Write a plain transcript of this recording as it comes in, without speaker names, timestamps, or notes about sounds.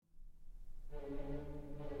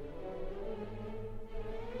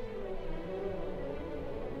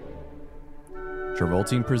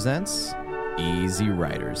Travolting presents Easy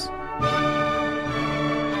Riders.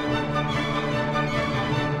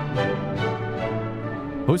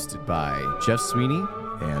 Hosted by Jeff Sweeney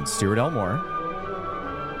and Stuart Elmore.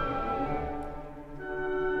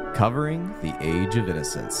 Covering the Age of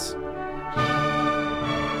Innocence.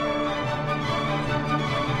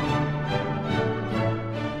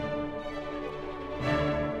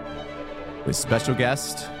 With special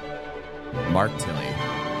guest, Mark Tilley.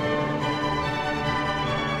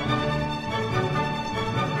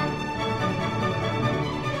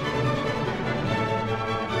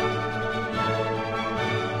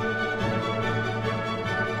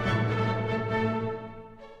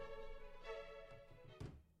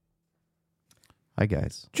 Hi,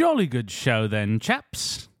 guys. Jolly good show then,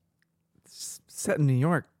 chaps. Set in New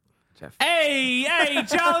York, Jeff. Hey,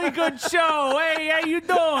 jolly good show. Hey, how you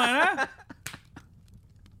doing, huh?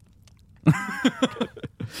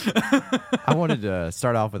 I wanted to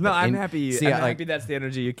start off with... I'm happy. I'm happy that's the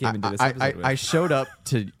energy you came into this episode with. I showed up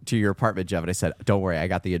to your apartment, Jeff, and I said, don't worry, I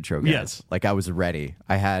got the intro, guys. Yes. Like, I was ready.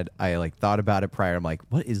 I thought about it prior. I'm like,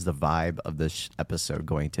 what is the vibe of this episode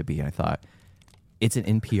going to be? And I thought, it's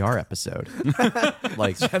an NPR episode.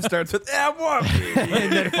 Like, Jeff starts with, what?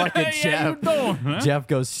 and then fucking Jeff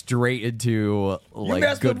goes straight into, like... You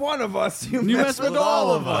mess with one of us. You mess with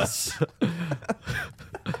all of us.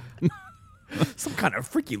 Some kind of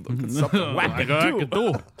freaky looking something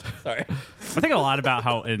wackadoo. Sorry. I think a lot about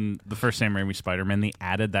how in the first Sam Raimi Spider-Man they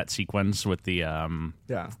added that sequence with the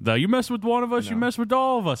you mess with one of us, you mess with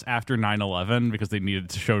all of us after 9/11 because they needed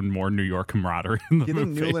to show more New York camaraderie in the Do you think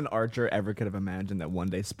movie. Newland Archer ever could have imagined that one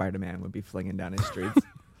day Spider-Man would be flinging down his streets?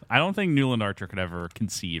 I don't think Newland Archer could ever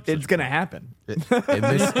conceive. It's going to happen. in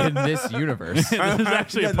this universe. This is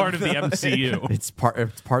actually a part of the MCU. It's part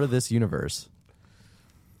of this universe.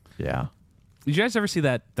 Yeah. Did you guys ever see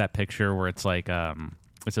that picture where it's like it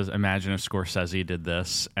says imagine if Scorsese did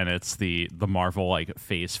this, and it's the Marvel like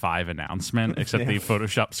Phase 5 announcement, except they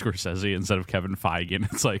photoshopped Scorsese instead of Kevin Feige, and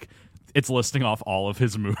it's like it's listing off all of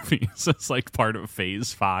his movies. It's like part of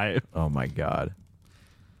Phase 5. Oh my god.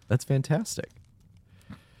 That's fantastic.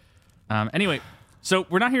 Anyway, so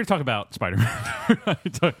we're not here to talk about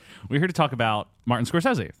Spider-Man. We're here to talk about Martin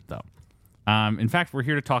Scorsese, though. In fact, we're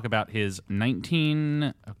here to talk about his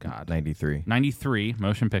 93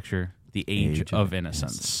 motion picture, The Age of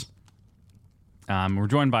Innocence. We're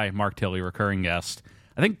joined by Mark Tilley, recurring guest.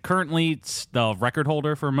 I think currently it's the record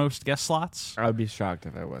holder for most guest slots. I would be shocked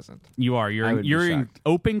if I wasn't. You are. You're in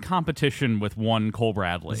open competition with one Cole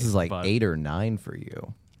Bradley. This is like 8 or 9 for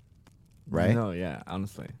you, right? No, yeah,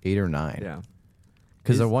 honestly. 8 or 9. Yeah.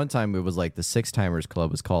 Because at one time it was like the Six Timers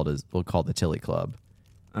Club was called the Tilley Club.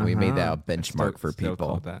 And we made that a benchmark for people.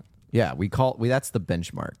 Called that. Yeah, that's the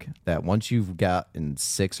benchmark. That once you've gotten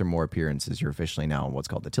 6 or more appearances, you're officially now in what's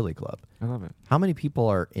called the Tilley Club. I love it. How many people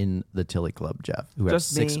are in the Tilley Club, Jeff, who have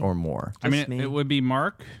 6 or more? I mean, it would be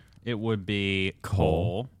Mark. It would be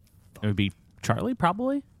Cole. It would be Charlie,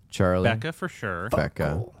 probably. Charlie. Becca, for sure.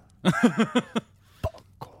 Becca.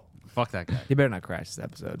 Fuck that guy. He better not crash this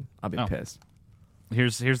episode. I'll be pissed.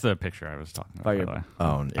 Here's the picture I was talking about. By the way.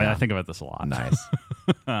 Oh, yeah. I think about this a lot. Nice.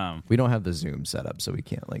 We don't have the Zoom set up, so we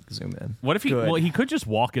can't like zoom in. What if he? Well, he could just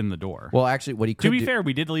walk in the door. Well, actually, what he could to be fair,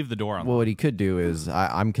 we did leave the door on. Well, what he could do is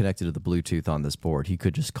I'm connected to the Bluetooth on this board. He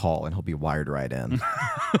could just call, and he'll be wired right in.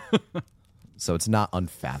 So it's not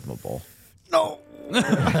unfathomable. No. Is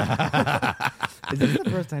this the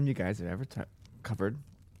first time you guys have ever covered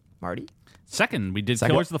Marty? Second, we did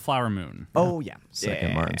Killers of the Flower Moon. Oh, yeah.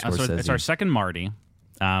 Second Martin Scorsese. So it's our second Marty.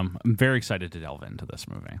 I'm very excited to delve into this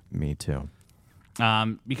movie. Me too.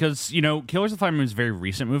 Because, Killers of the Flower Moon is a very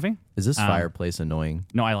recent movie. Is this fireplace annoying?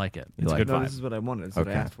 No, I like it. It's a good vibe. This is what I wanted. It's what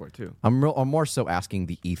I asked for, too. I'm more so asking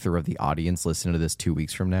the ether of the audience listening to this 2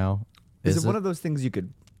 weeks from now. Is it one of those things you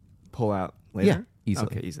could pull out later? Yeah,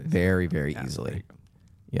 easily. Okay, easily. Very, very easily.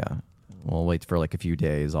 Yeah. We'll wait for like a few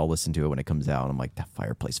days. I'll listen to it when it comes out. And I'm like, that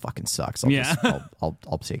fireplace fucking sucks.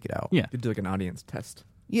 I'll take it out. Yeah. You do like an audience test.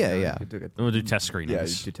 Yeah. We'll do test screenings.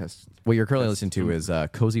 Yeah, you do tests. What you're currently listening to is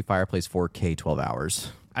Cozy Fireplace 4K 12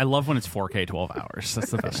 hours. I love when it's 4K 12 hours.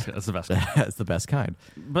 That's the best. That's the best. That's the best kind.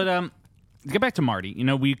 But to get back to Marty,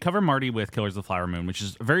 we cover Marty with Killers of the Flower Moon, which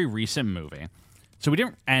is a very recent movie. So we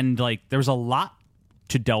didn't, and like there was a lot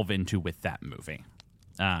to delve into with that movie,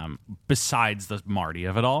 besides the Marty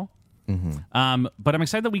of it all. Mm-hmm. But I'm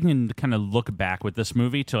excited that we can kind of look back with this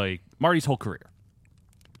movie to like Marty's whole career,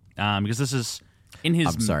 because this is in his.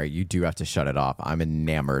 I'm sorry, you do have to shut it off. I'm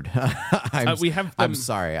enamored. I'm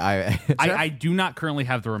sorry. I do not currently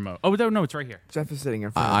have the remote. Oh no, it's right here. Jeff is sitting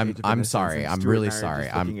in front of Age of I'm Innocence, sorry. and I'm Stuart really and I are sorry.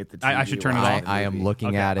 just looking at the I TV should turn it while off. watching the I am movie. looking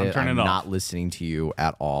Okay, at I'm it. turning I'm it not off. listening to you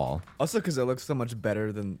at all. Also, because it looks so much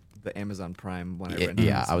better than the Amazon Prime one I rented.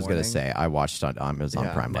 Yeah, this I was going to morning. say, I watched on Amazon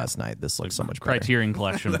Yeah. Prime last night. This looks so much better. Criterion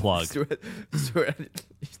Collection plug.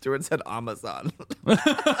 Stuart said Amazon.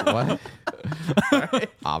 What?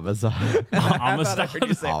 Amazon. I thought I heard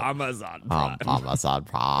you say Amazon. Amazon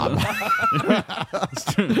Prime. I'm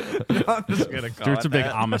just gonna call Stuart's it a big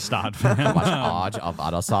that. Amistad fan. Much of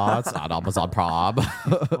Amazon on Amazon Prime.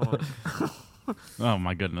 Oh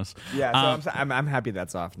my goodness. Yeah, so I'm happy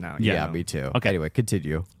that's off now. Yeah, me too. Okay. Anyway,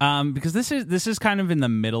 continue. Because this is kind of in the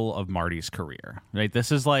middle of Marty's career, right?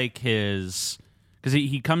 This is like his because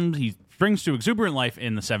he springs to exuberant life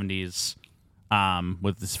in the 70s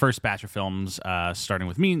with his first batch of films, starting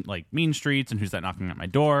with Mean Streets and Who's That Knocking at My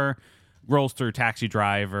Door, rolls through Taxi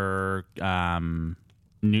Driver.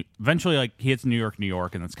 Eventually, like he hits New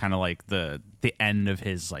York, and that's kind of like the end of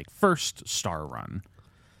his like first star run.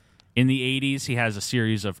 In the 80s, he has a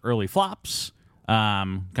series of early flops.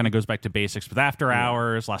 Kind of goes back to basics with After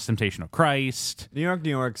Hours, Last Temptation of Christ. New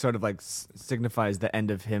York sort of like signifies the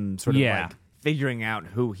end of him sort of like figuring out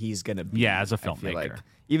who he's gonna be. Yeah, as a I feel filmmaker. like.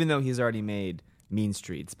 Even though he's already made Mean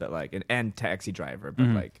Streets, but like and Taxi Driver, but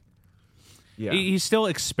like yeah. He's still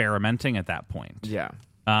experimenting at that point. Yeah.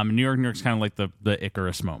 New York's kind of like the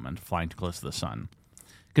Icarus moment, flying too close to the sun.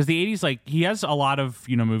 Because the 80s, like, he has a lot of,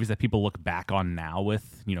 movies that people look back on now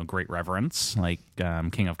with, great reverence, like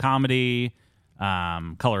King of Comedy,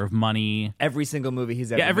 Color of Money. Every single movie he's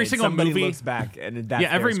ever every made, single somebody movie looks back and that's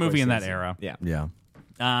every their movie in that Scorsese. era. Yeah. Yeah.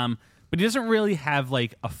 But he doesn't really have,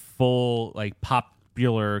 like, a full, like,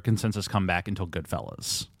 popular consensus comeback until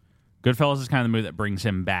Goodfellas. Goodfellas is kind of the movie that brings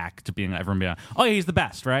him back to being everyone being, oh, yeah, he's the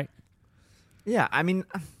best, right? Yeah, I mean,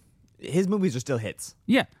 his movies are still hits.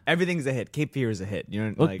 Yeah. Everything's a hit. Cape Fear is a hit.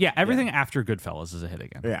 Well, everything after Goodfellas is a hit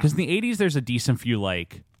again. Yeah. Because in the 80s, there's a decent few,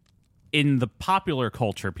 like, in the popular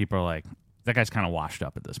culture, people are like, that guy's kind of washed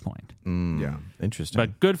up at this point. Yeah. Interesting.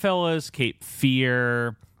 But Goodfellas, Cape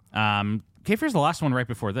Fear. Cape Fear's the last one right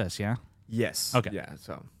before this, yeah? Yes. Okay. Yeah,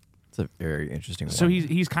 so. It's a very interesting one. So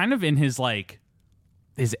he's kind of in his, like,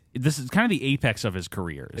 this is kind of the apex of his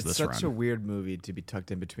career. Is It's this such a run? weird movie to be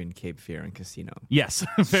tucked in between Cape Fear and Casino. Yes.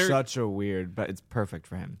 Very, Such a weird, but it's perfect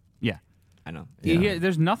for him. yeah. I know.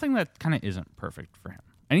 There's nothing that kind of isn't perfect for him.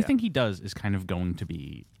 Anything he does is kind of going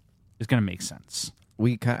to make sense.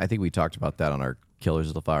 I think we talked about that on our Killers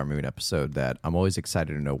of the Flower Moon episode, that I'm always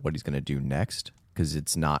excited to know what he's going to do next because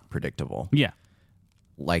it's not predictable. Yeah.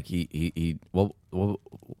 Like it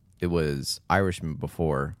was Irishman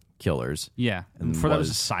before Killers. Yeah. And Before that was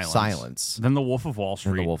was Silence. Then The Wolf of Wall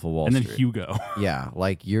Street. The Wolf of Wall and then Street. Hugo. Yeah,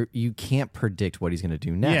 like you can't predict what he's going to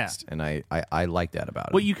do next, and I like that about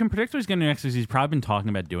him. What you can predict what he's going to do next is he's probably been talking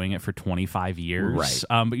about doing it for 25 years.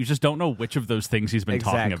 Right. But you just don't know which of those things he's been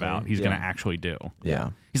talking Exactly. about he's Yeah. going to actually do.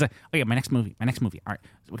 Yeah. He's like, oh yeah, my next movie. All right,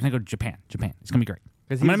 we're going to go to Japan. It's going to be great.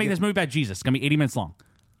 'Cause I'm going to he's make gonna- this movie about Jesus. It's going to be 80 minutes long.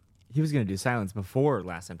 He was going to do Silence before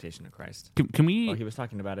Last Temptation of Christ. Can we Well, he was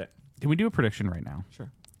talking about it. can we do a prediction right now?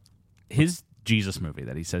 Sure. His Jesus movie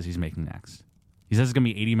that he says he's making next. He says it's going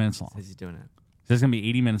to be 80 minutes long. Says he's doing it. He says it's going to be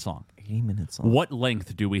 80 minutes long. 80 minutes long. What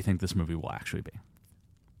length do we think this movie will actually be?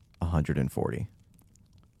 140.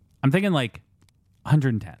 I'm thinking like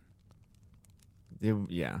 110.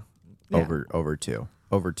 Yeah. Over 2.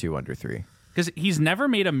 Over 2 under 3. Because he's never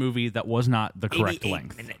made a movie that was not the correct 88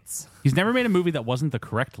 length. minutes. He's never made a movie that wasn't the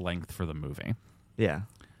correct length for the movie. Yeah.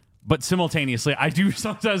 But simultaneously, I do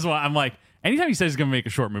sometimes I'm like, anytime he says he's going to make a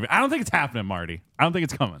short movie, I don't think it's happening, Marty. I don't think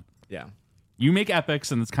it's coming. Yeah. You make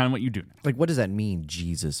epics, and that's kind of what you do now. Like, what does that mean,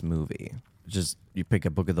 Jesus movie? Just you pick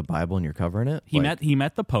a book of the Bible and you're covering it? He Like,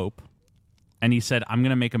 met the Pope, and he said, I'm going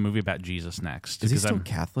to make a movie about Jesus next. Is he because still I'm-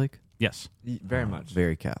 Catholic? Yes. Very much.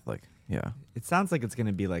 Very Catholic. Yeah. It sounds like it's going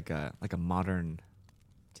to be like a modern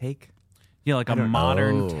take. Yeah, like a don't know.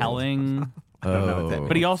 modern Oh. telling. I don't know what that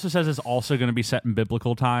But he also says it's also going to be set in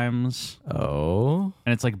biblical times. Oh.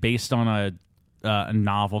 And it's like based on a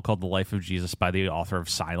novel called The Life of Jesus by the author of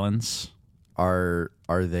Silence. Are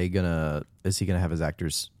they gonna? Is he gonna have his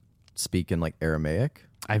actors speak in like Aramaic?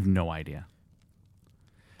 I have no idea.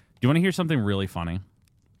 Do you want to hear something really funny?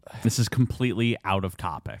 This is completely out of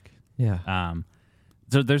topic. Yeah.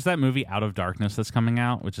 So there's that movie Out of Darkness that's coming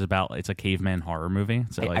out, which is it's a caveman horror movie.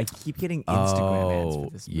 So I keep getting Instagram ads for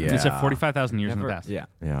this. movie. yeah. it's at 45,000 years in the Never- past. Yeah.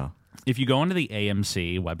 Yeah. If you go into the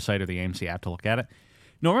AMC website or the AMC app to look at it,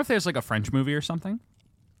 if there's like a French movie or something,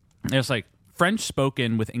 there's like French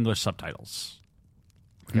spoken with English subtitles.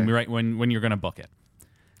 right when you're going to book it.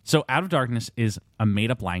 So Out of Darkness is a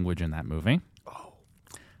made-up language in that movie.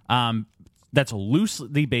 That's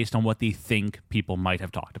loosely based on what they think people might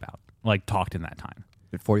have talked in that time.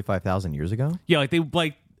 45,000 years ago? Yeah,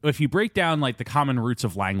 if you break down the common roots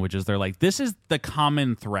of languages, they're like, this is the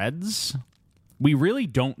common threads. We really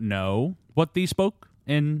don't know what they spoke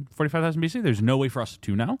in 45,000 BC. There's no way for us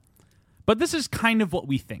to know. But this is kind of what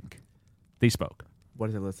we think they spoke. What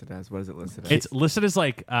is it listed as? It's listed as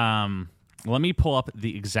let me pull up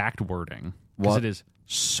the exact wording because it is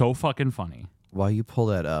so fucking funny. While you pull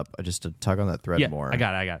that up, just to tug on that thread more. I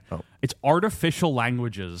got it. Oh. It's artificial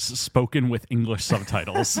languages spoken with English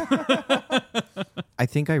subtitles. I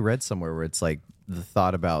think I read somewhere where it's like the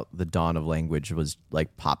thought about the dawn of language was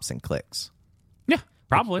like pops and clicks. Yeah,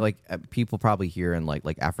 probably. People probably hear in like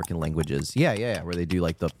African languages. Yeah, where they do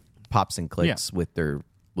like the pops and clicks with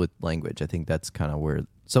language. I think that's kind of where.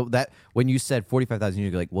 So that when you said 45,000,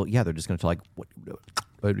 you're like, well, yeah, they're just going to like what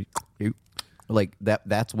like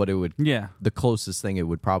that's what it would. Yeah, the closest thing it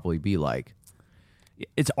would probably be like.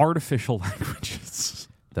 It's artificial languages.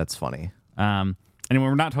 That's funny. Anyway,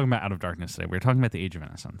 we're not talking about Out of Darkness today. We're talking about the Age of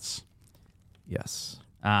Innocence. Yes.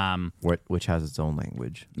 Which has its own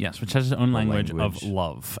language. Yes, which has its own language of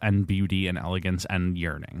love and beauty and elegance and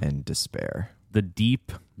yearning and despair. The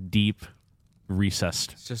deep, deep,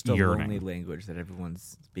 recessed It's just a yearning. lonely language that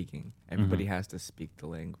everyone's speaking. Everybody has to speak the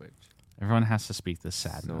language. Everyone has to speak this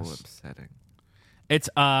sadness. So upsetting. It's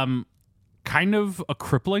kind of a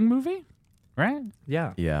crippling movie, right?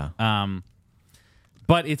 Yeah. Yeah.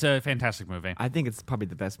 But it's a fantastic movie. I think it's probably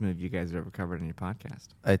the best movie you guys have ever covered in your podcast.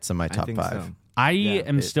 It's in my top I think 5. So. I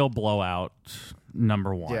am still blowout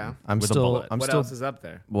number 1. Yeah. I'm still. What else is up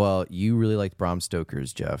there? Well, you really liked Bram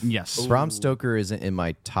Stoker's, Jeff. Yes. Bram Stoker isn't in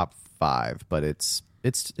my top 5, but it's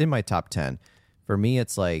in my top 10. For me,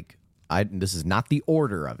 it's like this is not the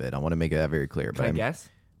order of it. I want to make that very clear. Can I guess?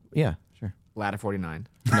 Yeah, sure. Ladder 49.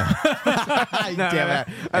 Damn it!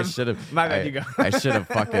 I should have. My bad, you go. I should have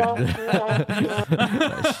fucking.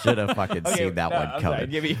 I should have fucking seen that one I'm coming. sorry.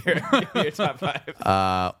 Give me your top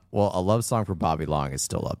 5. Well, A Love Song for Bobby Long is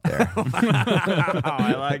still up there. Oh,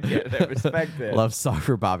 I like it. I respect it. Love Song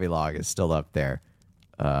for Bobby Long is still up there.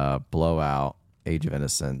 Blowout, Age of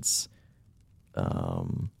Innocence.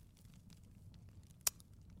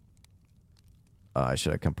 I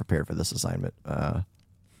should have come prepared for this assignment.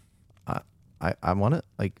 I want to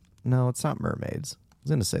no, it's not Mermaids. I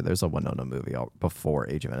was gonna say there's a Winona movie before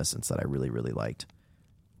Age of Innocence that I really really liked.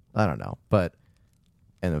 I don't know, but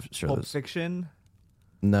Pulp Fiction.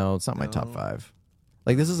 No, it's not my top 5.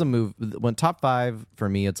 Like this is a movie. When top 5 for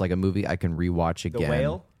me, it's like a movie I can rewatch again. The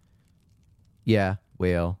Whale. Yeah,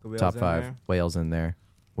 Whale. The Whale's Top in 5. there? Whale's in there.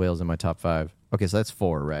 Whale's in my top 5. Okay, so that's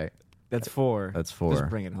 4, right? That's 4. That's 4. Just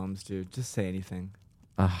bring it home, Stu. Just say anything.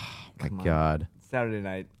 Oh my Come on. God. Saturday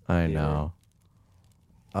night. I theater. know.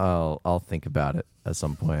 I'll think about it at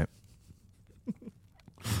some point.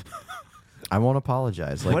 I won't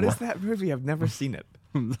apologize. What is that movie? I've never seen it.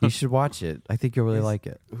 You should watch it. I think you'll really like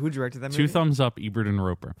it. Who directed that movie? 2 thumbs up, Ebert and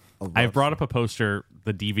Roper. love I've brought up a poster,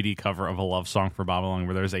 the DVD cover of A Love Song for Bobby Long,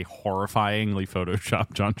 where there's a horrifyingly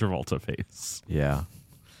photoshopped John Travolta face. Yeah.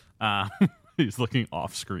 He's looking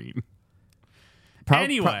off screen.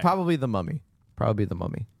 Anyway. Probably The Mummy.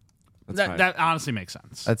 That honestly makes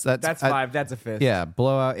sense. That's 5. That's a 5th. Yeah,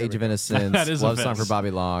 Blowout, Age of Innocence, That is a Love Song fist. for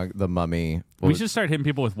Bobby Long, The Mummy. We should start hitting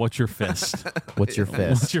people with what's your fist? What's your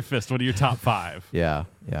What's fist? your fist? What are your top 5? Yeah.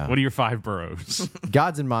 What are your 5 boroughs?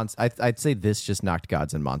 Gods and Monsters. I'd say this just knocked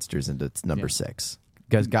Gods and Monsters into its number 6.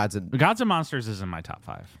 Because Gods and Monsters is in my top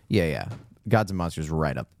 5. yeah, Gods and Monsters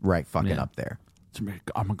right fucking up there. To me,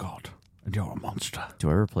 I'm a god, and you're a monster. Do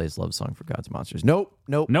I ever play Love Song for Gods and Monsters? Nope.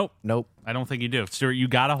 I don't think you do. Stuart, you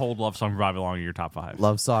got to hold Love Song for Bobby Long in your top 5.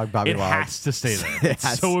 Love Song, Bobby It Long. has to stay there.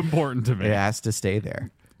 It's so important to me. It has to stay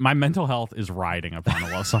there. My mental health is riding upon a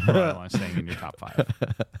Love Song for Bobby Long staying in your top 5.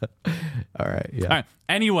 All right. Yeah. All right.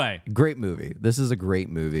 Anyway, Great movie. This is a great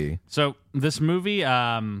movie. so this movie came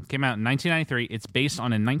out in 1993. It's based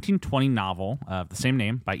on a 1920 novel of the same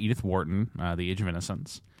name by Edith Wharton, The Age of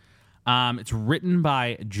Innocence. It's written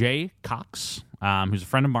by Jay Cox, who's a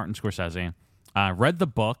friend of Martin Scorsese. Read the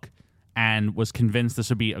book and was convinced this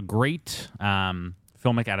would be a great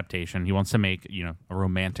filmic adaptation. He wants to make a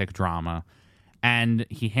romantic drama, and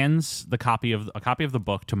he hands a copy of the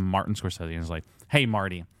book to Martin Scorsese and is like, "Hey,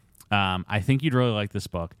 Marty, I think you'd really like this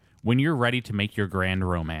book. When you're ready to make your grand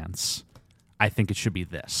romance, I think it should be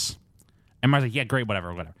this." And Marty's like, "Yeah, great,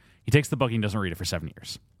 whatever." He takes the book and he doesn't read it for 7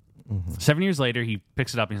 years. 7 years later, he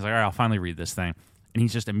picks it up and he's like, "All right, I'll finally read this thing." And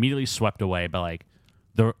he's just immediately swept away by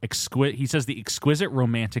he says the exquisite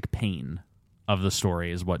romantic pain of the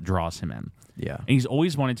story is what draws him in. Yeah. And he's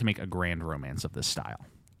always wanted to make a grand romance of this style.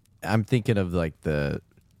 I'm thinking of like the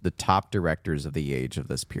top directors of the age of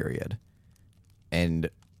this period, and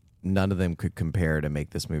none of them could compare to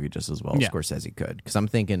make this movie just as well as Scorsese could. Because I'm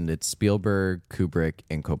thinking it's Spielberg, Kubrick,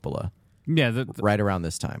 and Coppola. Yeah, right around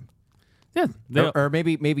this time. Yeah, or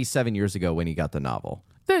maybe 7 years ago when he got the novel.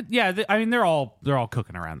 I mean, they're all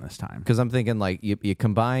cooking around this time. Because I'm thinking like you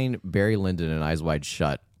combine Barry Lyndon and Eyes Wide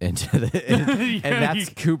Shut into and that's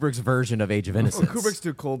Kubrick's version of Age of Innocence. Well, Kubrick's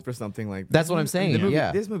too cold for something like that. That's what I'm saying.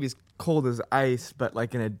 This movie's cold as ice, but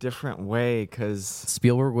like in a different way. Because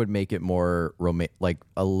Spielberg would make it more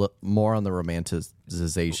more on the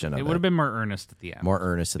romanticization of it. It would have been more earnest at the end. More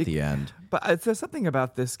earnest at the end. But there's something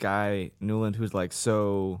about this guy Newland who's like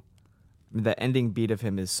so. The ending beat of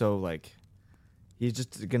him is so like. He's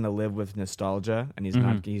just gonna live with nostalgia, and he's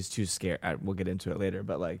not. He's too scared. We'll get into it later,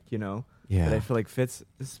 but like Yeah. that I feel like fits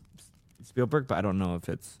Spielberg, but I don't know if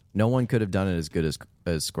it's. No one could have done it as good as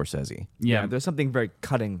Scorsese. Yeah, there's something very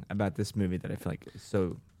cutting about this movie that I feel like is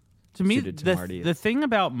so. To me, suited to Marty. The thing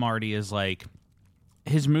about Marty is like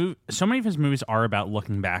so many of his movies are about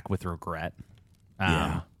looking back with regret.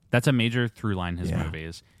 That's a major through line in his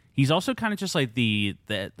movies. He's also kind of just like the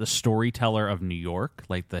storyteller of New York,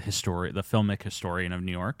 like the filmic historian of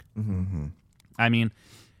New York. Mm-hmm. I mean,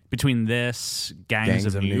 between this,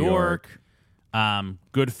 Gangs of New York,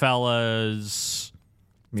 Goodfellas,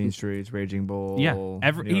 Mean Streets, Raging Bull.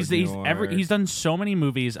 He's done so many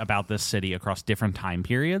movies about this city across different time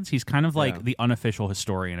periods. He's kind of like the unofficial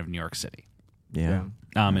historian of New York City.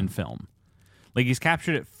 In film, like he's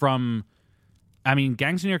captured it from. I mean,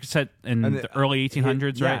 Gangs of New York is set in the early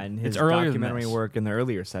 1800s, right? Yeah, and his it's earlier documentary work in the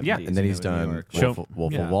earlier 70s. Yeah, and then he's done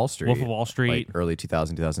Wolf of Wall Street. Wolf of Wall Street. Like early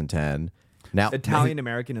 2010. Now Italian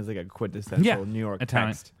American is like a quintessential New York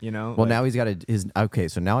text, you know? Well, now he's got okay,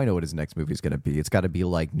 so now I know what his next movie is going to be. It's got to be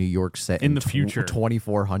like New York set in the future.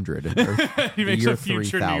 2400. He makes year a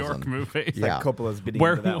future 3000. New York movie. It's like Coppola's bidding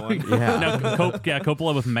into that one.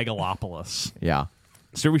 Coppola with Megalopolis. Yeah.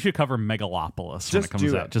 So we should cover Megalopolis when it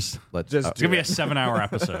comes out. It's going to be a 7-hour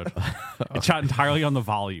episode. It's shot entirely on the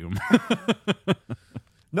volume.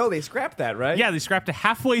 No, they scrapped that, right? Yeah, they scrapped it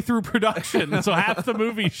halfway through production. So half the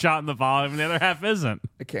movie's shot in the volume and the other half isn't.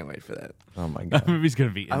 I can't wait for that. Oh, my God. That movie's going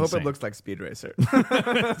to be insane. I hope it looks like Speed Racer.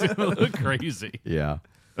 It's going to look crazy. Yeah.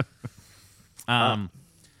 But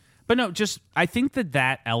no, I think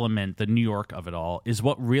that element, the New York of it all, is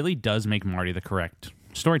what really does make Marty the correct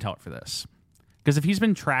storyteller for this. Because if he's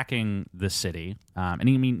been tracking this city,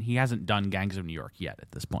 and he hasn't done Gangs of New York yet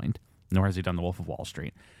at this point, nor has he done The Wolf of Wall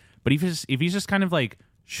Street. But if he's just kind of like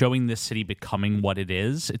showing this city becoming what it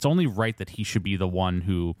is, it's only right that he should be the one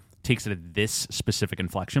who takes it at this specific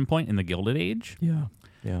inflection point in the Gilded Age. Yeah.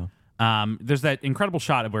 Yeah. There's that incredible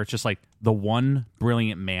shot where it's just like the one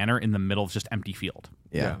brilliant manor in the middle of just empty field.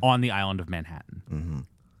 Yeah. On the island of Manhattan. Mm-hmm.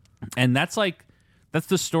 And that's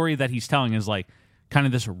the story that he's telling is like kind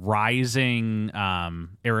of this rising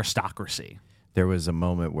aristocracy. There was a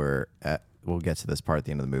moment where we'll get to this part at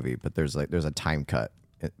the end of the movie, but there's a time cut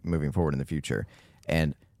moving forward in the future.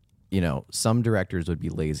 And, some directors would be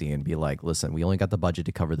lazy and be like, listen, we only got the budget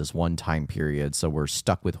to cover this one time period, so we're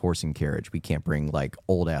stuck with horse and carriage. We can't bring like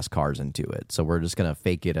old ass cars into it. So we're just going to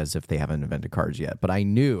fake it as if they haven't invented cars yet. But I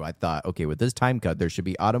thought, okay, with this time cut, there should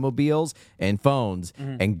be automobiles and phones.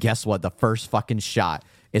 Mm-hmm. And guess what? The first fucking shot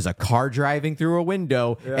is a car driving through a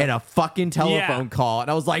window and a fucking telephone call. And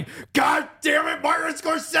I was like, God damn it, Martin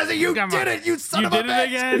Scorsese, you did it, you son of a bitch. You did it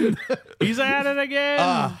again. He's at it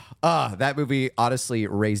again. That movie honestly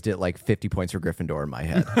raised it like 50 points for Gryffindor in my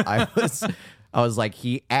head. I was like,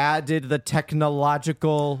 he added the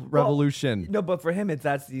technological revolution. No, but for him,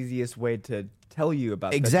 that's the easiest way to tell you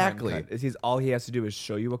about exactly. The time cut, is all he has to do is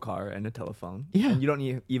show you a car and a telephone. Yeah. And you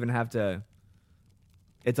don't even have to.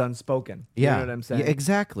 It's unspoken. Yeah. You know what I'm saying? Yeah,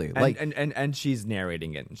 exactly. And she's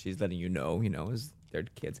narrating it and she's letting you know, as their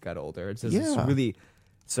kids got older. It's just this really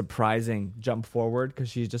surprising jump forward because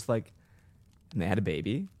she's just like, and they had a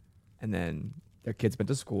baby, and then their kids went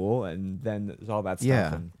to school, and then there's all that stuff.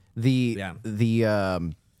 Yeah. And the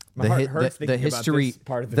heart hurts thinking history about this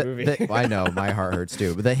part of the movie. I know my heart hurts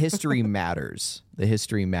too, but the history matters. The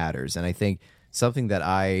history matters, and I think something that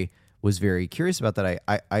I was very curious about that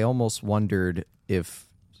I almost wondered if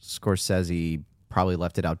Scorsese probably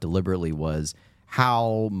left it out deliberately was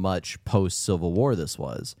how much post Civil War this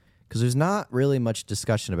was, because there's not really much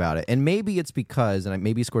discussion about it, and maybe it's because, and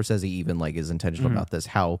maybe Scorsese even like is intentional about this,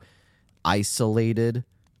 how isolated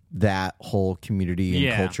that whole community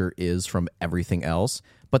and culture is from everything else.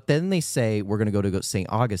 But then they say we're going to go St.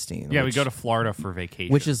 Augustine. Yeah, we go to Florida for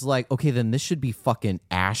vacation. Which is like, okay, then this should be fucking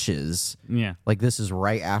Ashes. Yeah. Like, this is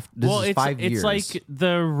right after. This is 5 years. It's like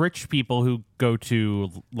the rich people who go to,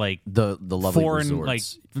 like, the lovely foreign, resorts. like,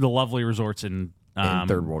 the lovely resorts in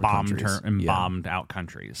third world countries. bombed out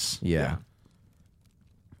countries. Yeah.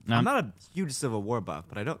 I'm not a huge Civil War buff,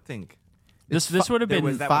 but I don't think This would have been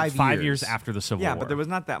was that 5 years after the Civil War. Yeah, but there was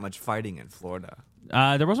not that much fighting in Florida.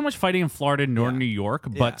 There wasn't much fighting in Florida nor New York,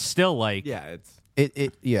 but still, like, Yeah,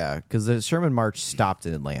 because the Sherman March stopped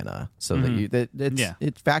in Atlanta, so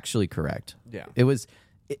it's factually correct. Yeah. It was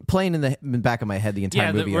playing in the back of my head the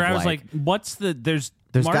entire movie. Where of I was like, what's the there's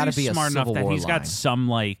got to be a smart enough Civil that War he's got line. some,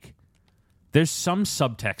 like, there's some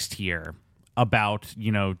subtext here about,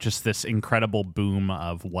 you know, just this incredible boom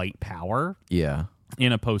of white power yeah,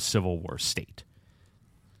 in a post-Civil War state.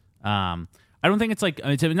 I don't think it's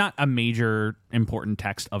not a major important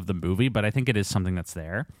text of the movie, but I think it is something that's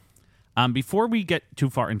there. Before we get too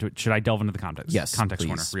far into it, should I delve into the context? yes, Context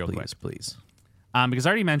please, corner, real quick. please. Because I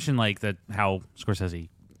already mentioned like that how Scorsese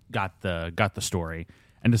got the story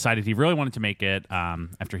and decided he really wanted to make it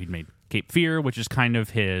after he'd made Cape Fear, which is kind of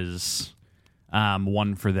his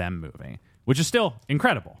one for them movie, which is still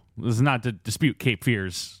incredible. This is not to dispute Cape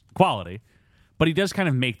Fear's quality, but he does kind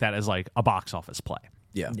of make that as like a box office play.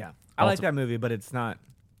 Yeah, yeah. I like that movie, but it's not.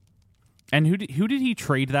 And who did he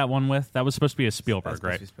trade that one with? That was supposed to be a Spielberg,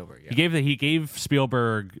 right? Spielberg, yeah. He gave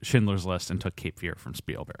Spielberg Schindler's List and took Cape Fear from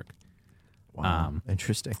Spielberg. Wow,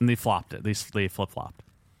 interesting. And they flopped it. They flip flopped.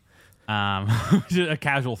 A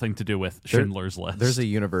casual thing to do with Schindler's List. There's a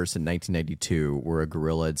universe in 1992 where a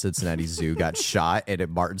gorilla at Cincinnati Zoo got shot, and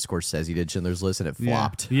Martin Scorsese did Schindler's List, and it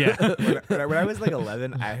flopped. Yeah. When I was like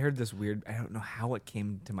 11, I heard this weird. I don't know how it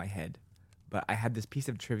came to my head, but I had this piece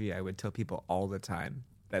of trivia I would tell people all the time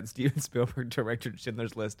that Steven Spielberg directed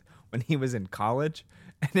Schindler's List when he was in college,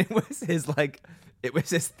 and it was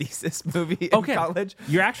his thesis movie in college.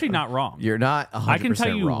 You're actually not wrong. You're not 100% I can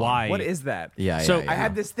tell you wrong. why. What is that? So I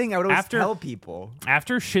had this thing I would always tell people.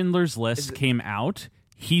 After Schindler's List came out,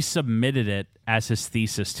 he submitted it as his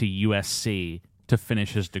thesis to USC to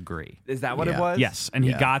finish his degree. Is that what it was? Yes, and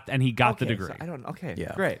he got the degree. So I don't. Okay,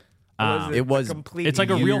 Yeah. great. It was complete. it's like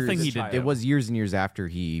a real thing he did. It was years and years after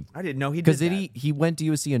he. I didn't know he did that. He went to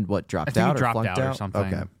USC and dropped I think out he dropped or flunked out or something.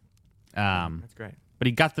 Okay, That's great. But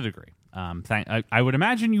he got the degree. I would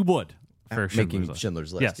imagine you would for making Schindler's List.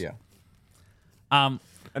 Schindler's List. Yes. Yeah.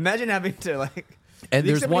 Imagine having to like. And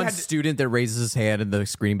there's one student that raises his hand in the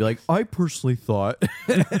screen and be like, I personally thought.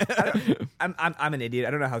 I'm an idiot.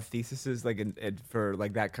 I don't know how theses like for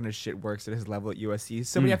like that kind of shit works at his level at USC.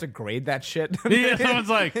 Somebody have to grade that shit. Yeah, someone's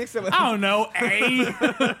like, I don't know,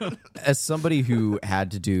 A. As somebody who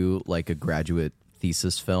had to do like a graduate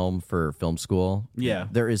thesis film for film school,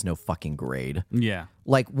 there is no fucking grade. Yeah.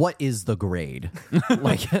 Like, what is the grade?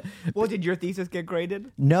 Like, well, did your thesis get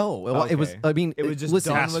graded? no, it was. I mean, It was just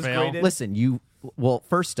listen, Dawn was Pass-fail. graded. Listen, well,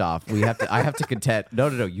 first off, I have to contend. No.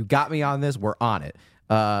 You got me on this. We're on it.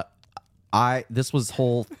 This was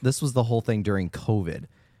the whole thing during COVID.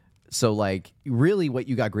 So like, really, what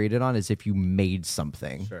you got graded on is if you made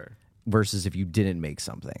something, Sure. versus if you didn't make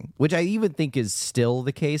something, which I even think is still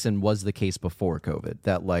the case and was the case before COVID.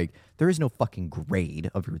 That like, there is no fucking grade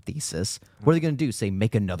of your thesis. What are they going to do? Say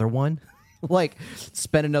make another one? Like,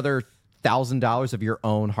 spend another $1,000 of your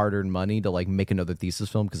own hard-earned money to like make another thesis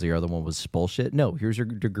film because the other one was bullshit? No, here's your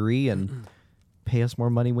degree and pay us more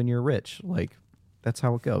money when you're rich. Like, that's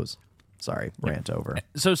how it goes. Sorry, rant over.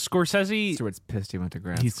 So Scorsese, Stewart's pissed he went to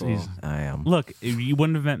grad school. I am. look, you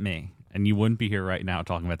wouldn't have met me, and you wouldn't be here right now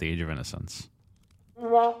talking about the Age of Innocence. You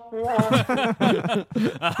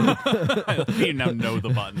now know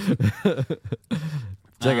the button.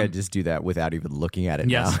 I gotta just do that without even looking at it.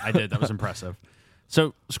 Yes, now. I did. That was impressive.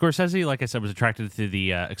 So Scorsese, like I said, was attracted to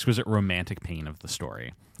the exquisite romantic pain of the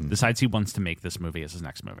story. Decides he wants to make this movie as his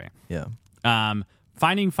next movie. Yeah.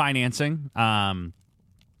 Finding financing.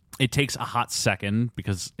 It takes a hot second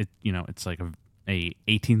because it's like a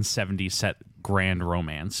 1870s set grand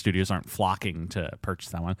romance. Studios aren't flocking to purchase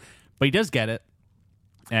that one, but he does get it,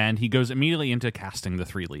 and he goes immediately into casting the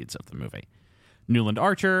three leads of the movie: Newland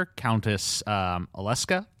Archer, Countess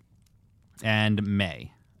Aleska, and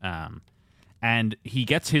May. And he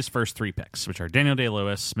gets his first three picks, which are Daniel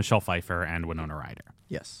Day-Lewis, Michelle Pfeiffer, and Winona Ryder.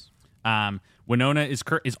 Yes. Winona is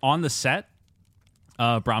on the set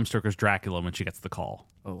of Bram Stoker's Dracula when she gets the call.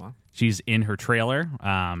 Oh wow. She's in her trailer,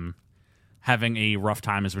 having a rough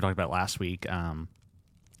time, as we talked about last week,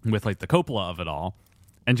 with like the Coppola of it all.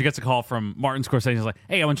 And she gets a call from Martin Scorsese. He's like,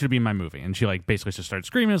 "Hey, I want you to be in my movie." And she like basically just started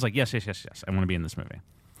screaming. I was like, "Yes, yes, yes, yes! I want to be in this movie."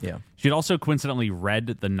 Yeah. She had also coincidentally read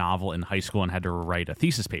the novel in high school and had to write a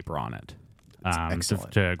thesis paper on it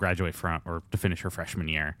to graduate from or to finish her freshman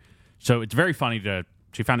year. So it's very funny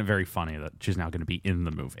she found it very funny that she's now going to be in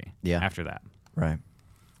the movie after that. Right.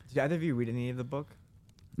 Did either of you read any of the book?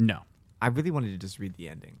 No. I really wanted to just read the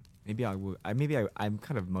ending. Maybe I'm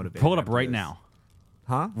kind of motivated. Pull it up right now.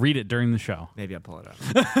 Huh? Read it during the show. Maybe I'll pull it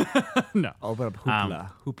up. No. I'll put up Hoopla.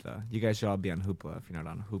 Hoopla. You guys should all be on Hoopla if you're not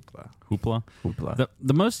on Hoopla. Hoopla.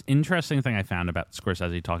 The most interesting thing I found about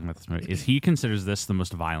Scorsese talking about this movie is he considers this the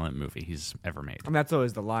most violent movie he's ever made. I mean, that's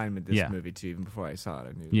always the line with this movie, too. Even before I saw it,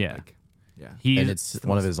 I knew. Yeah. Yeah. And it's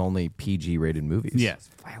one of his only PG-rated movies. Yeah. It's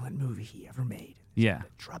the most violent movie he ever made. Yeah.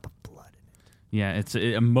 A drop of blood in it. Yeah, it's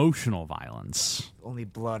emotional violence. Only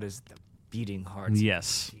blood is the beating hearts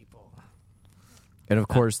of people. And of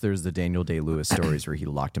course, there's the Daniel Day-Lewis stories where he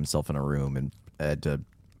locked himself in a room and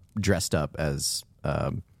dressed up as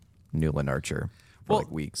Newland Archer for like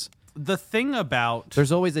weeks. The thing about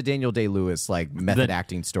there's always a Daniel Day-Lewis like method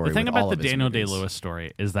acting story. The thing with about all the of his Daniel movies. Day-Lewis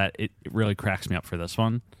story is that it really cracks me up for this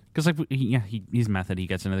one because like he's method. He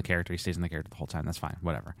gets into the character. He stays in the character the whole time. That's fine.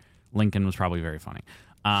 Whatever. Lincoln was probably very funny.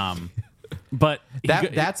 But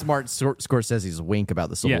that's Martin Scorsese's wink about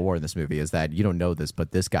the Civil War in this movie is that you don't know this,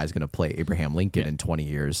 but this guy's going to play Abraham Lincoln in 20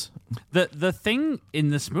 years. The thing in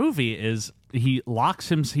this movie is he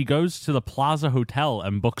goes to the Plaza Hotel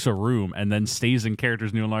and books a room and then stays in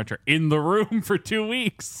character's Newland Archer in the room for 2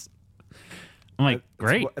 weeks. I'm like,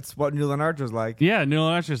 great. It's what Newland Archer's like. Yeah,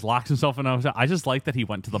 Newland Archer just locks himself in a hotel. I just like that he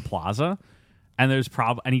went to the Plaza and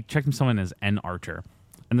and he checked himself in as N. Archer.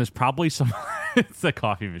 And there's probably some it's the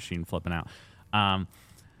coffee machine flipping out.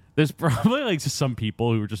 There's probably like just some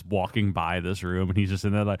people who were just walking by this room and he's just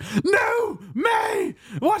in there like, no, May,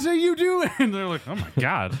 what are you doing? And they're like, oh my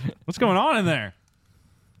God, what's going on in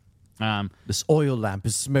there? This oil lamp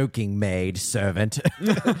is smoking, maid servant.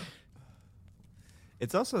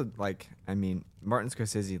 It's also like, I mean, Martin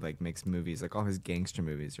Scorsese like makes movies, like all his gangster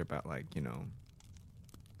movies are about like, you know,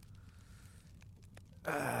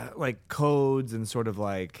 like codes and sort of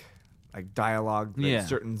like dialogue that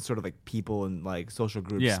certain sort of like people and like social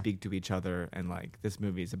groups speak to each other, and like this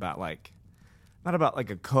movie is about like not about like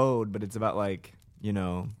a code, but it's about like, you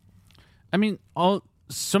know, I mean,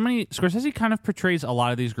 Scorsese kind of portrays a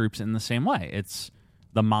lot of these groups in the same way. It's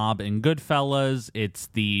the mob in Goodfellas. It's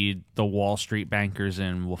the Wall Street bankers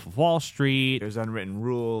in Wolf of Wall Street. There's unwritten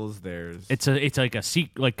rules. It's like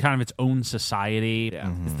like kind of its own society.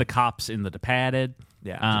 Yeah. It's the cops in The Departed.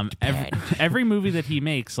 Yeah. Every movie that he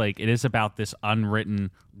makes, like it is about this unwritten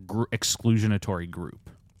exclusionatory group.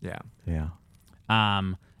 Yeah. Yeah.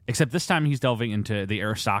 Except this time he's delving into the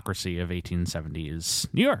aristocracy of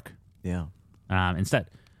 1870s New York. Yeah. Instead.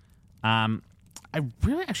 I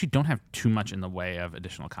really actually don't have too much in the way of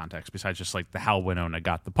additional context besides just like how Winona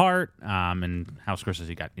got the part and how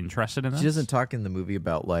Scorsese got interested in this. She doesn't talk in the movie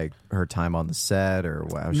about like her time on the set or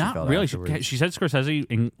how she Not felt really. afterwards. She said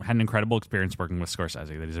Scorsese had an incredible experience working with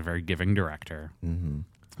Scorsese, that he's a very giving director. Mm-hmm.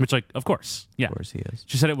 Which, like, of course. Yeah. Of course he is.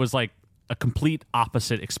 She said it was like a complete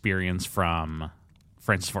opposite experience from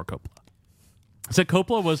Francis Ford Coppola. Said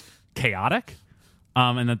Coppola was chaotic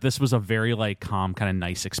and that this was a very like calm, kind of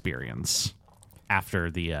nice experience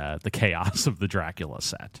after the chaos of the Dracula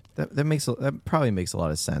set. That probably makes a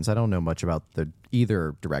lot of sense. I don't know much about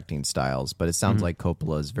either directing styles, but it sounds like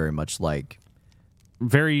Coppola is very much like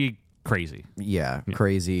very crazy. Yeah.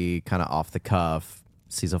 Crazy, kind of off the cuff.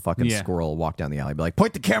 Sees a fucking squirrel walk down the alley, be like,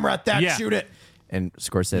 point the camera at that, shoot it. And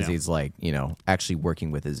Scorsese's like, you know, actually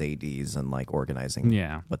working with his ADs and like organizing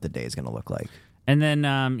what the day is going to look like. And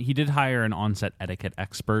then he did hire an on-set etiquette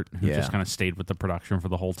expert who just kind of stayed with the production for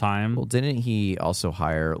the whole time. Well, didn't he also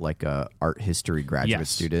hire like a art history graduate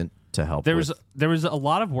student to help? There was a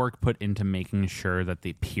lot of work put into making sure that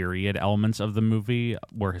the period elements of the movie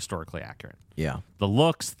were historically accurate. Yeah, the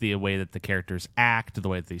looks, the way that the characters act, the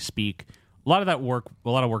way that they speak. A lot of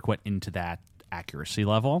work went into that accuracy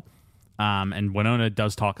level. And Winona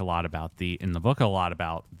does talk a lot about the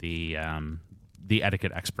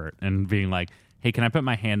etiquette expert and being like, hey, can I put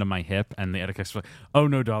my hand on my hip? And the etiquette expert's like, oh,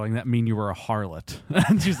 no, darling, that mean you were a harlot.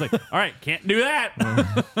 And she's like, all right, can't do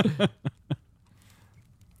that.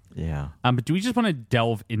 Yeah. But do we just want to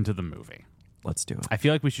delve into the movie? Let's do it. I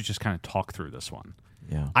feel like we should just kind of talk through this one.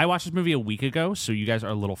 Yeah. I watched this movie a week ago, so you guys are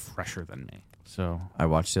a little fresher than me. So I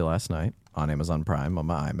watched it last night on Amazon Prime on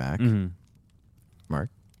my iMac. Mm-hmm. Mark?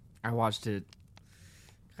 I watched it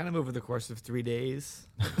kind of over the course of 3 days.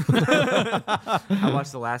 I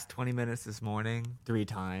watched the last 20 minutes this morning 3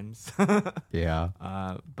 times. Yeah.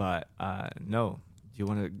 But no. Do you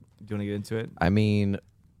want to get into it? I mean,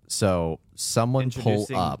 so someone pull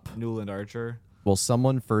Introducing up. Newland Archer. will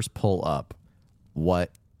someone first pull up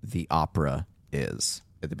what the opera is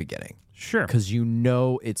at the beginning? Sure. Because you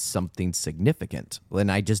know it's something significant.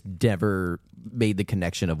 And I just never made the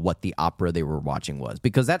connection of what the opera they were watching was,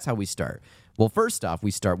 because that's how we start. Well, first off,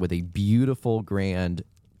 we start with a beautiful, grand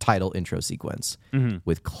title intro sequence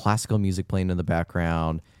with classical music playing in the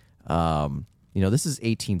background. This is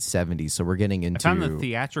 1870, so we're getting into... I found the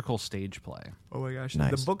theatrical stage play. Oh my gosh.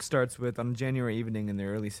 Nice. The book starts with, on January evening in the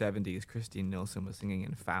early 70s, Christine Nilsson was singing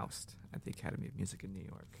in Faust at the Academy of Music in New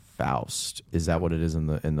York. Faust. Is that what it is in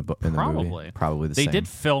the book? Probably. Probably the They same. did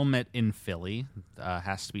film it in Philly,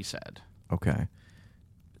 has to be said. Okay.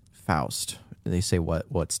 Faust. Did they say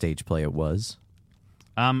what stage play it was?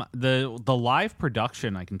 The live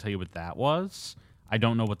production, I can tell you what that was. I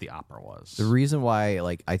don't know what the opera was. The reason why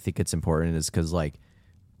I think it's important is because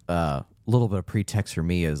a little bit of pretext for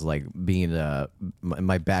me is being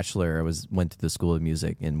my bachelor. I went to the School of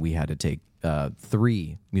Music, and we had to take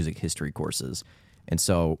 3 music history courses. And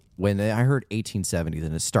so when I heard 1870s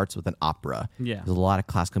and it starts with an opera, there's a lot of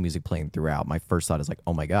classical music playing throughout. My first thought is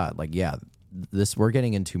oh my God, we're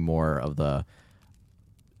getting into more of the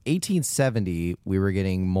 1870. We were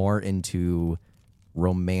getting more into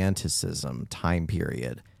romanticism time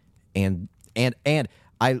period, and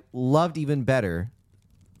I loved even better.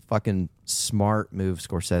 Fucking smart move,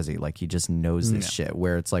 Scorsese. He just knows this shit.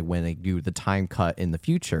 Where it's when they do the time cut in the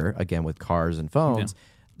future again with cars and phones.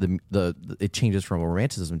 It changes from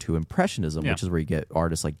romanticism to impressionism, which is where you get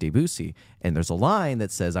artists like Debussy. And there's a line that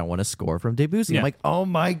says, "I want a score from Debussy." I'm oh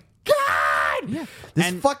my God,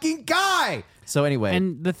 this fucking guy. So anyway,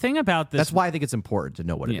 and the thing about this, that's why I think it's important to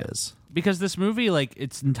know what it is, because this movie,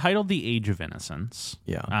 it's entitled "The Age of Innocence."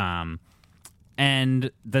 Yeah. And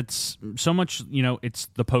that's so much, it's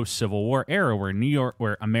the post-Civil War era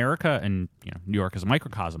where America, and New York is a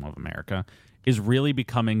microcosm of America, is really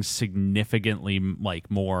becoming significantly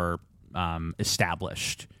more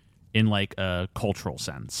established in a cultural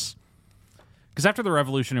sense. Because after the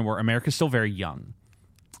Revolutionary War, America's still very young,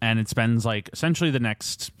 and it spends essentially the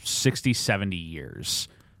next 60, 70 years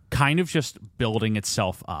kind of just building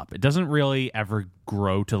itself up. It doesn't really ever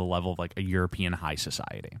grow to the level of a European high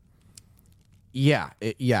society. Yeah,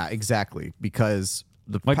 exactly. Because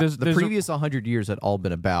the previous 100 years had all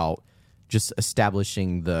been about just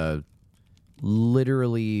establishing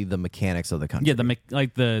literally the mechanics of the country. Yeah,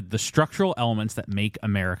 the structural elements that make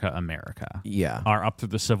America America. Yeah, are up through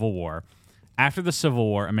the Civil War. After the Civil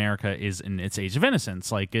War, America is in its age of innocence.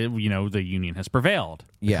 The Union has prevailed.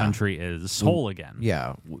 The country is whole again.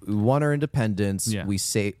 Yeah, we won our independence. Yeah. We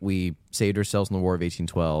saved ourselves in the War of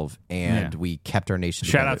 1812, and we kept our nation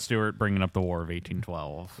together. Shout out Stuart bringing up the War of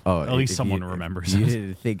 1812. Oh, at least someone remembers. You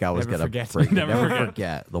didn't think I was going to never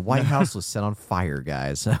forget. The White House was set on fire,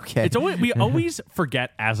 guys. Okay, we always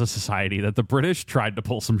forget as a society that the British tried to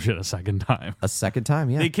pull some shit a second time. A second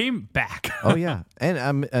time, yeah. They came back. Oh yeah, and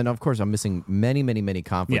of course I'm missing many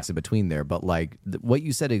conflicts in between there. But what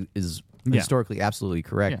you said is historically absolutely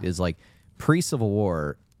correct. Is pre-Civil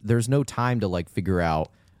War, there's no time to figure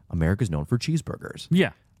out America's known for cheeseburgers.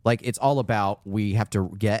 Yeah. It's all about we have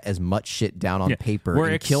to get as much shit down on paper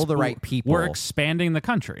and kill the right people. We're expanding the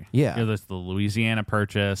country. Yeah. There's the Louisiana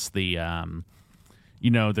Purchase, the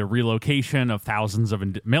the relocation of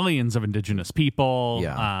millions of indigenous people.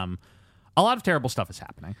 Yeah. A lot of terrible stuff is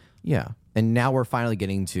happening. Yeah. And now we're finally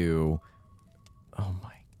getting to, oh my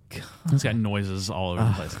God. It's got noises all over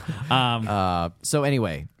the place. So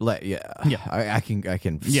anyway, I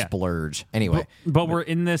can splurge. Anyway. But we're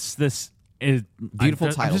in this beautiful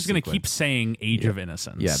title I'm just going to sequence. keep saying Age of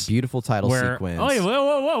Innocence. Yeah, beautiful title sequence. Oh,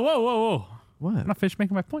 whoa. What? I'm not finished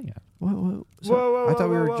making my point yet. Whoa. I thought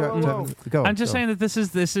we were go. I'm just saying that this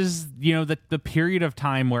is the period of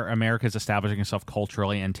time where America is establishing itself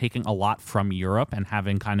culturally and taking a lot from Europe and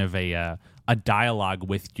having kind of a dialogue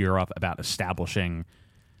with Europe about establishing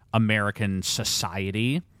American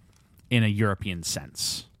society in a European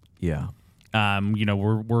sense. Yeah.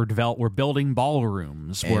 We're building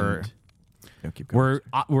ballrooms. We're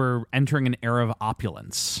entering an era of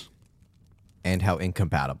opulence. And how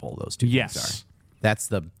incompatible those two things are.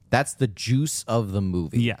 That's the juice of the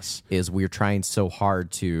movie. Yes. Is we're trying so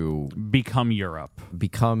hard to become Europe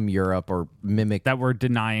or mimic that we're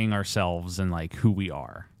denying ourselves and who we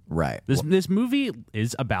are. Right. This movie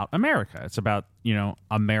is about America. It's about,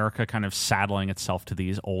 America kind of saddling itself to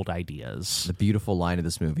these old ideas. The beautiful line of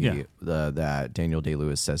this movie Yeah. That Daniel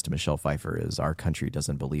Day-Lewis says to Michelle Pfeiffer is, "Our country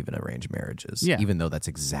doesn't believe in arranged marriages," Yeah. even though that's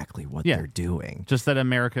exactly what they're doing. Just that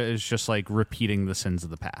America is just like repeating the sins of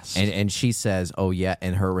the past. And she says, "Oh yeah,"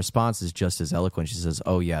 and her response is just as eloquent. She says,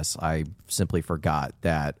 "Oh yes, I simply forgot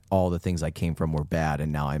that all the things I came from were bad,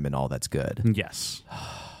 and now I'm in all that's good." Yes.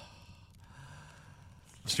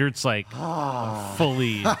 Stuart's like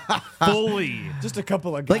fully. Just a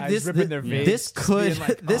couple of guys Like this, ripping their veins. this could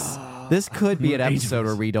this could be an Age of episode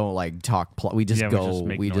where we don't like talk. We just go.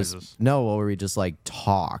 make We noises. just no, where we just like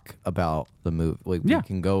talk about the movie. Like, Yeah. we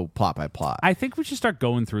can go plot by plot. I think we should start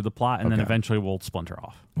going through the plot, and then Okay. eventually we'll splinter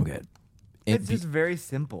off. Okay. It's just very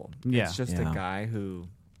simple. Yeah. It's just Yeah. a guy who,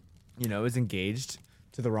 is engaged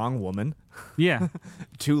to the wrong woman. Yeah.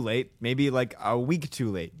 Too late. Maybe like a week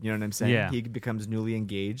too late. You know what I'm saying? Yeah. He becomes newly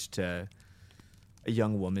engaged to a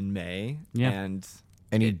young woman, May. Yeah. And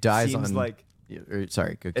he it dies seems on. like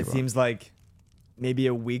Sorry. it seems like maybe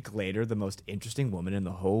a week later, the most interesting woman in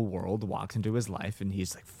the whole world walks into his life, and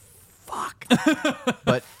he's like, "Fuck."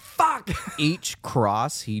 But fuck. Each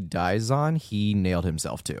cross he dies on, he nailed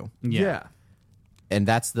himself to. Yeah. And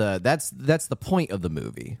that's the point of the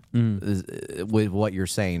movie, is, with what you're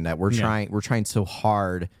saying, that we're trying so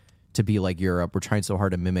hard to be like Europe. We're trying so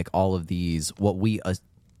hard to mimic all of these what we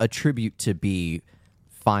attribute to be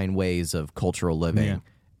fine ways of cultural living. Yeah.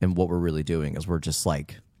 And what we're really doing is we're just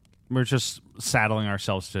saddling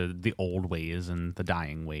ourselves to the old ways and the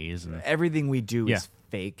dying ways, and Everything we do Yeah. is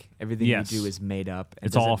fake. Everything Yes. we do is made up. It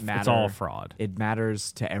It's all- doesn't matter. it's all fraud. It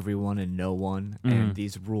matters to everyone and no one. And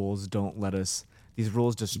these rules don't let us. These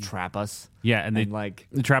rules just trap us. and they like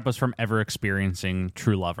they trap us from ever experiencing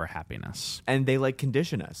true love or happiness. and they like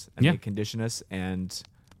condition us. And Yeah. they condition us. And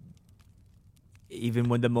even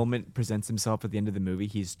when the moment presents himself at the end of the movie,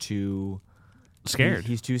 he's too Scared.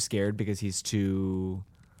 He's too scared because he's too.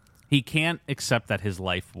 He can't accept that his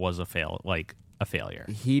life was a failure.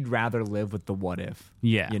 He'd rather live with the what if.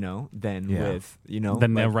 Yeah. Than Yeah. with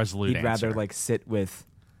Than the resolute He'd rather answer. like sit with.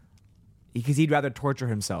 Because he'd rather torture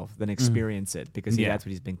himself than experience it, because Yeah. that's what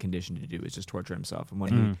he's been conditioned to do, is just torture himself. And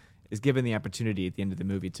when he is given the opportunity at the end of the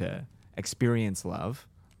movie to experience love,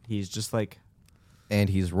 he's just like, and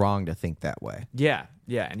he's wrong to think that way. yeah,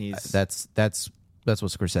 and he's That's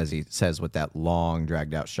what Scorsese says with that long,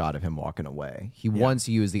 dragged out shot of him walking away. He wants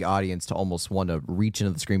you as the audience to almost want to reach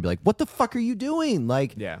into the screen and be like, "What the fuck are you doing?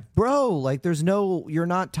 Like, bro, like you're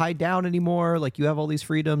not tied down anymore. Like, you have all these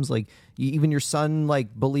freedoms. Like, even your son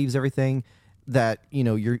like believes everything that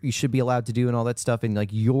you should be allowed to do and all that stuff. And like,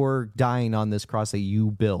 you're dying on this cross that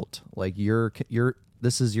you built. Like,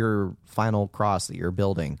 this is your final cross that you're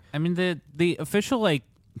building." I mean, the official like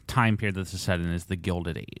time period that this is set in is the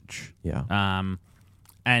Gilded Age. Yeah.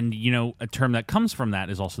 And a term that comes from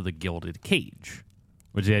that is also the Gilded Cage,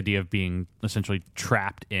 which is the idea of being essentially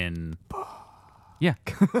trapped in. Yeah.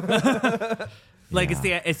 Like it's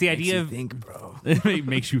the idea of think, bro. it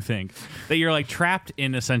makes you think that you're like trapped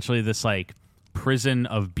in essentially this like prison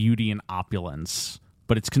of beauty and opulence,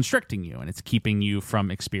 but it's constricting you and it's keeping you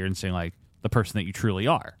from experiencing like the person that you truly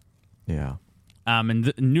are. Yeah.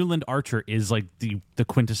 And Newland Archer is like the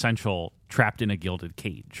quintessential trapped in a gilded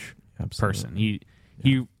cage person.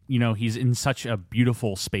 He's in such a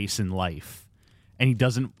beautiful space in life, and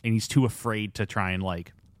he's too afraid to try and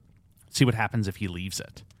like see what happens if he leaves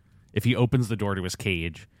it. If he opens the door to his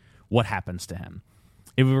cage, what happens to him?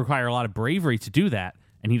 It would require a lot of bravery to do that,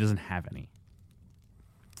 and he doesn't have any.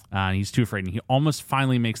 And he's too afraid, and he almost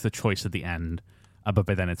finally makes the choice at the end, but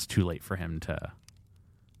by then it's too late for him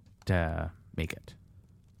to make it.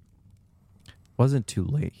 Wasn't too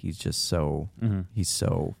late. He's just so he's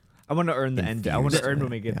so. I want to earn the end. I want to earn when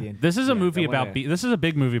we get the end. This is a movie about. This is a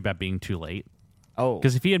big movie about being too late. Oh,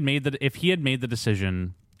 Because if he had made the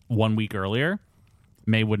decision 1 week earlier,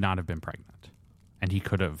 May would not have been pregnant, and he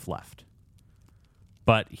could have left.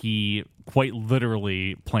 But he quite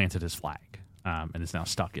literally planted his flag, and is now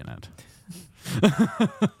stuck in it.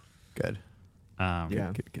 Good.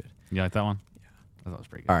 yeah. Good. You like that one? Yeah, I thought it was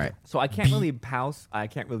pretty good. All right. So I can't really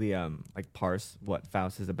parse what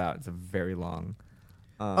Faust is about. It's a very long.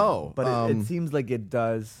 But it seems like it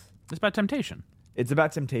does. It's about temptation. It's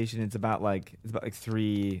about temptation. It's about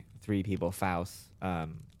three people. Faust,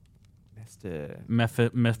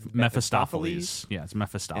 Mephistopheles. Yeah, it's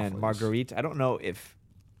Mephistopheles. and Marguerite. I don't know if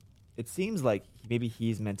it seems like maybe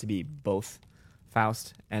he's meant to be both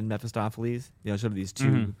Faust and Mephistopheles. Sort of these two.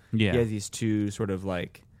 Mhm. Yeah. He has these two sort of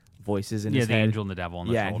like voices in Yeah, his the head. angel and the devil on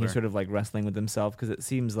the and shoulder. he's sort of like wrestling with himself, because it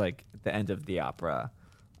seems like at the end of the opera,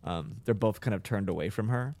 they're both kind of turned away from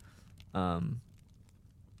her.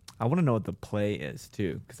 I want to know what the play is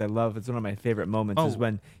too, because it's one of my favorite moments is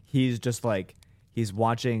when he's just like he's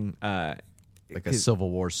watching like a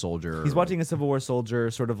Civil War soldier. He's watching a Civil War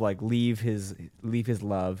soldier sort of like leave his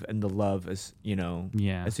love, and the love is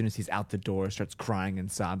as soon as he's out the door starts crying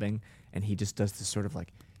and sobbing, and he just does this sort of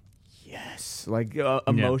like yes like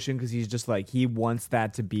emotion, because he's just like he wants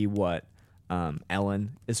that to be what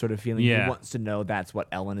Ellen is sort of feeling. He wants to know that's what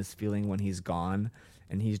Ellen is feeling when he's gone,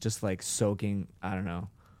 and he's just like soaking. I don't know.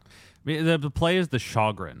 The play is The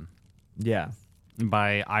Chagrin. Yeah.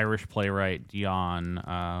 By Irish playwright Dion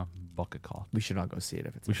Bukakal. We should all go see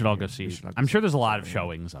it. We should all go see it. I'm sure there's a lot of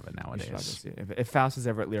showings of it nowadays. We should all go see it. If Faust is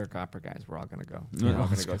ever at Lyric Opera, guys, we're all going to go.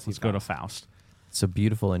 Let's go to Faust. It's a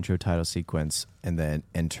beautiful intro title sequence, and then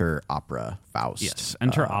enter opera Faust. Yes,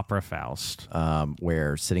 enter opera Faust.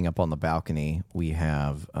 Where sitting up on the balcony, we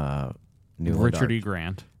have Richard E.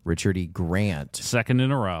 Grant. Richard E. Grant. Second in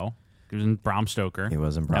a row. He was in Bram Stoker. He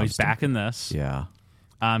was in Bram Now he's Stoker. back in this. Yeah.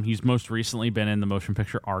 He's most recently been in the motion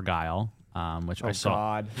picture Argylle, which I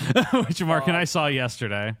saw. God. Which Mark and I saw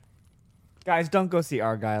yesterday. Guys, don't go see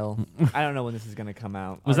Argylle. I don't know when this is going to come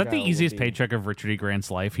out. Was that the Argylle easiest will be- paycheck of Richard E.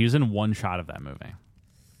 Grant's life? He was in one shot of that movie.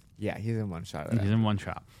 Yeah, he's in one shot of that. He's in one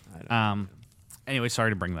shot. Anyway, sorry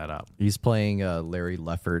to bring that up. He's playing Larry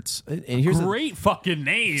Lefferts. And here's Great fucking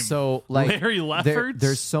name. So, like, Larry Lefferts.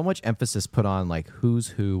 There's so much emphasis put on like who's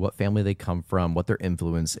who, what family they come from, what their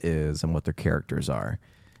influence is, and what their characters are.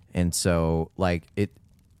 And so, like, it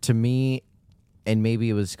to me, and maybe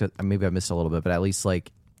it was maybe I missed a little bit, but at least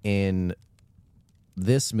like in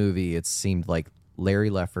this movie, it seemed like Larry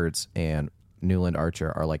Lefferts and Newland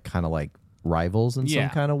Archer are like kind of like rivals in some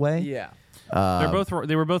kind of way. Yeah.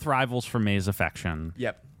 They were both rivals for May's affection.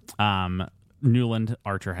 Yep. Newland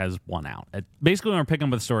Archer has won out. Basically, when we're picking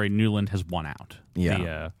up the story, Newland has won out.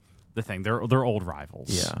 Yeah. The thing. They're old rivals.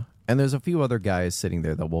 Yeah. And there's a few other guys sitting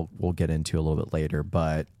there that we'll get into a little bit later,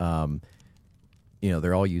 but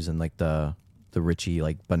they're all using like the Richie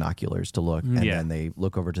like binoculars to look, and then they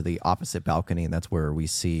look over to the opposite balcony, and that's where we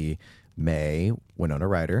see May, Winona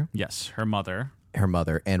Ryder. Yes, her mother,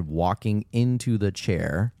 and walking into the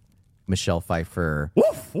chair, Michelle Pfeiffer,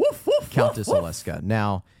 woof, woof, woof, Countess woof, Oleska.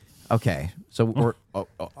 Now, okay, so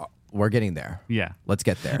we're getting there. Yeah, let's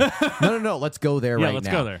get there. No, let's go there right now. Let's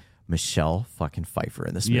go there. Michelle fucking Pfeiffer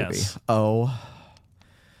in this movie. Yes. Oh.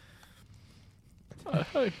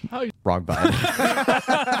 Wrong button.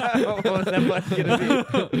 What was that button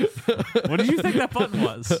gonna be? What did you think that button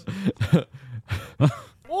was?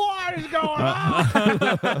 What is going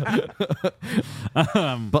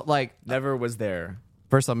on? But like, never was there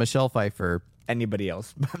first on Michelle Pfeiffer. Anybody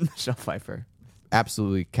else but Michelle Pfeiffer.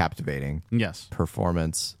 Absolutely captivating. Yes.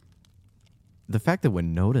 Performance. The fact that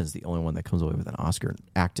Winona is the only one that comes away with an Oscar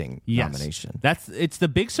acting nomination. It's the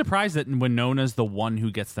big surprise that Winona's the one who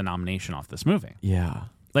gets the nomination off this movie. Yeah.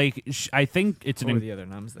 Like, I think it's What were the other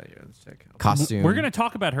noms that year? Let's check. Costume. We're going to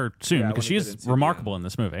talk about her soon because she is remarkable in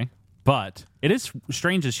this movie. But it is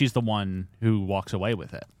strange that she's the one who walks away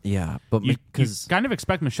with it. Yeah, but you kind of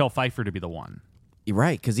expect Michelle Pfeiffer to be the one.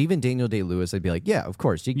 Right, because even Daniel Day-Lewis, I'd be like, yeah, of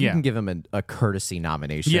course. You can give him a courtesy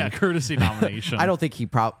nomination. Yeah, courtesy nomination. I don't think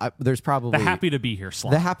there's probably... The happy to be here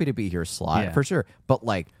slot. The happy to be here slot, for sure. But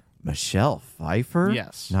like, Michelle Pfeiffer?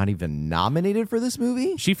 Yes. Not even nominated for this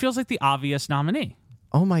movie? She feels like the obvious nominee.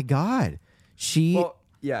 Oh my God. Well,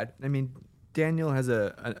 yeah, I mean, Daniel has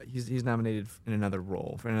he's nominated in another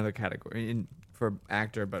role, for another category, for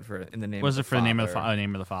actor, but in the name Was of it for the name of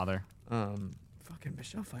the father? Fucking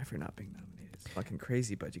Michelle Pfeiffer not being nominated. It's fucking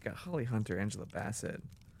crazy, but you got Holly Hunter, Angela Bassett.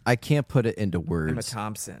 I can't put it into words. Emma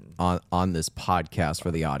Thompson. On this podcast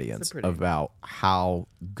for the audience about how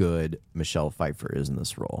good Michelle Pfeiffer is in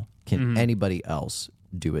this role. Can anybody else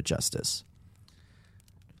do it justice?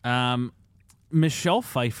 Michelle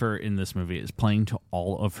Pfeiffer in this movie is playing to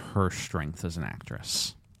all of her strengths as an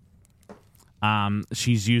actress.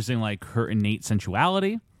 She's using like her innate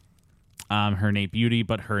sensuality, her innate beauty,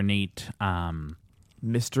 but her innate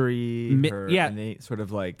mystery, innate sort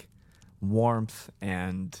of like warmth,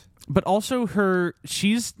 but also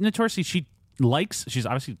she's notoriously she's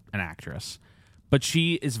obviously an actress, but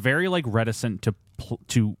she is very like reticent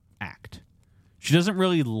to act. She doesn't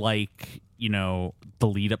really like, the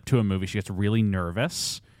lead up to a movie. She gets really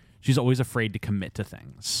nervous. She's always afraid to commit to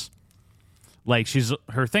things. Like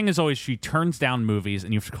her thing is always she turns down movies,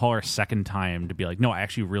 and you have to call her a second time to be like, no, I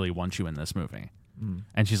actually really want you in this movie.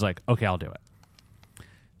 And she's like, okay, I'll do it.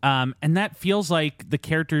 And that feels like the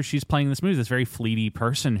character she's playing in this movie, this very fleety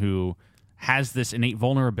person who has this innate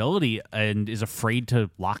vulnerability and is afraid to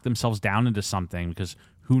lock themselves down into something because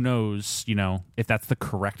who knows, if that's the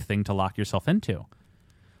correct thing to lock yourself into.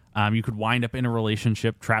 You could wind up in a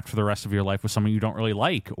relationship trapped for the rest of your life with someone you don't really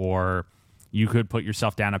like, or you could put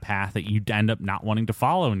yourself down a path that you end up not wanting to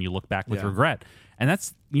follow and you look back with regret. And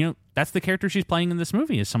that's the character she's playing in this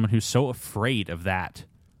movie, is someone who's so afraid of that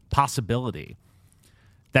possibility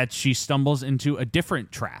that she stumbles into a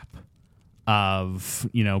different trap of,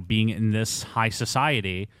 being in this high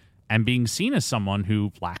society and being seen as someone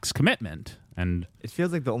who lacks commitment. And it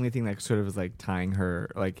feels like the only thing that sort of is like tying her,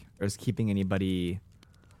 like, or is keeping anybody.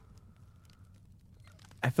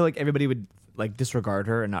 I feel like everybody would like disregard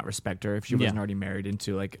her and not respect her if she wasn't already married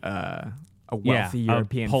into like a wealthy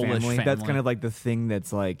European family. That's kind of like the thing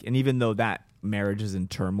that's like, and even though that marriage is in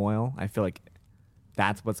turmoil, I feel like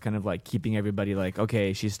that's what's kind of like keeping everybody like,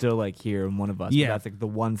 okay, she's still like here and one of us. Yeah. But that's like the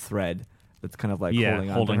one thread that's kind of like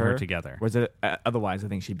holding her together. Whereas otherwise, I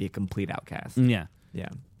think she'd be a complete outcast. Yeah. Yeah.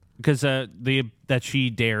 Because that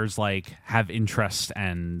she dares like have interest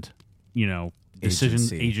and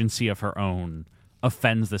agency of her own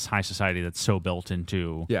offends this high society that's so built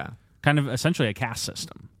into kind of essentially a caste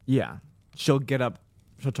system. Yeah, she'll get up,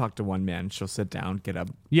 she'll talk to one man, she'll sit down, get up,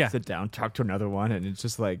 sit down, talk to another one, and it's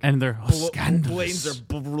just like, and they're scandalous. Planes are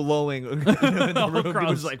blowing in the room.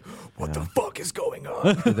 People's like, what the fuck is going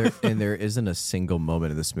on? There isn't a single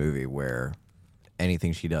moment in this movie where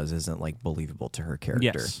anything she does isn't like believable to her character.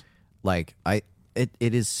 Yes. Like it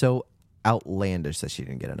is so outlandish that she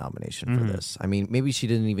didn't get a nomination for this. I mean, maybe she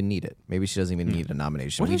didn't even need it. Maybe she doesn't even need a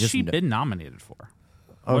nomination. What has she been nominated for?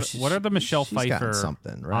 Oh, what are the Michelle she's Pfeiffer gotten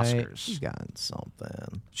something, right? Oscars? She's gotten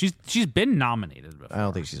something. She's been nominated before. I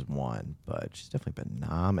don't think she's won, but she's definitely been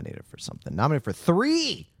nominated for something. Nominated for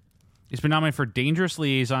 3. She's been nominated for Dangerous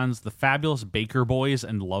Liaisons, The Fabulous Baker Boys,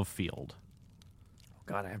 and Love Field. Oh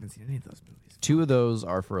God, I haven't seen any of those movies. 2 of those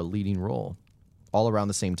are for a leading role, all around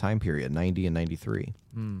the same time period, 90 and 93.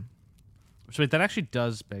 So wait, that actually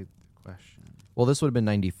does beg the question. Well, this would have been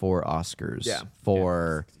 94 Oscars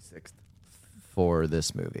for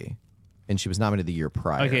this movie. And she was nominated the year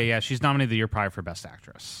prior. Okay, yeah, she's nominated the year prior for Best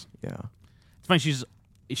Actress. Yeah. It's funny,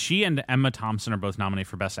 she and Emma Thompson are both nominated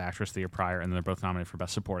for Best Actress the year prior, and they're both nominated for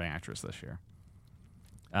Best Supporting Actress this year.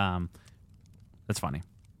 That's funny.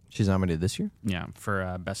 She's nominated this year? Yeah,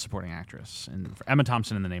 for Best Supporting Actress. And for Emma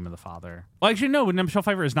Thompson in The Name of the Father. Well, actually, no, Michelle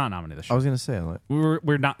Pfeiffer is not nominated this year. I was going to say.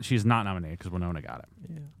 We're not. She's not nominated because Winona got it.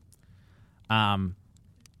 Yeah.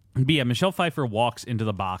 But yeah, Michelle Pfeiffer walks into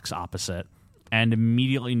the box opposite, and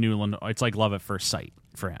immediately Newland, it's like love at first sight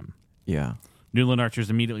for him. Yeah. Newland Archer's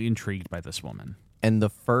immediately intrigued by this woman. And the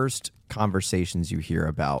first conversations you hear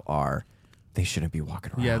about are, they shouldn't be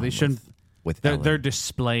walking around. Yeah, they shouldn't. They're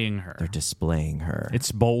displaying her. They're displaying her.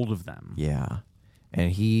 It's bold of them. Yeah. And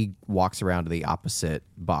he walks around to the opposite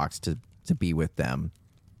box to be with them.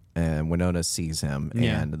 And Winona sees him.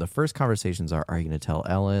 Yeah. And the first conversations are you going to tell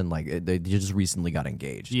Ellen? Like, they just recently got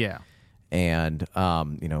engaged. Yeah. And,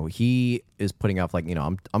 he is putting off, like,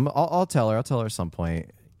 I'll tell her at some point.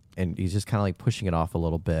 And he's just kind of like pushing it off a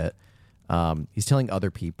little bit. He's telling other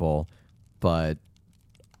people, but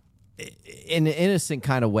in an innocent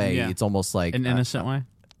kind of way. It's almost like an innocent way.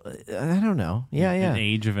 I don't know. Yeah. An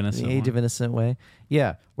Age of Innocence. Age of Innocent way.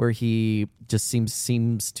 Yeah, where he just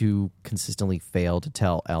seems to consistently fail to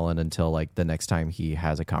tell Ellen until like the next time he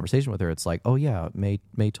has a conversation with her. It's like, oh yeah, May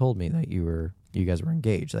told me that you guys were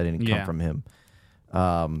engaged. That didn't come from him.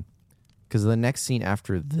 Because the next scene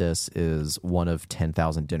after this is one of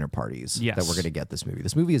 10,000 dinner parties that we're going to get this movie.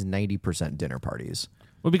 This movie is 90% dinner parties.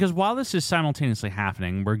 Well, because while this is simultaneously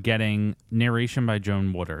happening, we're getting narration by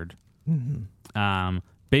Joan Woodard,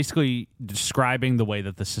 basically describing the way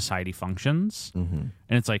that the society functions. Mm-hmm.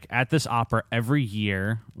 And it's like, at this opera, every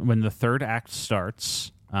year, when the third act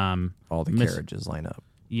starts... all the carriages line up.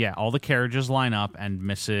 Yeah, all the carriages line up, and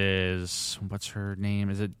Mrs... What's her name?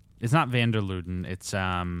 It's not Van der Luden, it's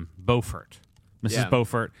Beaufort. Mrs.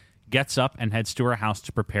 Beaufort gets up and heads to her house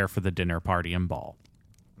to prepare for the dinner party and ball.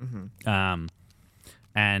 Mm-hmm.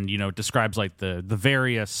 And describes like the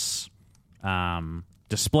various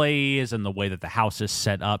displays and the way that the house is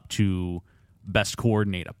set up to best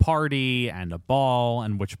coordinate a party and a ball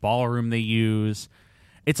and which ballroom they use.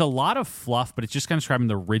 It's a lot of fluff, but it's just kind of describing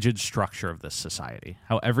the rigid structure of this society,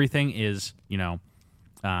 how everything is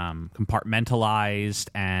compartmentalized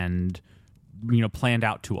and planned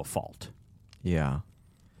out to a fault. Yeah,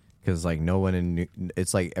 because like no one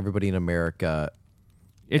it's like everybody in America.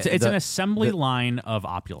 It's an assembly line of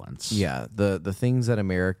opulence. Yeah, the things that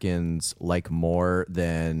Americans like more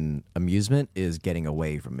than amusement is getting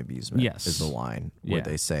away from amusement. Yes, is the line where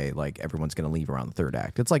they say like everyone's going to leave around the third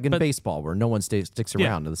act. It's like in baseball where no one sticks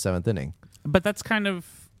around to the seventh inning. But that's kind of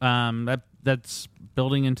that's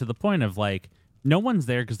building into the point of like no one's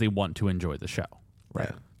there because they want to enjoy the show.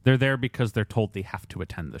 Right. They're there because they're told they have to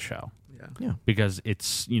attend the show. Yeah. Because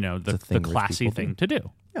it's, the thing classy rich people thing to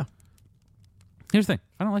do. Yeah. Here's the thing.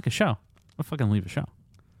 If I don't like a show, I'll fucking leave a show.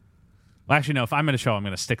 Well, actually, no. If I'm at a show, I'm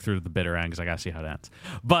going to stick through to the bitter end because I got to see how it ends.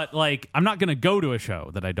 But, like, I'm not going to go to a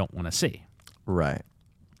show that I don't want to see. Right.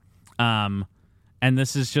 And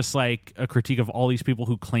this is just, like, a critique of all these people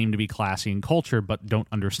who claim to be classy in culture but don't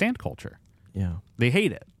understand culture. Yeah. They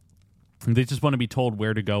hate it. They just want to be told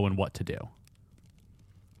where to go and what to do.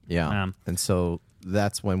 Yeah. And so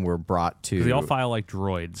that's when we're brought to... They all file like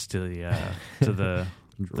droids to the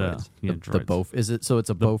droids. droids. The Beaufort. Is it? So it's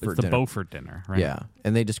a Beaufort it's the dinner. Beaufort dinner, right? Yeah.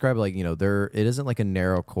 And they describe it like, it isn't like a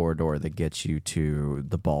narrow corridor that gets you to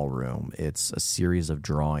the ballroom. It's a series of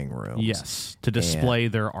drawing rooms. Yes. To display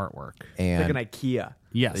their artwork. And like an IKEA.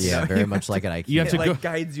 Yes. Yeah, very much like an IKEA. You have to go,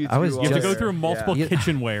 guides you I was through you have to all go through multiple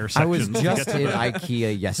kitchenware I was sections. just in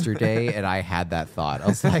IKEA yesterday, and I had that thought. I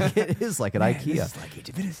was like, it is like an IKEA. This is like Age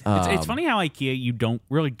of Innocence. It's funny how IKEA, you don't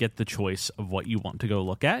really get the choice of what you want to go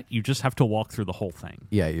look at. You just have to walk through the whole thing.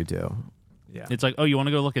 Yeah, you do. Yeah. It's like, oh, you want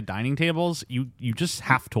to go look at dining tables? You just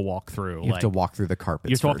have to walk through. You have to walk through the carpets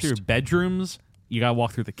You have to walk first. through bedrooms. You got to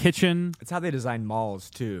walk through the kitchen. It's how they design malls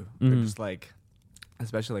too. They're just like,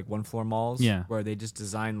 especially like one floor malls, where they just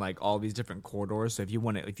design like all these different corridors. So if you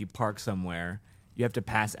park somewhere, you have to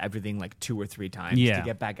pass everything like 2 or 3 times to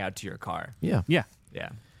get back out to your car. Yeah. Yeah. Yeah.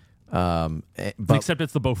 But Except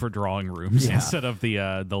it's the Beaufort drawing rooms instead of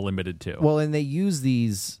the limited 2. well, and they use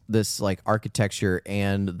this like architecture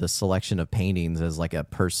and the selection of paintings as like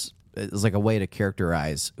as like a way to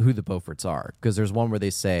characterize who the Beauforts are. Because there's one where they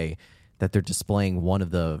say that they're displaying one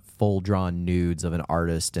of the full drawn nudes of an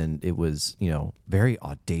artist, and it was very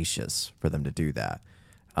audacious for them to do that.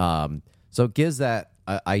 So it gives that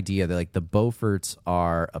idea that like the Beauforts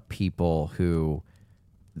are a people who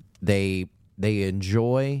they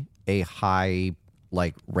enjoy a high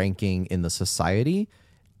like ranking in the society,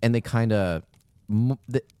 and they kind of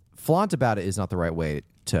flaunt about it is not the right way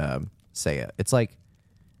to say it. It's like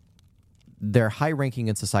they're high ranking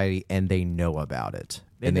in society and they know about it.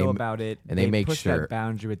 They know about it, and they make push sure that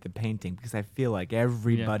boundary with the painting, because I feel like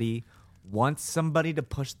everybody wants somebody to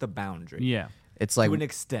push the boundary. Yeah. It's like to an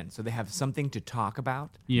extent, so they have something to talk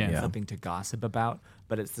about, something to gossip about,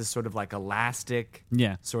 but it's this sort of like elastic,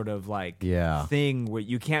 sort of like thing where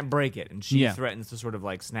you can't break it, and she threatens to sort of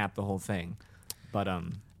like snap the whole thing. But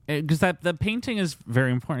because the painting is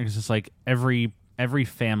very important, because it's like every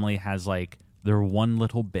family has like their one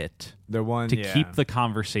little bit, keep the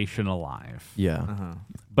conversation alive. Yeah.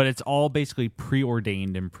 But it's all basically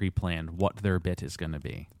preordained and pre-planned what their bit is going to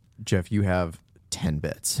be. Jeff, you have 10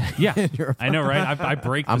 bits. Yeah, I know, right? I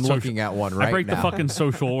break. I'm looking at one right now. I break the fucking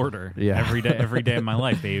social order. Every day of my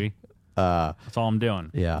life, baby. That's all I'm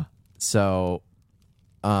doing. Yeah. So,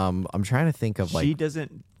 I'm trying to think of she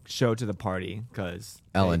doesn't show to the party because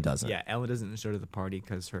Ellen doesn't. Yeah, Ellen doesn't show to the party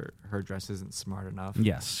because her dress isn't smart enough.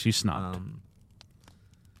 Yes, she's snubbed.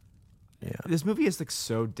 Yeah. This movie is like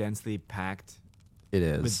so densely packed. It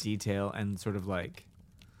is with detail and sort of like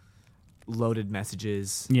loaded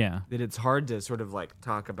messages. Yeah, that it's hard to sort of like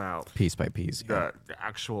talk about piece by piece. The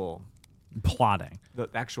actual plotting.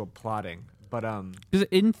 But because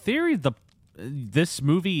in theory, this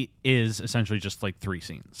movie is essentially just like 3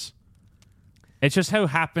 scenes. It's just how it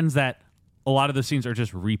happens that a lot of the scenes are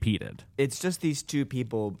just repeated. It's just these 2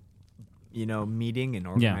 people, meeting and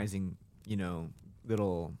organizing,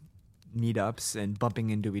 little meetups and bumping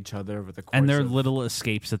into each other over the course and their little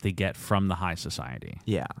escapes that they get from the high society.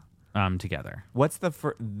 Yeah. Together. What's the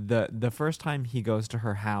first time he goes to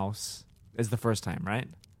her house is the first time, right?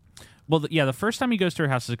 Well, the first time he goes to her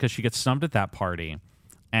house is because she gets snubbed at that party,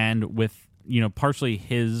 and with partially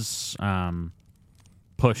his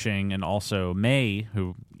pushing, and also May,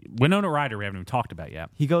 who Winona Ryder we haven't even talked about yet.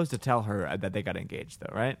 He goes to tell her that they got engaged,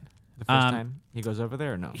 though, right? The first time he goes over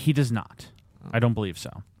there, or no? He does not. I don't believe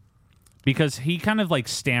so, because he kind of like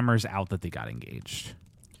stammers out that they got engaged.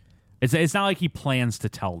 It's not like he plans to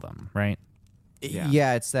tell them, right?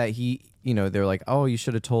 Yeah, it's that they're like, oh, you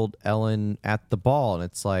should have told Ellen at the ball, and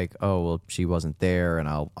it's like, oh, well, she wasn't there, and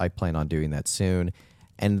I plan on doing that soon.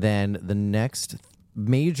 And then the next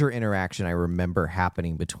major interaction I remember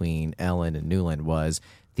happening between Ellen and Newland was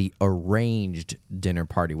the arranged dinner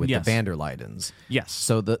party with the Vander Leydens. Yes.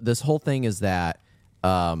 So this whole thing is that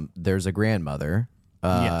there's a grandmother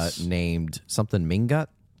named something Mingut.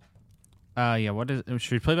 What is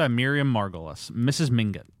she played by Miriam Margolyes, Mrs.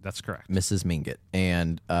 Mingott? That's correct. Mrs. Mingott,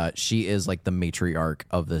 and she is like the matriarch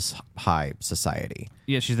of this high society.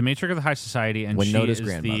 Yeah, she's the matriarch of the high society, and Winona's she is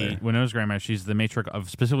grandmother. Winona's grandmother. She's the matriarch of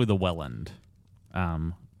specifically the Welland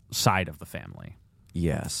side of the family.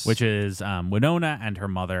 Yes, Which is Winona and her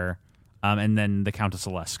mother, and then the Countess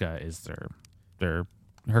Oleska is her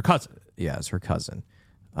cousin. Yeah, it's her cousin.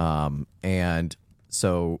 And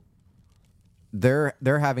so they're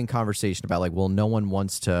having conversation about like, well, no one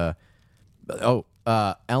wants to. Ellen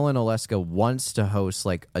Oleska wants to host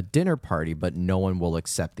like a dinner party, but no one will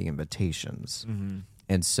accept the invitations. Mm-hmm.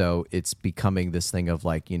 And so it's becoming this thing of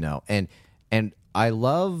like, and I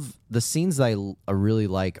love the scenes that I really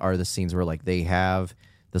like are the scenes where like they have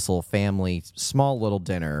this little family, small little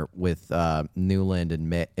dinner with Newland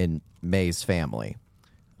and May's family.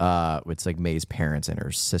 It's like May's parents and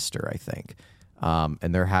her sister, I think.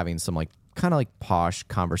 And they're having some like kind of like posh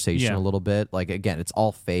conversation a little bit. Like again, it's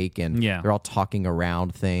all fake and they're all talking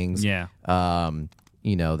around things. Yeah.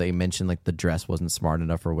 They mentioned like the dress wasn't smart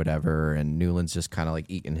enough or whatever, and Newland's just kind of like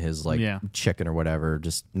eating his like chicken or whatever,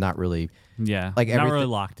 just not really like not really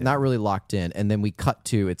locked in. Not really locked in. And then we cut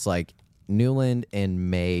to it's like Newland and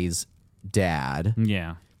May's dad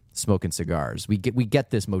smoking cigars. We get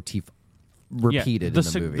this motif repeated in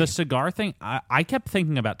the movie. The cigar thing, I kept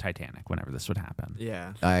thinking about Titanic whenever this would happen.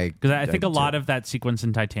 Yeah. Because I think a lot of that sequence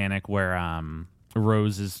in Titanic where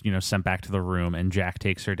Rose is sent back to the room and Jack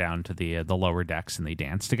takes her down to the lower decks and they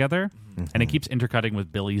dance together. Mm-hmm. And it keeps intercutting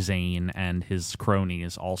with Billy Zane and his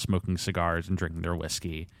cronies all smoking cigars and drinking their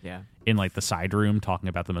whiskey. Yeah. In like the side room talking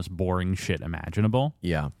about the most boring shit imaginable.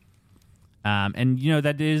 Yeah. And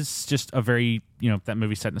that is just a very that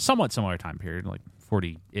movie set in a somewhat similar time period, like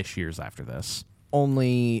 40-ish years after this.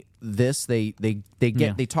 Only this they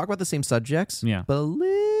talk about the same subjects, but a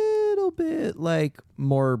little bit like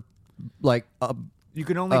more like you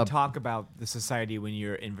can only talk about the society when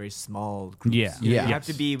you're in very small groups. You have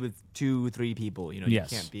to be with 2-3 people. You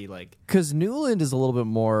can't be like, because Newland is a little bit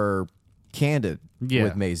more candid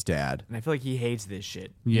with May's dad, and I feel like he hates this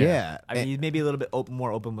shit. I mean, he's maybe a little bit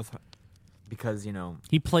more open with her because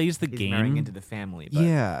he plays the he's game marrying into the family.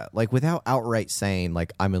 But like without outright saying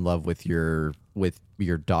like I'm in love with your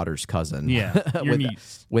daughter's cousin. Your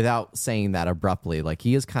niece. Without saying that abruptly, like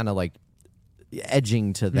he is kind of like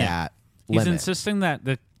edging to that. He's limit. insisting that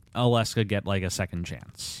Oleska get like a second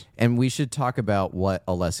chance. And we should talk about what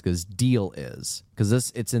Oleska's deal is, because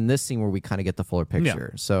it's in this scene where we kind of get the fuller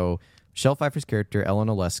picture. So Michelle Pfeiffer's character Ellen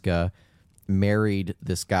Oleska married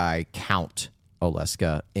this guy Count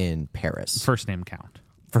Oleska in Paris. First name Count.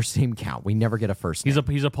 First name Count. We never get a first name.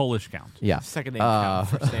 He's a Polish Count. Yeah. Second name Count,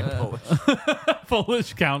 first name Polish.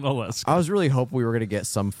 Polish Count Oleska. I was really hoping we were going to get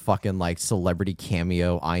some fucking like celebrity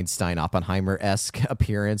cameo Einstein Oppenheimer-esque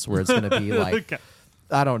appearance where it's going to be like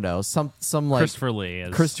I don't know, some like Christopher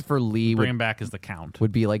Lee bring him back as the Count.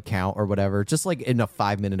 Would be like Count or whatever, just like in a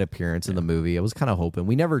 5-minute appearance in the movie. I was kind of hoping.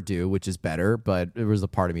 We never do, which is better, but there was a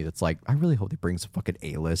part of me that's like, I really hope they bring some fucking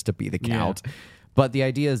A-list to be the Count. But the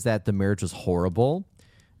idea is that the marriage was horrible.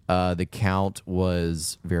 The Count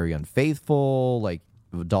was very unfaithful. Like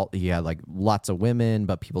he had like lots of women,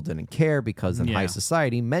 but people didn't care because in high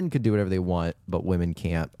society, men could do whatever they want, but women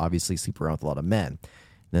can't obviously sleep around with a lot of men. And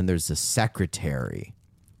then there's the secretary.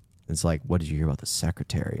 It's like, what did you hear about the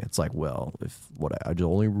secretary? It's like, well, I just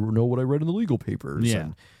only know what I read in the legal papers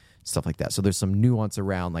and stuff like that. So there's some nuance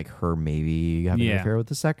around like her maybe having an affair with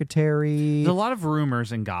the secretary. There's a lot of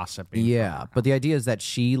rumors and gossip. But the idea is that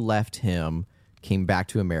she left him, came back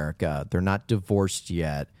to America. They're not divorced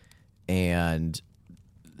yet, and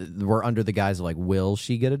we're under the guise of like, will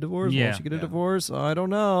she get a divorce? Will she get a divorce? I don't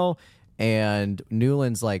know. And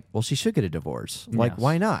Newland's like, well, she should get a divorce. Like,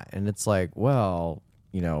 why not? And it's like, well,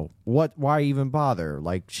 why even bother?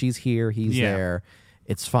 Like, she's here, he's there.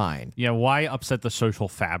 It's fine. Yeah, why upset the social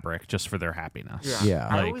fabric just for their happiness? Yeah.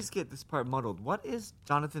 I always get this part muddled. What is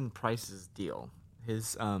Jonathan Pryce's deal?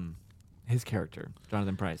 His character,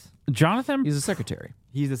 Jonathan Pryce. He's a secretary.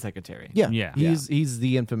 He's the secretary. Yeah. He's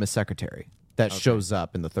the infamous secretary that shows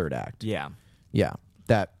up in the third act. Yeah.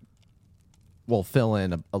 That will fill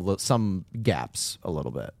in some gaps a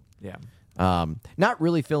little bit. Yeah. Not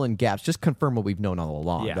really fill in gaps, just confirm what we've known all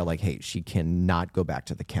along. Yeah. That like, hey, she cannot go back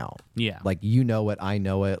to the Count. Yeah. Like, you know it, I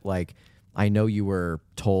know it. Like, I know you were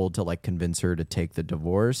told to like convince her to take the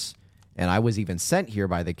divorce, and I was even sent here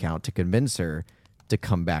by the Count to convince her to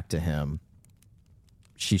come back to him.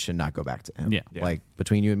 She should not go back to him. Yeah. Like,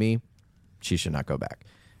 between you and me, she should not go back.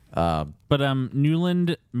 But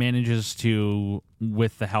Newland manages to,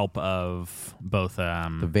 with the help of both the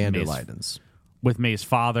Van der Leydens, with May's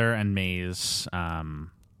father and May's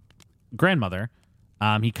grandmother,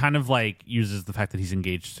 he kind of like uses the fact that he's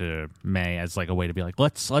engaged to May as like a way to be like,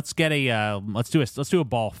 let's get a let's do a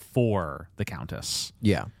ball for the Countess.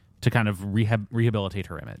 Yeah. To kind of rehabilitate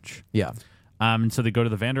her image. Yeah. And so they go to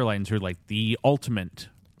the van der Luytens, who are like the ultimate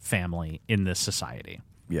family in this society.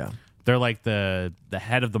 Yeah. They're like the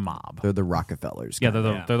head of the mob. They're the Rockefellers. Yeah,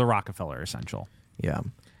 they're the Rockefeller essential. Yeah.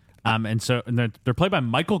 And they're played by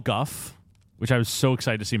Michael Guff, which I was so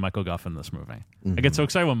excited to see Michael Guff in this movie. Mm-hmm. I get so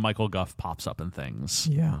excited when Michael Guff pops up in things.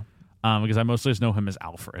 Yeah. Because I mostly just know him as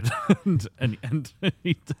Alfred, and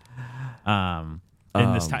he,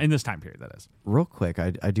 in this time period, that is. Real quick,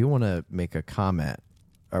 I do want to make a comment.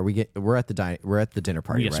 We're at the dinner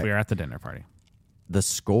party, Yes, right? we are at the dinner party. The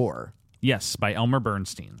score, yes, by Elmer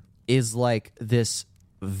Bernstein, is like this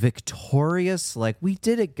victorious, like, we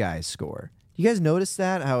did it, guys score. You guys notice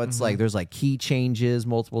that? How it's like there's like key changes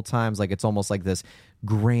multiple times. Like it's almost like this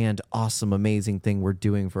grand, awesome, amazing thing we're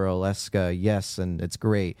doing for Alaska. Yes, and it's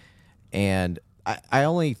great. And I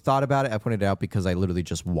only thought about it. I pointed it out because I literally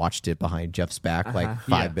just watched it behind Jeff's back like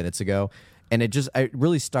 5 minutes ago. And it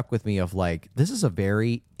really stuck with me of like, this is a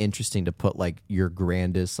very interesting to put like your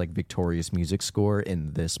grandest, like victorious music score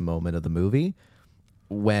in this moment of the movie,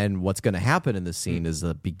 when what's going to happen in this scene is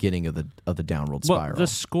the beginning of the downward spiral. Well, the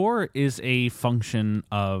score is a function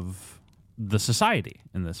of the society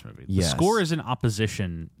in this movie. The score is in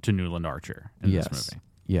opposition to Newland Archer in this movie.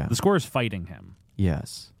 Yeah. The score is fighting him.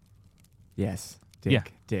 Yes. Yes.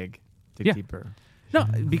 Dig deeper. No,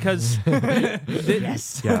 because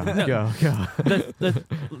Yes. Go.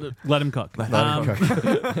 let him cook.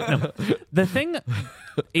 The thing,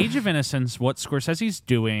 Age of Innocence, what Scorsese's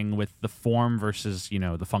doing with the form versus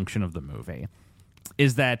the function of the movie,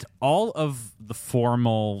 is that all of the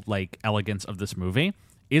formal like elegance of this movie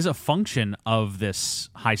is a function of this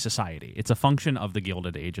high society. It's a function of the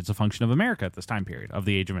Gilded Age. It's a function of America at this time period of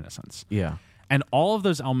the Age of Innocence. Yeah. And all of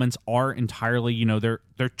those elements are entirely,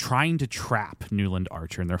 they're trying to trap Newland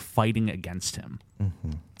Archer and they're fighting against him.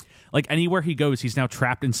 Mm-hmm. Like anywhere he goes, he's now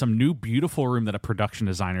trapped in some new beautiful room that a production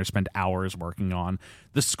designer spent hours working on.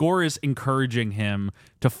 The score is encouraging him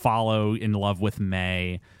to follow in love with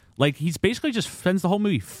May. Like he's basically just spends the whole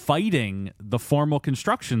movie fighting the formal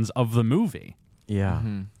constructions of the movie. Yeah.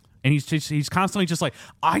 Mm-hmm. And he's constantly just like,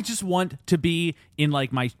 I just want to be in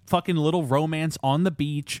like my fucking little romance on the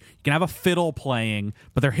beach. You can have a fiddle playing,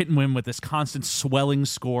 but they're hitting him with this constant swelling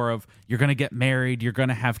score of, you're going to get married, you're going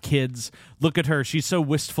to have kids. Look at her. She's so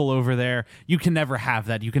wistful over there. You can never have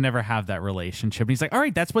that. You can never have that relationship. And he's like, all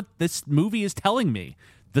right, that's what this movie is telling me.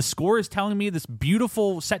 The score is telling me, this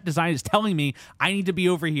beautiful set design is telling me I need to be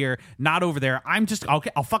over here, not over there. I'm just,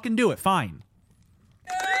 okay, I'll fucking do it. Fine.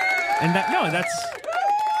 And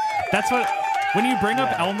that's what, when you bring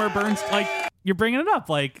up Elmer Bernstein, like, you're bringing it up.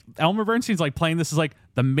 Like, Elmer Bernstein's, like, playing this as, like,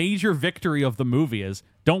 the major victory of the movie is,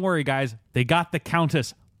 don't worry, guys, they got the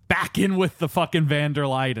Countess back in with the fucking van der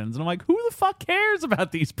Luytens. And I'm like, who the fuck cares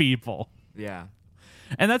about these people? Yeah.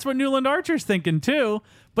 And that's what Newland Archer's thinking, too.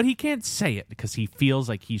 But he can't say it because he feels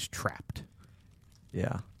like he's trapped.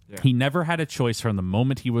 Yeah. He never had a choice from the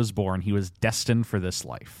moment he was born. He was destined for this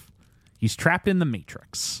life. He's trapped in the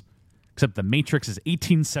Matrix. Except the Matrix is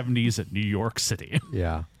 1870s at New York City.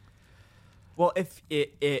 Yeah. Well,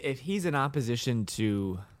 if he's in opposition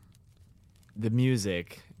to the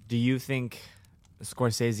music, do you think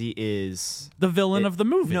Scorsese is the villain of the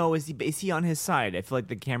movie? No, is he on his side? I feel like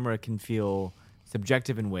the camera can feel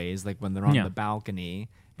subjective in ways, like when they're on the balcony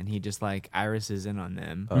and he just like irises in on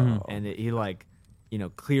them, and he like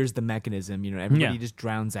clears the mechanism. Everybody just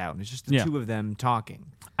drowns out, and it's just the two of them talking.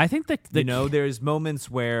 I think that there's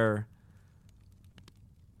moments where.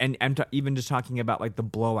 And I'm even just talking about like the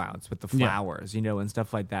blowouts with the flowers, and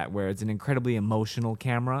stuff like that, where it's an incredibly emotional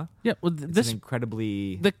camera. Yeah, well,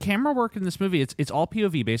 the camera work in this movie, it's all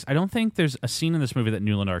POV based. I don't think there's a scene in this movie that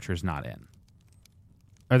Newland Archer is not in.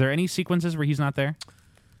 Are there any sequences where he's not there?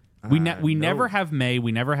 We never have May.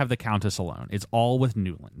 We never have the Countess alone. It's all with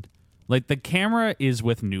Newland. Like the camera is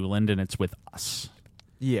with Newland and it's with us.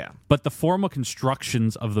 Yeah, but the formal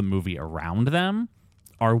constructions of the movie around them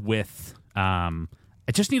are with.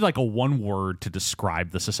 I just need like a one word to describe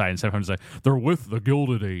the society instead of having to say they're with the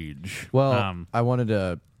Gilded Age. Well, I wanted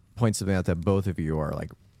to point something out that both of you are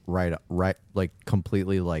like right, like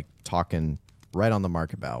completely like talking right on the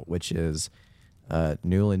mark about, which is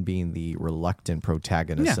Newland being the reluctant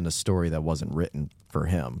protagonist in a story that wasn't written for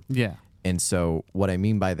him. Yeah. And so what I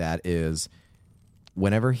mean by that is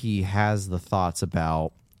whenever he has the thoughts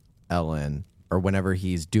about Ellen or whenever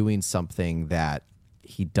he's doing something that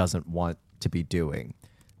he doesn't want to be doing,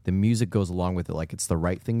 the music goes along with it like it's the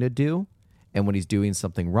right thing to do. And when he's doing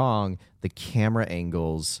something wrong, the camera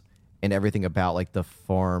angles and everything about like the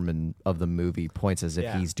form and of the movie points as if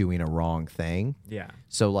Yeah. he's doing a wrong thing. Yeah.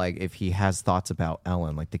 So like if he has thoughts about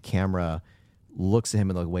Ellen, like the camera looks at him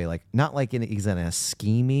in a way like not like he's in a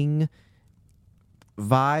scheming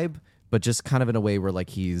vibe, but just kind of in a way where like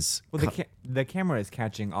he's Well, the camera is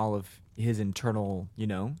catching all of his internal,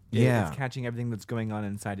 Yeah. it's catching everything that's going on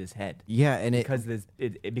inside his head. yeah, and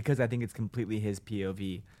Because I think it's completely his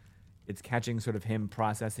POV. It's catching sort of him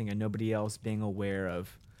processing and nobody else being aware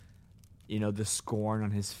of, the scorn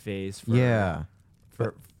on his face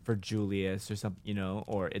for Julius or something,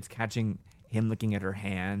 or it's catching him looking at her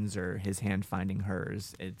hands or his hand finding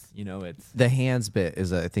hers. It's the hands bit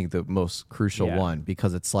is I think the most crucial Yeah. one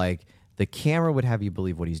because it's like the camera would have you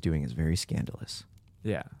believe what he's doing is very scandalous,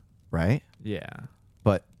 yeah, right? yeah.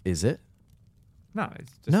 But is it? No,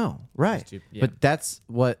 it's just No, right. stupid. Yeah. But that's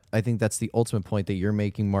what I think that's the ultimate point that you're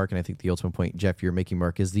making, Mark, and I think the ultimate point, Jeff, you're making,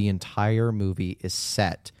 Mark, is the entire movie is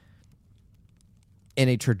set in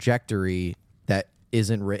a trajectory that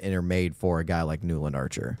isn't written or made for a guy like Newland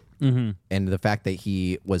Archer. Mm-hmm. And the fact that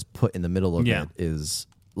he was put in the middle of Yeah. it is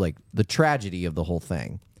like the tragedy of the whole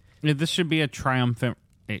thing. Yeah, this should be a quote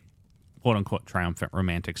unquote triumphant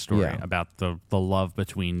romantic story Yeah. about the love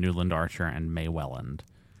between Newland Archer and May Welland.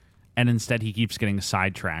 And instead he keeps getting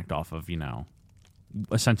sidetracked off of,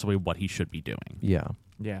 essentially what he should be doing. Yeah.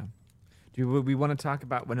 Yeah. Do we want to talk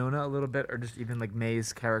about Winona a little bit, or just even like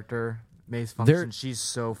May's character, May's function? She's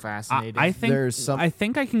so fascinating. I think There's some- I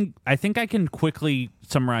think I can quickly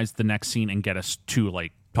summarize the next scene and get us to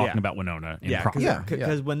like talking Yeah. about Winona in yeah, proper.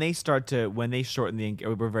 because when they shorten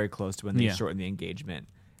we're very close to when they Yeah. shorten the engagement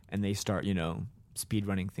and they start speed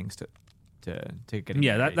running things to get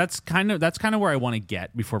Yeah, married. that's kind of where I want to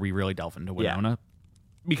get before we really delve into Winona,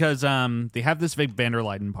 because they have this Vig van der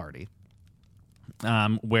Leyden party,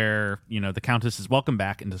 where the Countess is welcomed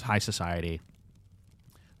back into high society,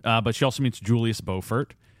 but she also meets Julius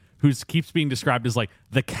Beaufort, who keeps being described as like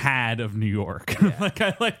the cad of New York. Like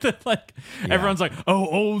I like that. Like everyone's like, oh,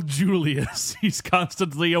 old Julius, he's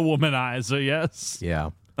constantly a womanizer. Yes,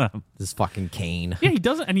 Yeah. This fucking Kane. yeah, he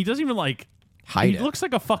doesn't even like. Hide he it. looks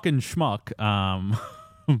like a fucking schmuck,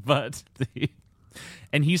 but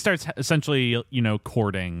and he starts essentially,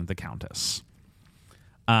 courting the Countess.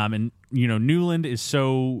 And Newland is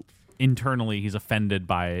so internally he's offended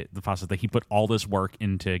by the process that he put all this work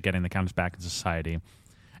into getting the Countess back in society,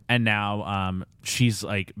 and now she's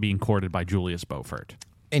like being courted by Julius Beaufort.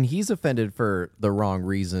 And he's offended for the wrong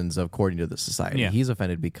reasons according to the society. Yeah. He's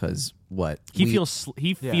offended because He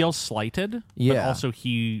feels slighted, but Yeah. also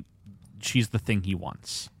she's the thing he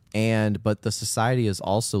wants. but the society is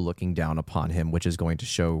also looking down upon him, which is going to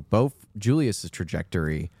show both Julius's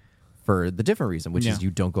trajectory for the different reason, which is you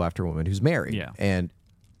don't go after a woman who's married. Yeah. And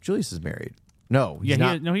Julius is married. No, he's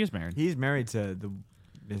Yeah, not. he is married. He's married to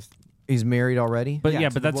He's married already. But to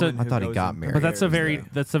but the that's woman I who thought he goes got and married. But that's a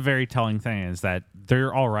prepares very telling thing is that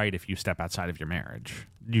they're all right if you step outside of your marriage.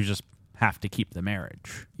 You just have to keep the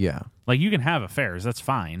marriage. Yeah. Like you can have affairs, that's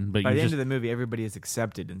fine. But By you the end just of the movie, everybody is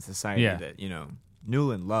accepted in society Yeah. that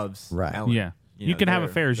Newland loves Right. Ellen. yeah. You can have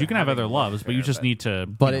affairs, you can have other loves, but you just need to.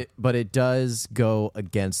 But it does go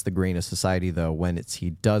against the grain of society though when he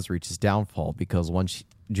does reach his downfall, because once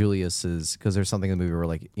Julius is, because there's something in the movie where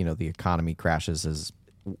like the economy crashes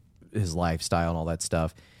his lifestyle and all that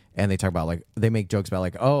stuff, and they talk about like they make jokes about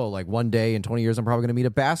like, oh, like one day in 20 years I'm probably going to meet a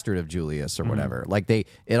bastard of Julius or whatever. Like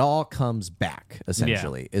it all comes back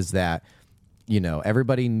essentially. Is that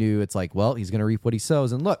everybody knew it's like, well, he's going to reap what he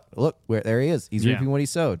sows, and look where there he is, he's Yeah. reaping what he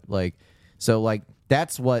sowed. Like so like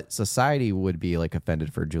that's what society would be like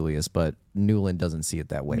offended for Julius, but Newland doesn't see it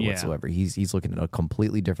that way Yeah. whatsoever. He's looking in a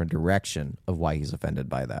completely different direction of why he's offended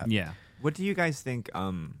by that. Yeah. What do you guys think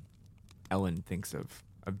Ellen thinks of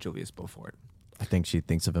Julius Beaufort? I think she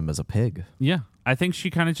thinks of him as a pig. Yeah. I think she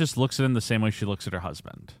kind of just looks at him the same way she looks at her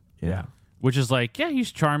husband. Yeah. Which is like, yeah,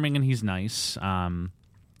 he's charming and he's nice,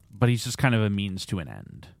 but he's just kind of a means to an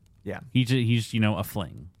end. Yeah. He's a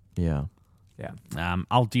fling. Yeah. Yeah.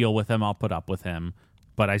 I'll deal with him. I'll put up with him,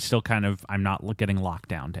 but I'm not getting locked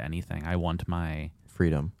down to anything. I want my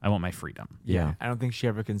Freedom. freedom. Yeah. I don't think she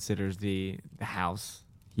ever considers the house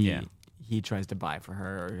he tries to buy for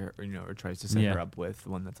her, or tries to set Yeah. her up with, the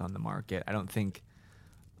one that's on the market. I don't think.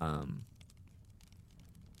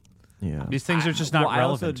 Yeah. These things are just not I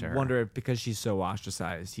relevant also to her. wonder if because she's so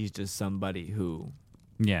ostracized, he's just somebody who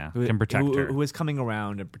can protect her. who is coming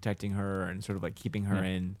around and protecting her and sort of like keeping her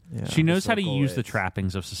in. Yeah. She knows how to circle. use the It's-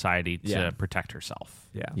 trappings of society to Yeah. protect herself.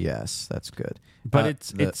 Yeah. Yes, that's good. But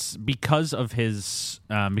The- it's because of his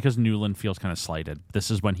because Newland feels kind of slighted. This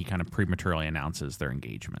is when he kind of prematurely announces their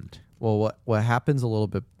engagement. well, what happens a little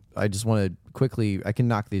bit I just want to quickly. I can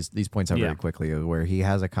knock these points out Yeah. very quickly. Where he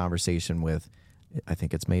has a conversation with, I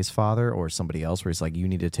think it's May's father or somebody else, where he's like, "You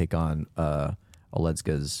need to take on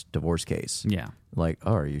Oledska's divorce case." Yeah. Like,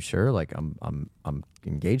 oh, are you sure? Like, I'm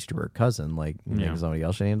engaged to her cousin. Like, you think somebody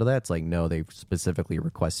else should handle that? It's like, no, they specifically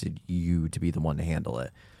requested you to be the one to handle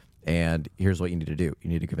it. And here's what you need to do: you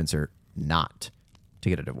need to convince her not to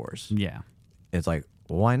get a divorce. Yeah. It's like,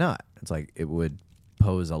 well, why not? It's like it would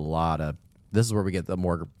pose a lot of. This is where we get the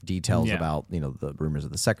more details about, the rumors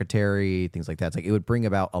of the secretary, things like that. It's like it would bring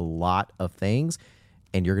about a lot of things,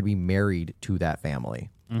 and you're going to be married to that family.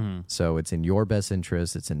 Mm-hmm. So it's in your best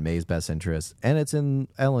interest, it's in May's best interest, and it's in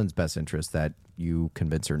Ellen's best interest that you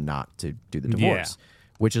convince her not to do the divorce,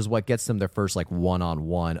 which is what gets them their first like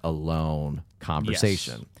one-on-one alone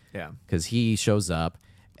conversation. Yeah. Because he shows up,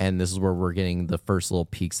 and this is where we're getting the first little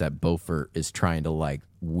peeks that Beaufort is trying to like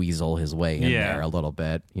weasel his way in there a little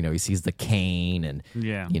bit. He sees the cane, and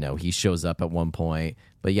he shows up at one point.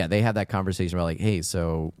 But yeah, they have that conversation about like, hey,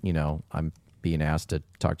 so I'm being asked to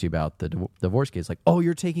talk to you about the divorce case. Like, oh,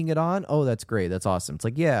 you're taking it on? Oh, that's great. That's awesome. It's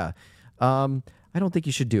like, yeah, I don't think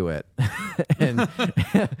you should do it. and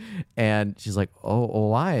and she's like, oh,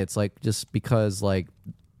 why? It's like, just because like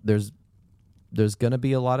there's gonna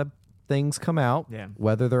be a lot of things come out,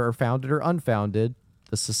 whether they're founded or unfounded.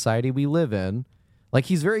 The society we live in, like,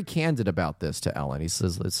 he's very candid about this to Ellen. He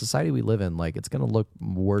says, the society we live in, like, it's gonna look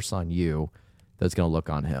worse on you than it's gonna look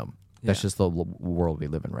on him. That's just the world we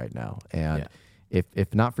live in right now. And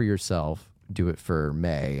if not for yourself, do it for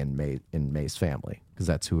May and May's family, because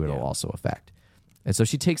that's who it'll also affect. And so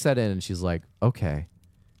she takes that in, and she's like, okay,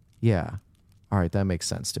 yeah, all right, that makes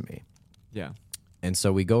sense to me. Yeah. And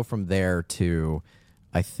so we go from there to,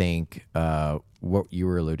 I think, what you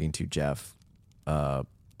were alluding to, Jeff,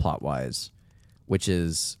 plot-wise, which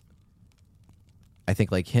is, I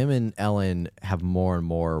think, like, him and Ellen have more and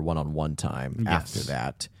more one-on-one time after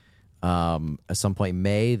that. At some point,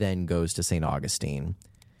 May then goes to St. Augustine,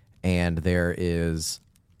 and this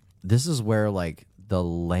is where, like, the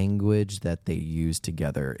language that they use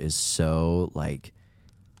together is so, like,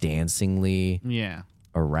 dancingly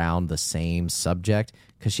around the same subject.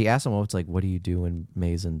 Because she asks him, it's like, what do you do when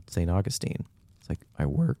May's in St. Augustine? It's like, I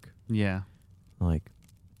work. Yeah. Like,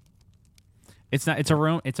 it's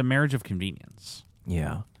a marriage of convenience.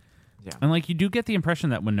 Yeah. Yeah. And, like, you do get the impression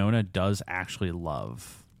that Winona does actually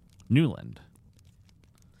love Newland.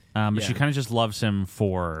 But she kind of just loves him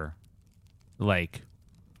for, like,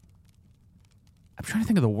 I'm trying to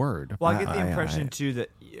think of the word. Well, I get the impression, too, that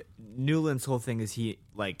Newland's whole thing is he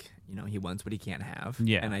wants what he can't have.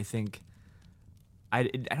 Yeah. And I think, I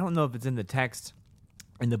don't know if it's in the text,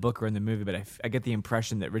 in the book, or in the movie, but I get the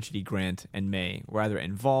impression that Richard E. Grant and May were either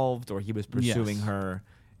involved, or he was pursuing her,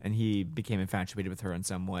 and he became infatuated with her in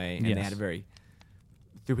some way. And they had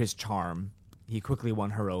through his charm, he quickly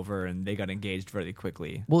won her over, and they got engaged very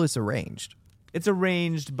quickly. Well, it's arranged. It's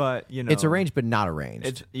arranged, but, It's arranged, but not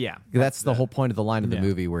arranged. That's the whole point of the line of the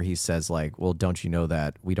movie where he says, like, well, don't you know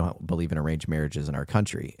that we don't believe in arranged marriages in our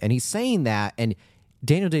country? And he's saying that, and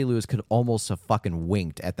Daniel Day-Lewis could almost have fucking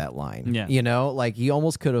winked at that line. Yeah. Like, he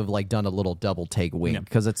almost could have, like, done a little double take wink,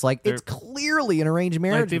 because it's like, it's clearly an arranged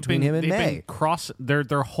marriage between him and May.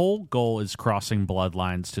 Their whole goal is crossing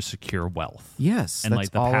bloodlines to secure wealth. Yes, and that's like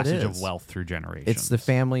the all passage it of is. wealth through generations. It's the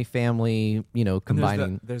family,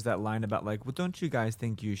 combining. There's that line about, like, well, don't you guys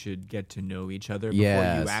think you should get to know each other before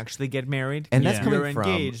Yes. you actually get married? And that's You're coming from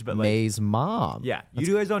engaged, but, like, May's mom. yeah,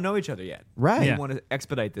 you guys don't know each other yet. Right. You Yeah. want to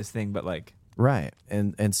expedite this thing, but, like, Right.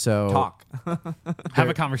 And so talk. have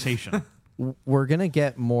a conversation. we're going to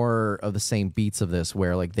get more of the same beats of this,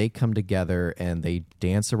 where, like, they come together and they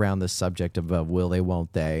dance around the subject of will they,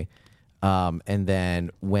 won't they. And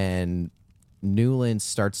then when Newland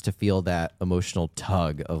starts to feel that emotional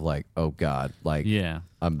tug of, like, oh God, like,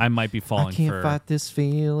 I might be falling I can't fight this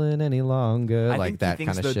feeling any longer. I like think that he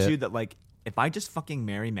thinks, kind of though, shit. too, that, like, if I just fucking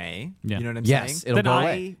marry May, Yeah. you know what I'm Yes, saying? it'll go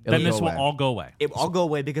away. Then this go will away. all go away. It will all go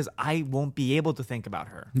away because I won't be able to think about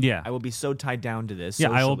her. Yeah. I will be so tied down to this. Yeah,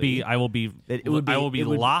 I will socially be that it would be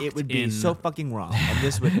locked It would be in. so fucking wrong, and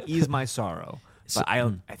this would ease my sorrow. But I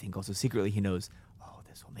think also secretly he knows,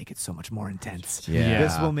 this will make it so much more intense. Yeah.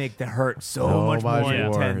 This will make the hurt so much more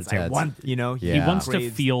intense. I want, He Yeah. wants to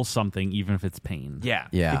craves- feel something, even if it's pain. Yeah.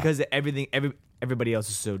 Yeah. Because everybody else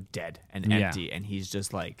is so dead and empty, and he's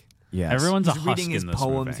just like. Yes. Everyone's He's a husk reading his in this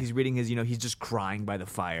poems. movie. He's reading his, he's just crying by the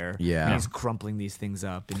fire. Yeah. And he's crumpling these things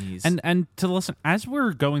up, and he's And to listen, as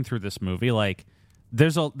we're going through this movie, like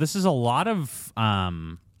this is a lot of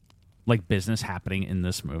like business happening in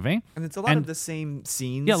this movie. And it's a lot of the same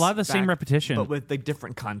scenes. Yeah, a lot of the same repetition. But with like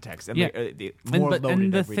different context. And yeah. more loaded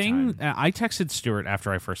and the every thing, time. I texted Stuart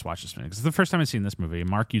after I first watched this movie, because it's the first time I'd seen this movie.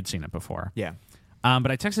 Mark, you'd seen it before. Yeah. But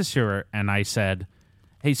I texted Stuart and I said,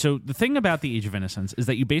 hey, so the thing about the Age of Innocence is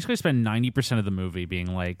that you basically spend 90% of the movie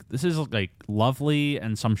being like, this is like lovely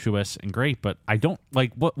and sumptuous and great, but I don't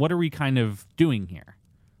like what are we kind of doing here?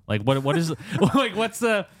 Like what is like what's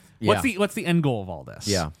the end goal of all this?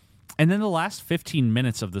 Yeah. And then the last 15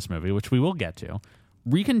 minutes of this movie, which we will get to,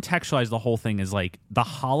 recontextualize the whole thing as like the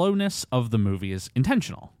hollowness of the movie is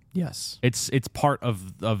intentional. Yes. It's part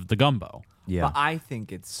of the gumbo. Yeah. But I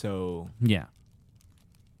think it's so. Yeah.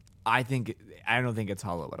 I don't think it's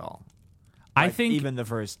hollow at all. I Like, think even the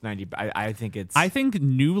first 90. I think it's. I think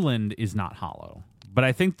Newland is not hollow, but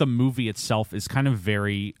I think the movie itself is kind of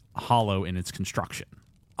very hollow in its construction.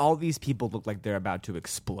 all these people look like they're about to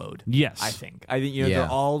explode. Yes. I think you know Yeah. they're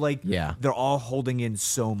all like Yeah. they're all holding in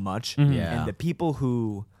so much. Yeah. And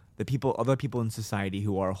other people in society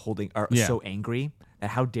who are Yeah. so angry that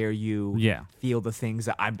how dare you Yeah. feel the things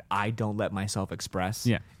that I don't let myself express.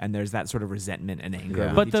 Yeah. And there's that sort of resentment and anger Yeah.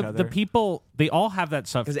 with But each the other. people, they all have that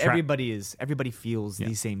stuff. because everybody feels Yeah.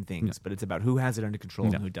 these same things, but it's about who has it under control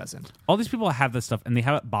Yeah. and who doesn't. All these people have this stuff, and they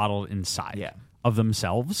have it bottled inside Yeah. of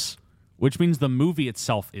themselves, which means the movie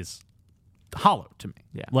itself is hollow to me.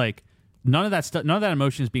 Yeah. Like none of that stuff, none of that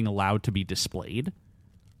emotion is being allowed to be displayed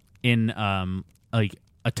in like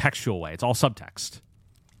a textual way. It's all subtext.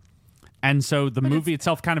 And so the movie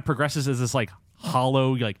itself kind of progresses as this like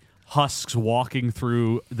hollow, like husks walking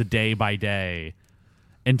through the day by day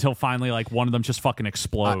until finally like one of them just fucking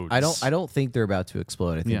explodes. I don't think they're about to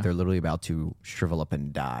explode. I think Yeah. they're literally about to shrivel up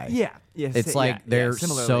and die. Yeah. Yes. It's like they're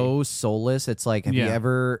similarly. so soulless. It's like, have you Yeah.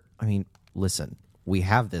 ever, I mean, listen, we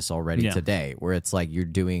have this already Yeah. today where it's like you're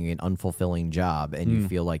doing an unfulfilling job and you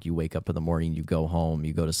feel like you wake up in the morning, you go home,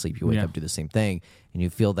 you go to sleep, you wake Yeah. up, do the same thing, and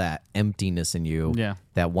you feel that emptiness in you Yeah.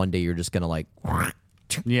 that one day you're just going to like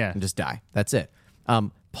Yeah. and just die. That's it.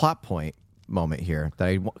 Plot point moment here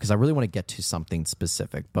that because I really want to get to something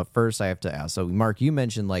specific, but first I have to ask. So Mark, you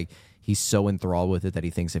mentioned like he's so enthralled with it that he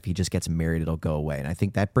thinks if he just gets married, it'll go away. And I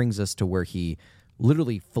think that brings us to where he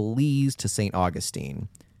literally flees to St. Augustine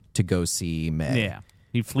to go see May. Yeah.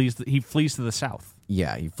 He flees to the south.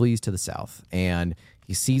 Yeah, he flees to the south and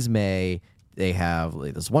he sees May. They have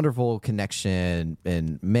like, this wonderful connection,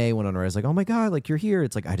 and May went on her is like, "Oh my god, like you're here."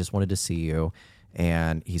 It's like, "I just wanted to see you,"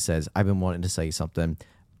 and he says, "I've been wanting to say something.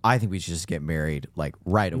 I think we should just get married like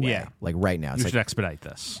right away, Yeah. like right now." It's You like, should expedite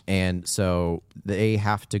this. and so they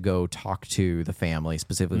have to go talk to the family,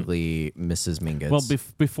 specifically Mrs. Mingus. Well,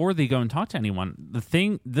 before they go and talk to anyone,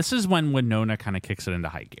 this is when Winona kind of kicks it into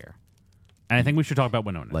high gear. And I think we should talk about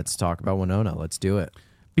Winona. Let's talk about Winona. Let's do it.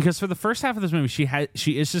 Because for the first half of this movie,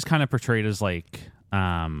 she is just kind of portrayed as like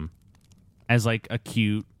a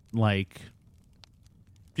cute, like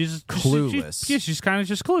she's Clueless. She's kind of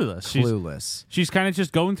just clueless. Clueless. She's kind of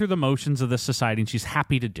just going through the motions of this society, and she's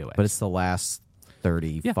happy to do it. But it's the last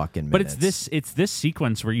 30 fucking minutes. But it's this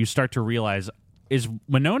sequence where you start to realize, is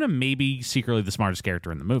Winona maybe secretly the smartest character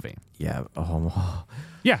in the movie? Yeah. Oh.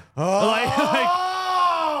 Yeah.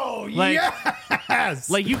 Like, Yes.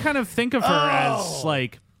 like you kind of think of her as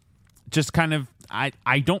like just kind of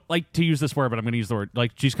I don't like to use this word, but I'm going to use the word,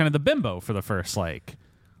 like she's kind of the bimbo for the first like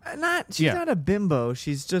She's not a bimbo.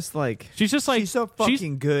 She's just like she's so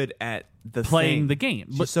fucking good at the playing thing. the game.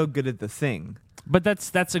 She's But- so good at the thing. But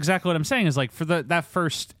that's exactly what I'm saying is like for that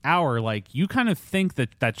first hour, like you kind of think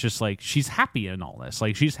that's just like she's happy in all this.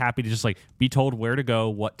 Like she's happy to just like be told where to go,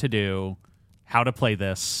 what to do, how to play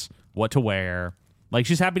this, what to wear. Like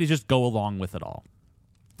she's happy to just go along with it all.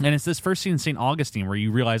 And it's this first scene in St. Augustine where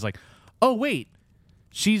you realize like, oh wait,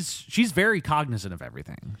 she's very cognizant of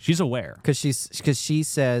everything. She's aware. Because she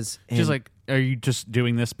says She's like, are you just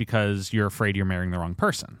doing this because you're afraid you're marrying the wrong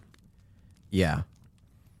person? yeah.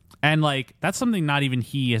 And like that's something not even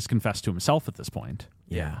he has confessed to himself at this point.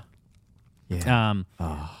 Yeah. And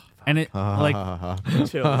it like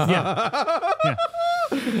yeah.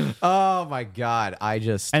 Oh my god.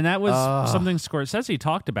 And that was something Scorsese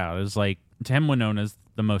talked about is like to him Winona's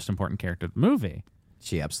the most important character of the movie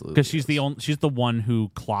she absolutely because she's is. she's the one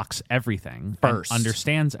who clocks everything First. and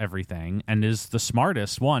understands everything and is the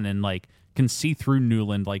smartest one and like can see through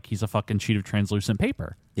Newland like he's a fucking sheet of translucent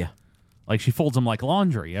paper. Yeah. Like she folds him like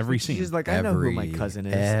laundry every scene. She's like, I know who my cousin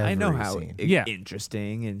is. I know every how scene. Yeah.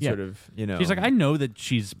 interesting and Yeah. sort of, you know. She's like, I know that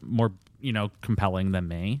she's more, compelling than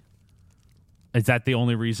me. Is that the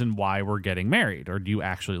only reason why we're getting married, or do you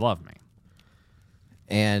actually love me?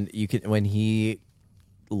 And you can when he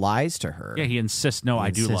lies to her. Yeah, he insists, no, I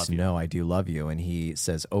do love you. No, I do love you. And he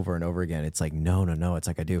says over and over again, it's like, no, no, no. It's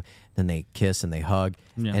like, I do. Then they kiss and they hug.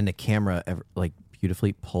 Yeah. And the camera like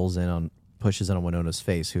beautifully pushes in on Winona's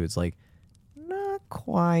face, who is like not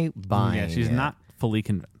quite buying Yeah, she's it. not fully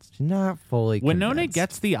convinced. She's not fully Winona convinced.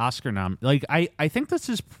 gets the Oscar nom. Like, I think this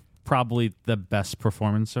is probably the best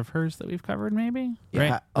performance of hers that we've covered, maybe.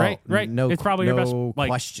 Yeah. Right. No, it's probably your best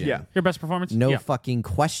question. Yeah. Your best performance. No Yeah. fucking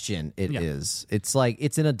question. It Yeah. is. It's like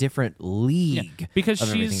it's in a different league because of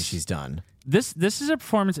everything she's done. This is a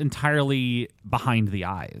performance entirely behind the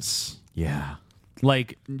eyes. Yeah.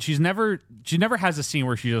 Like she never has a scene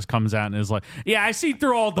where she just comes out and is like, yeah, I see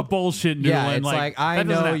through all the bullshit. Yeah, Newland. it's like I that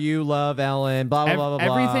doesn't know happen. you love Ellen. Blah blah blah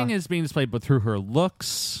blah. Everything is being displayed, but through her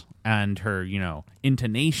looks and her,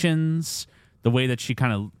 intonations, the way that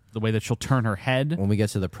she'll turn her head. When we get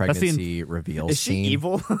to the pregnancy reveal Is she scene,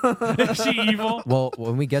 evil? Is she evil? well,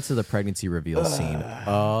 when we get to the pregnancy reveal scene,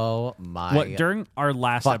 oh my! During our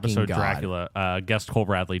last fucking episode, God. Dracula, guest Cole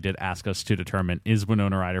Bradley did ask us to determine, is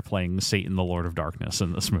Winona Ryder playing Satan, the Lord of Darkness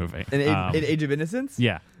in this movie? In Age of Innocence?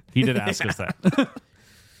 Yeah, he did ask us that.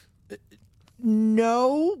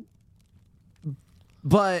 No,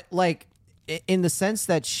 but like in the sense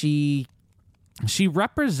that she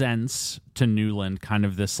represents to Newland kind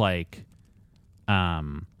of this like,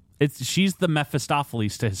 she's the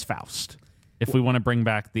Mephistopheles to his Faust. If we want to bring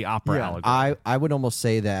back the opera allegory, I would almost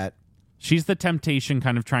say that she's the temptation,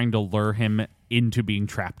 kind of trying to lure him into being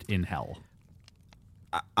trapped in hell.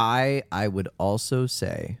 I would also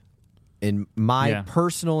say, in my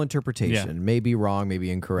personal interpretation, maybe wrong,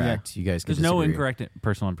 maybe incorrect. You guys can There's no disagree. incorrect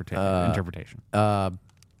personal interpretation.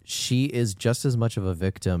 She is just as much of a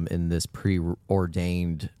victim in this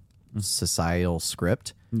preordained societal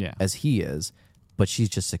script as he is, but she's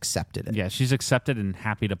just accepted it. Yeah, she's accepted and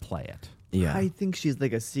happy to play it. Yeah. I think she's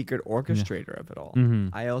like a secret orchestrator of it all. Mm-hmm.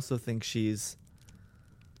 I also think she's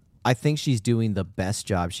doing the best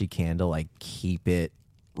job she can to like keep it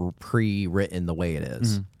pre-written the way it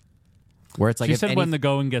is. Mm-hmm. Where it's like she said when the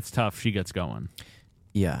going gets tough, she gets going.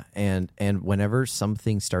 Yeah, and whenever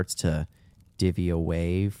something starts to divvy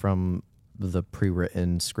away from the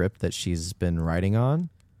pre-written script that she's been writing on,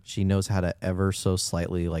 she knows how to ever so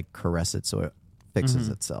slightly like caress it so it fixes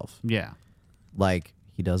itself. Yeah. Like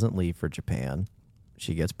he doesn't leave for Japan.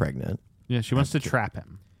 She gets pregnant. Yeah, she wants to trap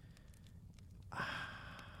him.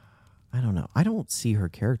 I don't know. I don't see her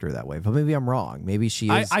character that way, but maybe I'm wrong. Maybe she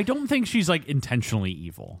is. I don't think she's like intentionally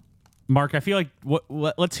evil. Mark, I feel like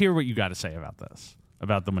let's hear what you got to say about this,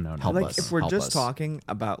 about the Winona. Help like us, if we're help just us. talking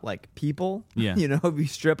about like people, Yeah. if we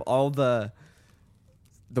strip all the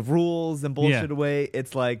rules and bullshit Yeah. away,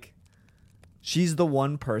 it's like she's the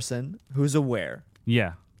one person who's aware.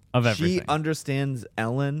 Yeah, of everything. She understands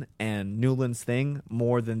Ellen and Newland's thing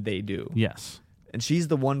more than they do. Yes. And she's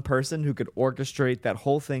the one person who could orchestrate that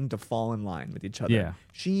whole thing to fall in line with each other. Yeah.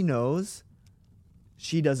 She knows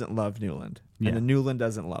she doesn't love Newland, and Yeah. the Newland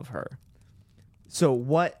doesn't love her. So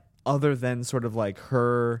what other than sort of like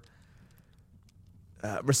her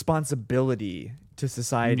responsibility to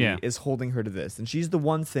society is holding her to this? And she's the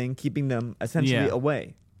one thing keeping them essentially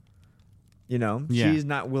away. Yeah. She's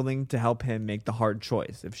not willing to help him make the hard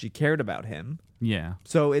choice if she cared about him. Yeah.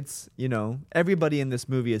 So it's, everybody in this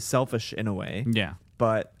movie is selfish in a way, Yeah.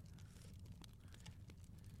 but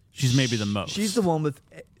She's maybe the most. she's the one with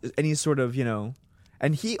any sort of,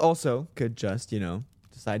 and he also could just,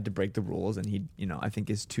 decide to break the rules, and he, I think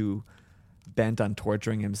is too bent on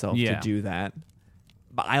torturing himself to do that.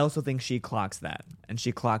 But I also think she clocks that, and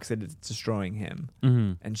she clocks that it's destroying him,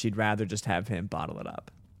 and she'd rather just have him bottle it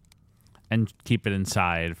up and keep it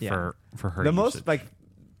inside for her.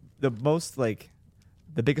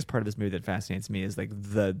 The biggest part of this movie that fascinates me is like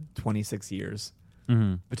the 26 years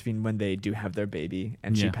between when they do have their baby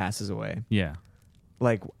and she passes away. Yeah.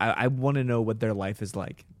 Like, I want to know what their life is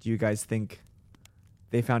like. Do you guys think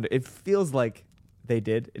they found it? It feels like they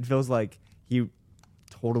did. It feels like he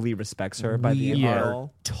totally respects her by the end of it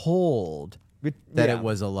all. Told that it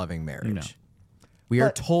was a loving marriage. No. We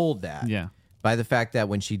are told that Yeah. by the fact that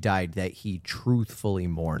when she died, that he truthfully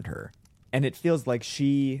mourned her. And it feels like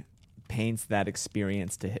she paints that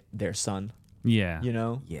experience to their son. Yeah.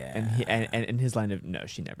 Yeah. And he, and in his line of no,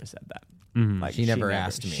 she never said that. Like She never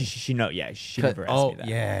asked me. She never asked me that.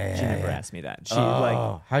 Yeah, she never yeah. asked me that. She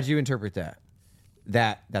How'd you interpret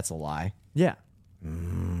that? That's a lie. yeah.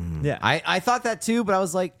 Yeah. I thought that too, but I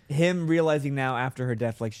was like, Him realizing now after her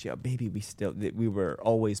death, like, maybe we were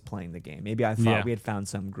always playing the game. Maybe I thought we had found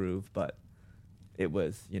some groove, but it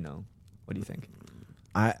was, what do you think?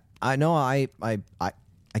 I know I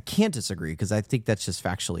can't disagree because I think that's just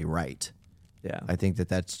factually right. Yeah. I think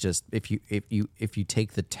that's just if you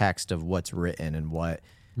take the text of what's written and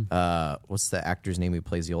what's the actor's name who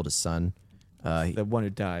plays the oldest son? The one who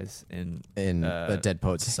dies in the Dead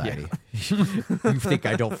Poets Society. You think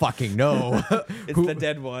I don't fucking know? It's the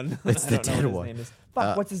dead one. It's the dead what one. his name is.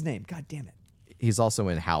 Fuck, what's his name? God damn it. He's also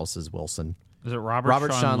in House as Wilson. Is it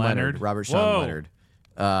Robert Sean Leonard? Robert Sean Leonard.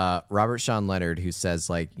 Robert Sean Leonard, who says,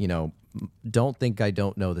 like, don't think I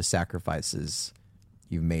don't know the sacrifices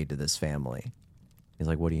you've made to this family. He's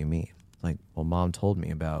like, what do you mean? Like, well, Mom told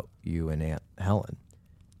me about you and Aunt Helen,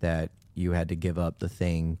 that you had to give up the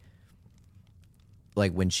thing.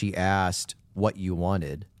 Like, when she asked what you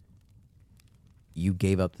wanted, you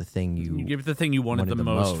gave up the thing you gave the thing you wanted the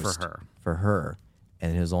most for her. For her.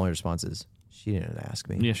 And his only response is, she didn't ask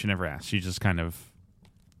me. Yeah, she never asked. She just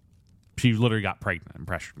she literally got pregnant and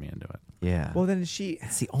pressured me into it. Yeah. Well, then it's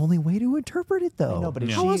the only way to interpret it, though. I know, but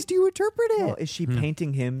how else do you interpret it? Well, is she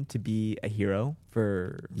painting him to be a hero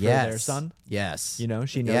for their son? Yes. She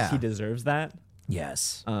knows he deserves that.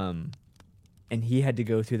 Yes. And he had to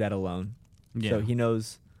go through that alone. Yeah. So he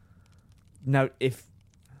knows. Now, if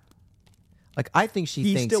like, I think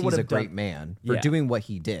she thinks he's a great man for doing what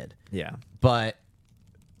he did. Yeah. But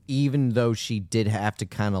even though she did have to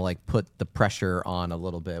kind of like put the pressure on a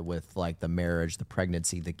little bit with like the marriage, the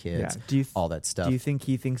pregnancy, the kids, all that stuff. Do you think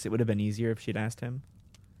he thinks it would have been easier if she'd asked him?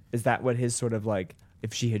 Is that what his sort of like,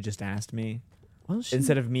 if she had just asked me? Well,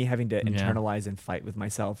 instead of me having to internalize and fight with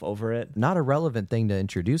myself over it? Not a relevant thing to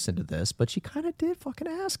introduce into this, but she kind of did fucking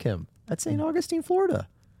ask him at St. Augustine, Florida.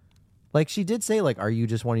 Like, she did say, like, are you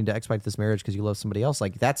just wanting to expedite this marriage because you love somebody else?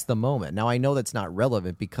 Like, that's the moment. Now, I know that's not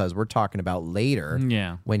relevant because we're talking about later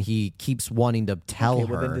when he keeps wanting to tell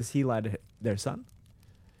her. Well, then does he lie to their son?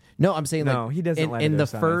 No, I'm saying, no, like, he doesn't lie to their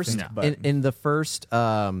son, in the first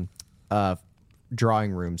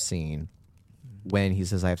drawing room scene, when he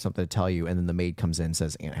says, I have something to tell you, and then the maid comes in and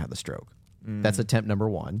says, Aunt had the stroke. That's attempt number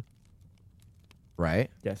 1. Right?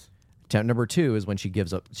 Yes. Attempt number 2 is when she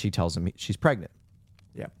tells him she's pregnant.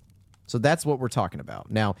 Yeah. So that's what we're talking about.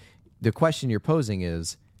 Now, the question you're posing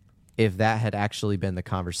is if that had actually been the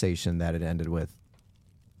conversation that it ended with,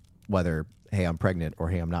 whether, hey, I'm pregnant, or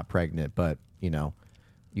hey, I'm not pregnant, but, you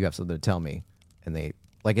have something to tell me. And they,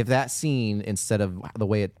 like, if that scene, instead of the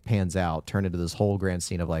way it pans out, turned into this whole grand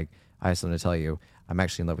scene of, like, I have something to tell you. I'm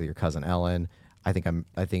actually in love with your cousin Ellen. I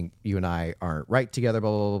think you and I aren't right together, blah,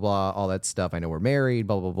 blah, blah, blah, all that stuff. I know we're married,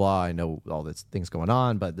 blah, blah, blah. I know all this things going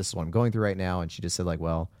on, but this is what I'm going through right now. And she just said, like,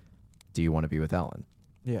 well, do you want to be with Ellen?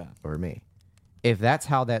 Yeah. Or me? If that's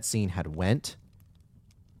how that scene had went,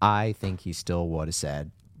 I think he still would have said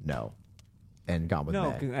no and gone with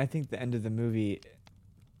Meg. No, I think the end of the movie,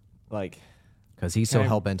 like... Because he's so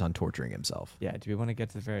hell-bent on torturing himself. Yeah, do we want to get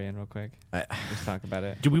to the very end real quick? Let's talk about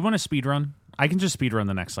it. Do we want to speed run? I can just speed run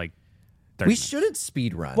the next, like, 30 We minutes. shouldn't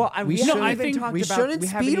speed run. Well, we shouldn't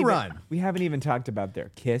speed run. We haven't even talked about their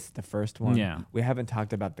kiss, the first one. Yeah. We haven't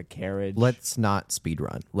talked about the carriage. Let's not speed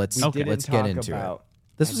run. Let's get into it.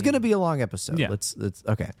 This was going to be a long episode. Yeah. Let's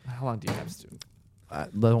okay. How long do you have to?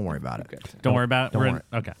 Don't worry about it. Okay. Don't worry about it.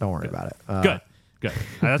 Okay. Don't worry about it. Good.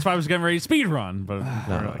 That's why I was getting ready to speed run, but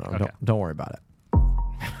don't worry about it.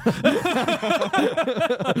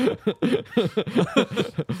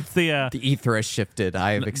 The ether has shifted.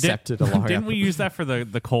 I have accepted a long. Didn't we use that for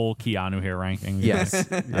the Cole Keanu here ranking? Yes,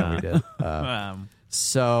 yeah, we did.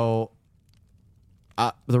 So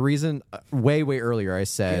the reason way earlier I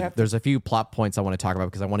said there's a few plot points I want to talk about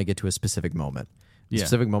because I want to get to a specific moment. The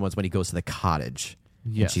specific moments when he goes to the cottage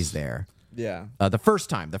and she's there. Yeah. The first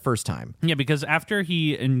time. Yeah, because after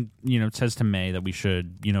he says to May that we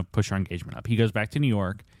should push our engagement up, he goes back to New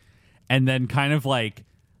York, and then kind of like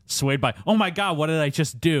swayed by, oh my God, what did I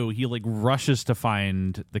just do? He like rushes to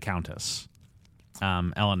find the Countess,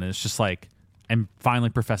 Ellen, is just like, and finally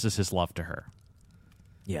professes his love to her.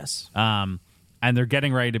 Yes. And they're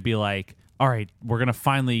getting ready to be like, all right, we're gonna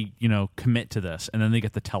finally commit to this, and then they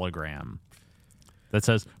get the telegram that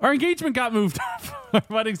says, our engagement got moved up. Our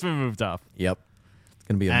wedding's been moved up. Yep. It's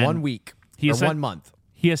going to be in 1 week or 1 month.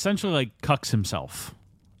 He essentially like cucks himself.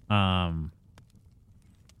 Undercuts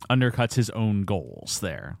his own goals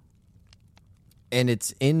there. And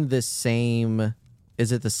it's in the same...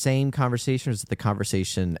 Is it the same conversation or is it the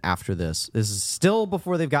conversation after this? This is still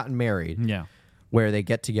before they've gotten married. Yeah. Where they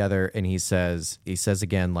get together and he says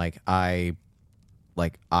again, like, I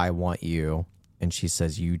want you. And she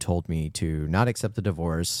says, you told me to not accept the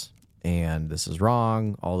divorce, and this is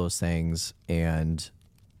wrong, all those things. And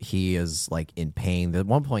he is, like, in pain. At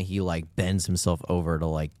one point, he, like, bends himself over to,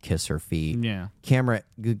 like, kiss her feet. Yeah. Camera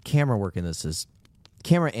work in this is...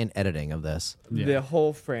 Camera and editing of this. Yeah. The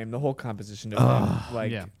whole frame, the whole composition of him,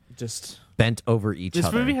 like, just bent over each This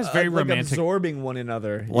other. movie has very like romantic. absorbing one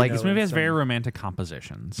another. Like, This movie has very romantic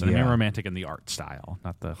compositions. And I mean Yeah. romantic in the art style,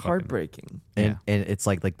 not the fucking- heartbreaking. and it's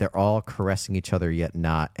like they're all caressing each other yet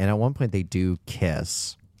not. And at one point they do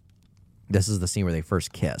kiss. This is the scene where they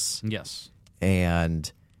first kiss. Yes.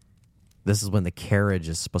 And this is when the carriage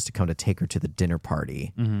is supposed to come to take her to the dinner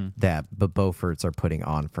party that the Beauforts are putting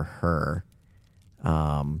on for her.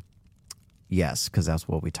 Yes, because that's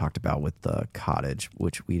what we talked about with the cottage,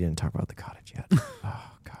 which we didn't talk about the cottage yet.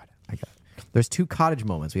 Oh God, there's 2 cottage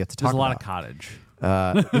moments we have to talk There's a lot about. of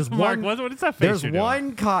cottage. There's Mark, one. what is that face There's you're doing?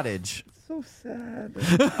 one cottage. So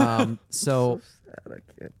sad. So sad.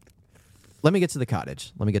 I can't. let me get to the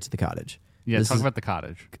cottage. Yeah, This talk is- about the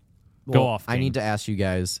cottage. Go Well, off. I King. need to ask you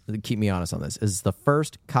guys, keep me honest on this. Is the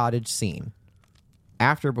first cottage scene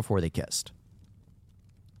after or before they kissed?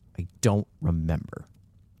 I don't remember.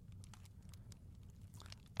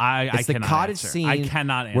 I It's the cannot cottage answer. scene I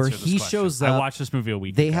cannot answer where this he question. shows I up, watched this movie a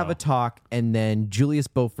week They ago. have a talk, and then Julius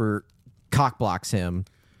Beaufort cockblocks him,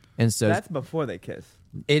 and says, That's before they kiss.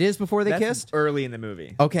 "It is before they That's kissed." early in the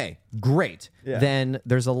movie. Okay, great. Yeah. Then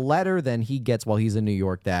there's a letter then he gets while he's in New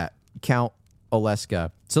York that Count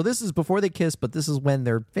Oleska. So this is before they kiss, but this is when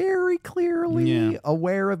they're very clearly Yeah.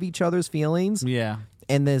 aware of each other's feelings. Yeah.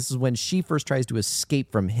 And this is when she first tries to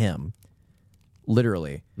escape from him,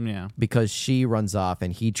 literally, Yeah. because she runs off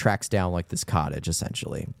and he tracks down like this cottage,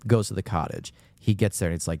 essentially, goes to the cottage. He gets there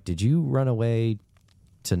and it's like, did you run away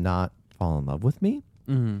to not fall in love with me?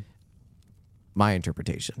 Mm-hmm. My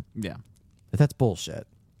interpretation. Yeah. But that's bullshit.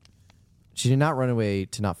 She did not run away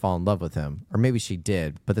to not fall in love with him. Or maybe she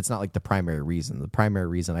did, but that's not like the primary reason. The primary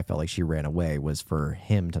reason I felt like she ran away was for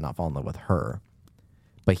him to not fall in love with her.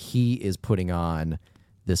 But he is putting on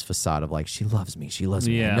this facade of like, she loves me. She loves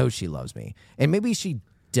me. I Yeah. know she loves me. And maybe she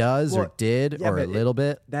does or Well, did yeah, or a but little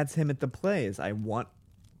bit. That's him at the plays. I want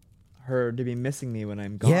her to be missing me when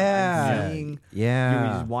I'm gone. Yeah. I'm seeing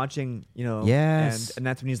Yeah. he's watching, Yes. and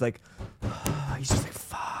that's when he's like, he's just like,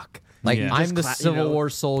 fuck. Like, Yeah. I'm the Just Civil War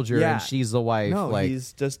soldier Yeah. and she's the wife. No, like,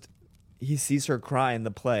 he sees her cry in the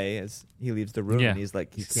play as he leaves the room, Yeah. and he's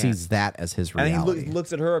like, he can't. sees that as his and reality. he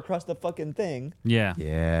looks at her across the fucking thing, Yeah.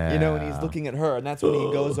 yeah. and he's looking at her, and that's when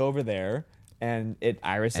he goes over there, and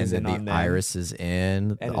Iris and is then in on the them. iris is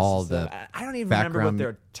in, And it's all just, the I don't even remember what background-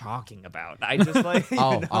 they're talking about. I just like,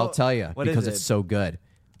 Oh, I'll tell you What because is it's it? so good.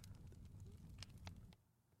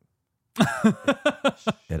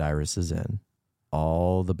 It Iris is in.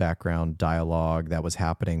 All the background dialogue that was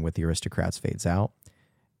happening with the aristocrats fades out,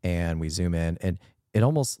 and we zoom in, and it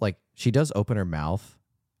almost like she does open her mouth,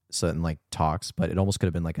 so and like talks, but it almost could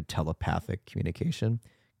have been like a telepathic communication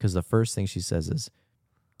because the first thing she says is,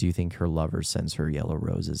 "Do you think her lover sends her yellow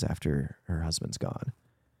roses after her husband's gone?"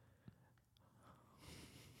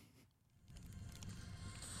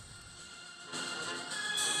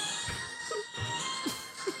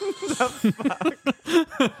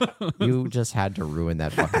 You just had to ruin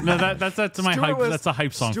that fucking. No, that's my Stuart hype. was- That's a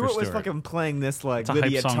hype song Stuart for Stuart. was fucking playing this like a with the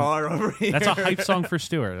hype song. guitar over here. That's a hype song for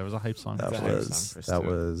Stuart. That was a hype song. That a hype was song for that Stuart.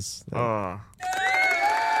 was. Oh.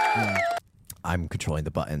 I'm controlling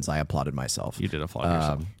the buttons. I applauded myself. You did applaud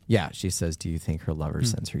yourself. Yeah, she says, "Do you think her lover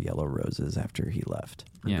sends her yellow roses after he left?"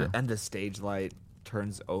 Yeah. And the stage light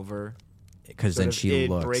turns over. Because Sort then of- she it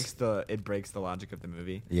looks. breaks the logic of the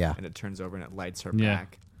movie. Yeah. And it turns over and it lights her Yeah.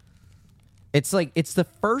 back. It's like it's the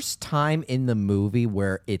first time in the movie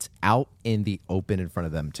where it's out in the open in front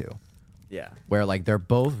of them too, Yeah. where like they're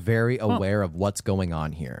both very aware of what's going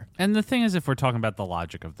on here. And the thing is, if we're talking about the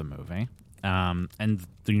logic of the movie, and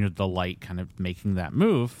the light kind of making that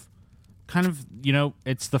move, kind of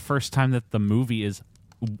it's the first time that the movie is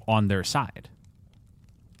on their side.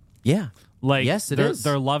 Yeah. Like, Yes, it is.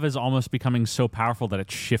 Their love is almost becoming so powerful that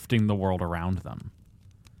it's shifting the world around them.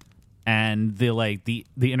 And the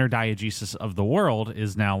inner diegesis of the world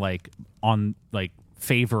is now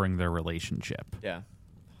favoring their relationship. Yeah.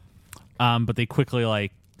 But they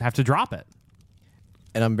quickly have to drop it.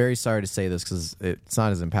 And I'm very sorry to say this because it's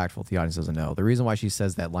not as impactful if the audience doesn't know. The reason why she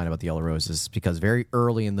says that line about the yellow rose is because very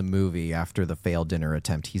early in the movie, after the failed dinner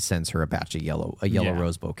attempt, he sends her a batch of yellow Yeah.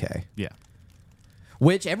 rose bouquet. Yeah.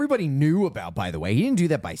 Which everybody knew about, by the way. He didn't do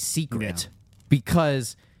that by secret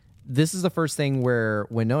because this is the first thing where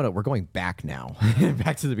Winona, we're going back now,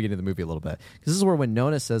 back to the beginning of the movie a little bit. Because this is where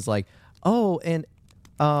Winona says like, oh, and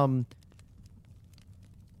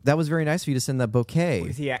that was very nice of you to send that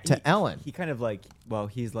bouquet to Ellen. He kind of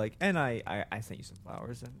he's like, and I sent you some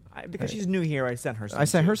flowers. And because she's new here, I sent her some. I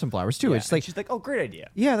sent too. her some flowers too. Yeah, It's and like, she's like, oh, great idea.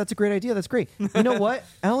 yeah, that's a great idea. That's great. You know what?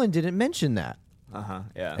 Ellen didn't mention that.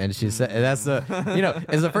 Yeah. And she said, and that's the,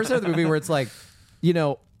 it's the first time of the movie where it's like,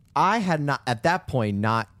 I had not at that point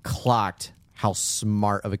not clocked how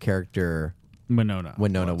smart of a character Winona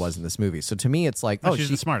was in this movie. So to me, it's like, she's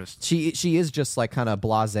the smartest. She is just like kind of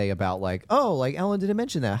blasé about like, oh, like Ellen didn't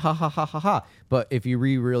mention that, ha ha ha ha ha. But if you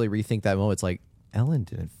really rethink that moment, it's like Ellen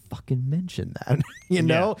didn't fucking mention that, you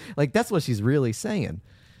know? Like that's what she's really saying.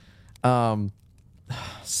 So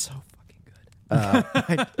fucking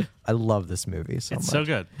good. I love this movie so much. It's so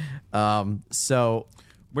good. So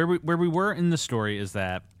where we were in the story is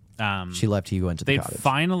that she left Hugo into the they cottage.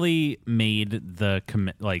 finally made the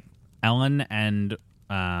commit. Like Ellen and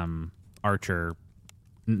Archer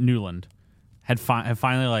Newland have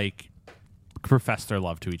finally like professed their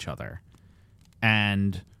love to each other,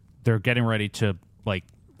 and they're getting ready to like.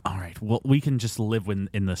 All right, well, we can just live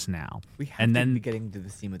in this now. We have and to then be getting to the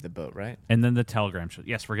scene with the boat, right? And then the telegram shows.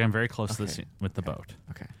 Yes, we're getting very close to the scene with the boat.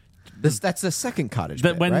 Okay. That's the second cottage.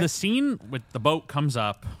 Bit, when right? the scene with the boat comes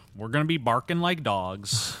up, we're going to be barking like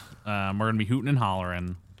dogs. We're going to be hooting and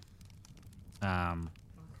hollering.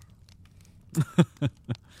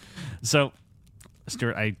 So,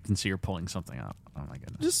 Stuart, I can see you're pulling something up. Oh my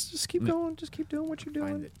goodness! Just keep going. Just keep doing what you're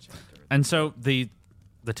doing. And so the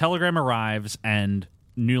telegram arrives, and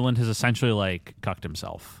Newland has essentially like cucked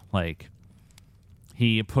himself. Like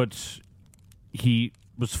he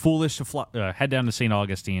was foolish to head down to St.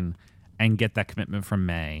 Augustine and get that commitment from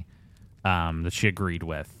May that she agreed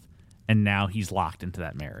with, and now he's locked into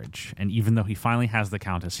that marriage. And even though he finally has the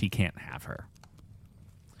Countess, he can't have her.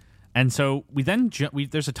 And so we then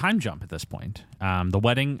there's a time jump at this point. The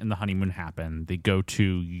wedding and the honeymoon happen. They go to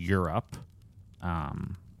Europe,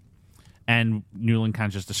 and Newland kind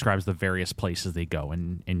of just describes the various places they go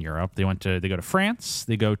in Europe. They go to France.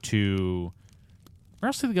 They go to where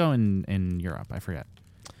else do they go in Europe? I forget.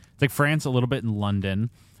 It's like France, a little bit in London,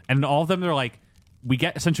 and all of them they're like we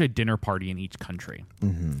get essentially a dinner party in each country.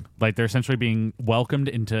 Mm-hmm. Like they're essentially being welcomed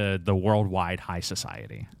into the worldwide high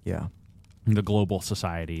society. Yeah. The global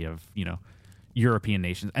society of, European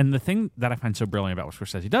nations. And the thing that I find so brilliant about what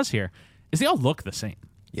Scorsese does here is they all look the same.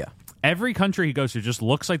 Yeah. Every country he goes to just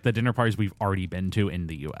looks like the dinner parties we've already been to in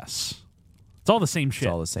the U.S. It's all the same shit.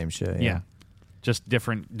 It's all the same shit, Yeah. Just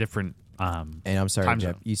different and I'm sorry,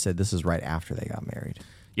 Jeff, zone. you said this is right after they got married.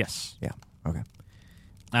 Yes. Yeah. Okay.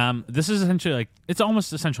 This is essentially it's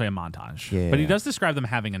almost essentially a montage. Yeah. But he does describe them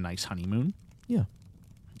having a nice honeymoon. Yeah.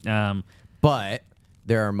 But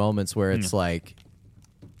there are moments where it's like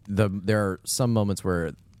there are some moments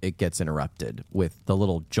where it gets interrupted with the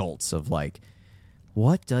little jolts of like,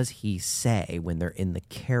 what does he say when they're in the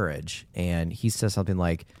carriage? And he says something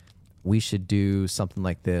like, we should do something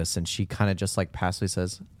like this, and she kind of just like passively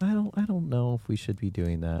says, I don't know if we should be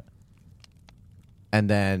doing that. And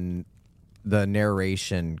then the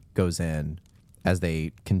narration goes in as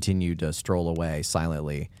they continue to stroll away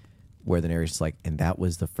silently, where the narration's like, and that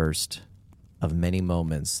was the first of many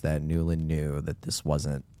moments that Newland knew that this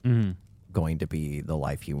wasn't going to be the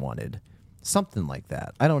life he wanted. Something like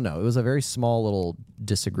that. I don't know. It was a very small little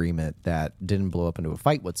disagreement that didn't blow up into a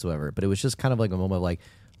fight whatsoever, but it was just kind of like a moment of like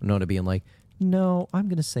Winona being like, no, I'm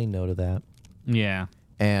going to say no to that. Yeah.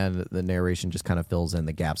 And the narration just kind of fills in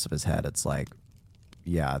the gaps of his head. It's like,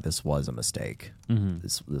 yeah, this was a mistake. Mm-hmm.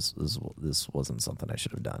 This wasn't something I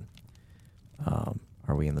should have done.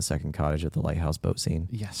 Are we in the second cottage at the lighthouse boat scene?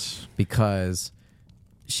 Yes. Because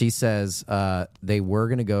she says they were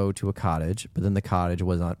going to go to a cottage, but then the cottage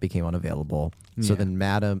became unavailable. So then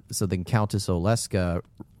Countess Oleska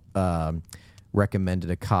recommended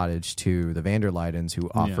a cottage to the van der Luydens, who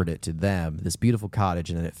offered it to them, this beautiful cottage,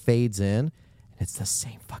 and then it fades in, and it's the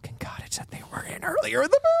same fucking cottage that they were in earlier in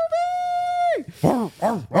the movie.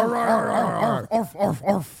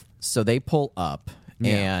 So they pull up,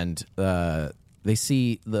 and they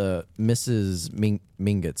see the Mrs.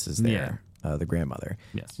 Mingetz is there, the grandmother.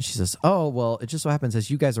 Yes. And she says, oh, well, it just so happens as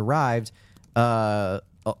you guys arrived,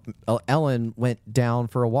 Ellen went down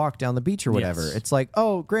for a walk down the beach or whatever. Yes. It's like,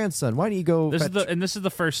 oh, grandson, why don't you go This is the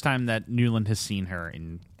first time that Newland has seen her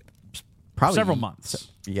in probably several months.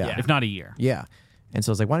 If not a year. Yeah. And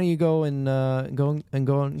so it's like, why don't you go and go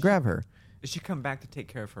and grab her? Did she come back to take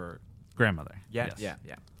care of her Grandmother. Yeah, Yes.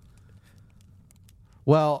 yeah.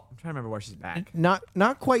 Well, I'm trying to remember where she's back. not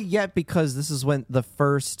quite yet, because this is when the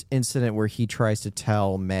first incident where he tries to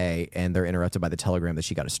tell May and they're interrupted by the telegram that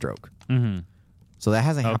she got a stroke. Mm-hmm. So that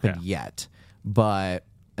hasn't happened yet. But,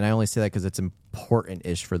 and I only say that because it's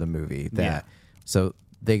important-ish for the movie. So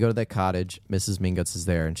they go to that cottage. Mrs. Mingetz is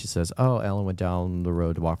there, and she says, oh, Ellen went down the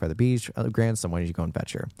road to walk by the beach. Grandson, why don't you go and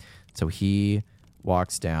fetch her? So he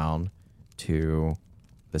walks down to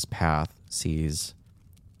this path, sees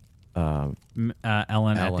Ellen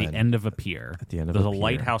at the end of a pier. At the end of There's a a pier.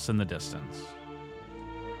 lighthouse in the distance.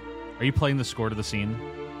 Are you playing the score to the scene?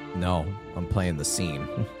 No, I'm playing the scene.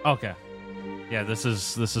 Okay. Yeah, this He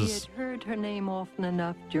is. had heard her name often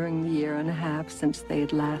enough during the year and a half since they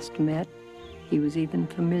had last met. He was even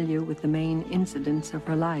familiar with the main incidents of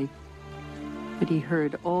her life. But he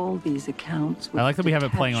heard all these accounts with I like that we have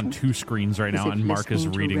it playing on detachment, 2 screens right as now, if and Mark is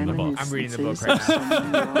listening to reading the book. I'm reading the book reminiscences right of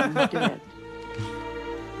someone long dead.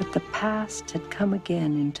 But the past had come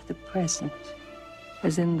again into the present,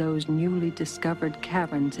 as in those newly discovered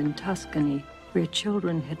caverns in Tuscany, where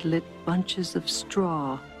children had lit bunches of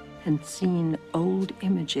straw and seen old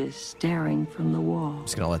images staring from the wall. I'm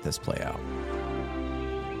just going to let this play out.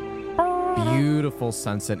 Beautiful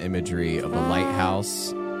sunset imagery of the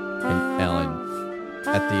lighthouse and Ellen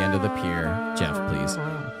at the end of the pier. Jeff, please.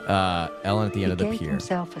 Ellen at the end of the He gave pier.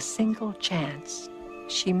 himself a single chance.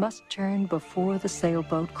 She must turn before the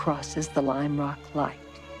sailboat crosses the Lime Rock light.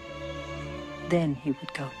 Then he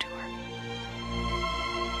would go to her.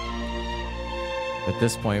 At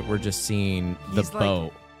this point, we're just seeing the He's like-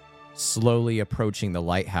 boat slowly approaching the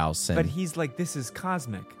lighthouse. And But he's like, this is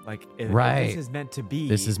cosmic. Like, if Right. this is meant to be.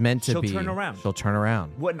 this is meant to she'll be. turn around. She'll turn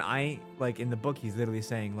around. Wouldn't I, like, in the book, he's literally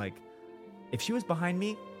saying, like, if she was behind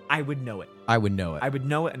me, I would know it. I would know it. I would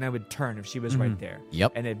know it, and I would turn if she was right there.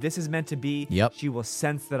 Yep. And if this is meant to be, Yep. she will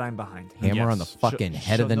sense that I'm behind her. Hammer on the Yes. fucking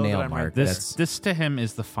head of the she'll know nail, that I'm right Mark. there. This to him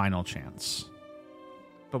is the final chance.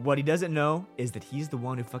 But what he doesn't know is that he's the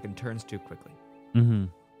one who fucking turns too quickly. Mm-hmm.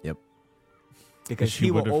 Yep. Because she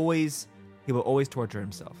he will would've- always torture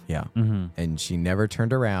himself. Yeah. Mm-hmm. And she never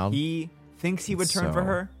turned around. He thinks he would turn for So-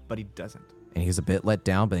 her, but he doesn't. And he's a bit let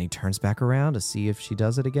down, but then he turns back around to see if she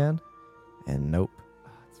does it again. And nope.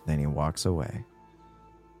 Then he walks away.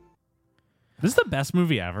 This is the best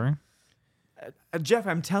movie ever. Jeff,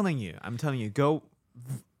 I'm telling you, go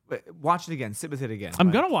watch it again. Sit with it again. I'm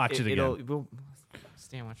gonna watch it it'll- again. We'll,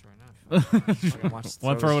 stand watch it right now. Fucking watch-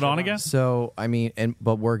 Want to throw it on again? So I mean,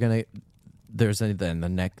 but we're gonna. There's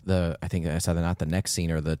then I think I said not the next scene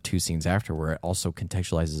or the 2 scenes after where it also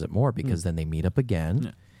contextualizes it more because then they meet up again,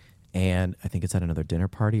 Yeah. and I think it's at another dinner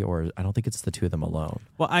party or I don't think it's the 2 of them alone.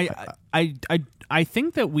 Well, I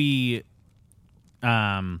think that we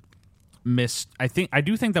missed. I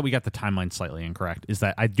do think that we got the timeline slightly incorrect. Is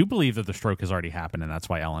that I do believe that the stroke has already happened, and that's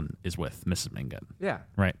why Ellen is with Mrs. Mingott. Yeah.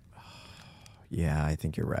 Right. Yeah, I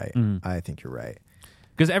think you're right. I think you're right.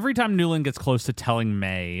 Because every time Newland gets close to telling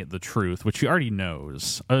May the truth, which she already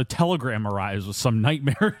knows, a telegram arrives with some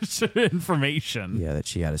nightmarish information. Yeah, that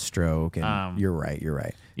she had a stroke, and you're right. You're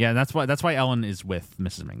right. Yeah, and that's why Ellen is with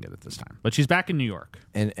Mrs. Mingott at this time. But she's back in New York.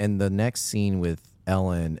 And the next scene with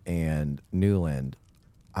Ellen and Newland,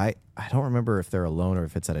 I don't remember if they're alone or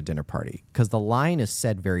if it's at a dinner party because the line is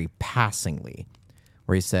said very passingly,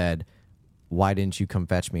 where he said, "Why didn't you come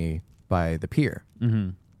fetch me by the pier?" Mm-hmm.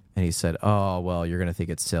 And he said, "Oh, well, you're gonna think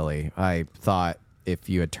it's silly. I thought if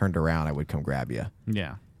you had turned around, I would come grab you."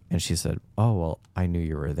 Yeah. And she said, "Oh, well, I knew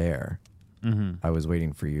you were there. I was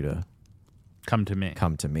waiting for you to Come to me.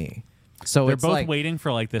 come to me." So They're it's both like, waiting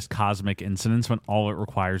for like this cosmic incidence when all it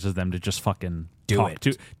requires is them to just fucking Do talk it.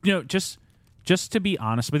 to just to be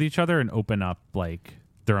honest with each other and open up like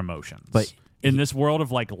their emotions. But in this world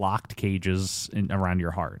of like locked cages around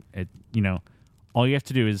your heart, all you have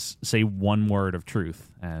to do is say one word of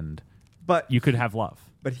truth and But you could have love.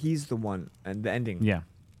 But he's the one, and the ending. Yeah.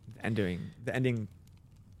 The ending.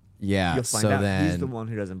 yeah. You'll find so out then he's the one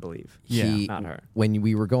who doesn't believe. he, Not her. when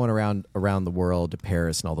we were going around the world to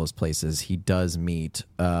Paris and all those places, he does meet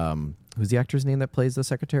who's the actor's name that plays the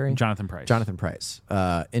secretary? Jonathan Pryce. Jonathan Pryce,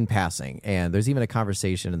 in passing. And there's even a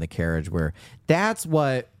conversation in the carriage where that's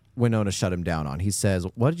what Winona shut him down on. He says,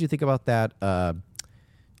 "What did you think about that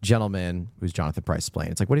gentleman who's Jonathan Pryce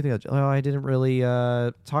playing?" It's like, "What do you think?" Oh, I didn't really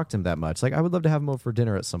talk to him that much. Like, I would love to have him over for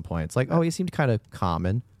dinner at some point. It's like, oh, he seemed kind of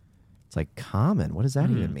common. It's like, common? What does that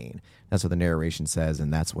even mean? That's what the narration says,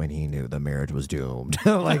 and that's when he knew the marriage was doomed.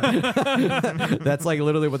 Like, that's like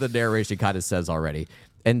literally what the narration kind of says already.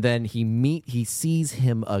 And then he sees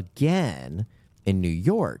him again in New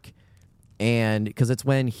York, and because it's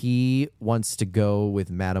when he wants to go with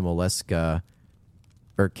Madame Oleska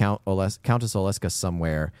or Countess Oleska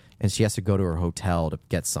somewhere, and she has to go to her hotel to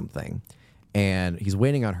get something, and he's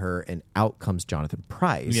waiting on her, and out comes Jonathan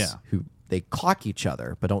Pryce, Yeah. who they clock each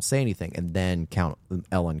other but don't say anything, and then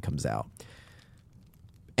Ellen comes out.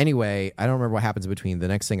 Anyway, I don't remember what happens between. The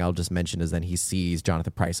next thing I'll just mention is then he sees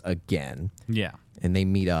Jonathan Pryce again, Yeah. and they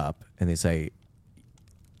meet up, and they say,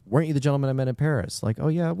 "Weren't you the gentleman I met in Paris?" Like, "Oh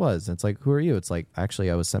yeah, it was." And it's like, "Who are you?" It's like, "Actually,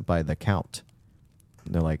 I was sent by the Count."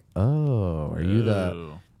 And they're like, "Oh, are you the?"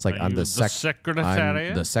 Oh. It's like, Are "I'm you the the secretary?"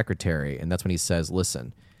 I'm the secretary, and that's when he says,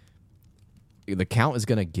 "Listen, the Count is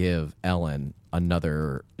going to give Ellen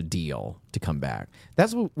another deal to come back.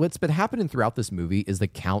 That's what's been happening throughout this movie is the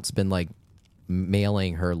Count's been like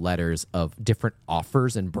mailing her letters of different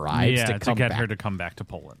offers and bribes to get back. her to come back to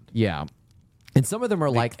Poland. Yeah. And some of them are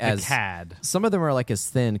some of them are like as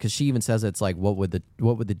thin because she even says it's like what would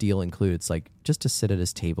the deal include? It's like just to sit at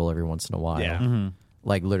his table every once in a while. Yeah. Mm-hmm.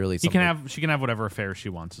 Like literally she can have whatever affairs she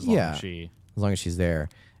wants as long as she's there.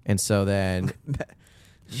 And so then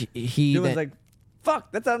he was like,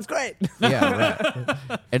 fuck, that sounds great. Yeah,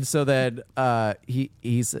 right. And so then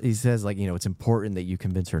he says like, it's important that you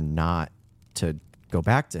convince her not to go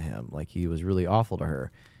back to him. Like he was really awful to her.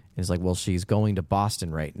 And he's like, well, she's going to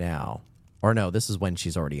Boston right now. Or no, this is when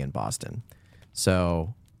she's already in Boston.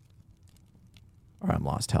 So, or I'm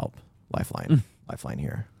lost. Help. Lifeline. Lifeline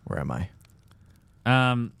here. Where am I?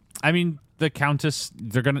 I mean, the Countess,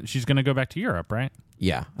 she's gonna go back to Europe, right?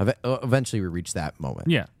 Yeah. Eventually we reach that moment.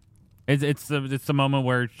 Yeah. It's the moment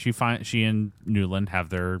where she and Newland have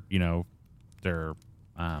their, their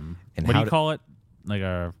and what do you call it? Like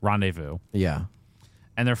a rendezvous. Yeah.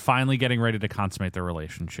 And they're finally getting ready to consummate their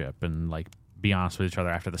relationship and like be honest with each other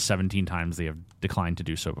after the 17 times they have declined to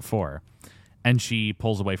do so before. And she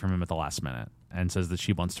pulls away from him at the last minute and says that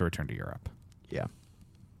she wants to return to Europe. Yeah.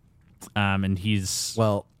 And he's...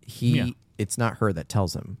 Well, it's not her that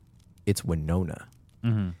tells him. It's Winona.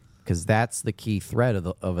 Because that's the key thread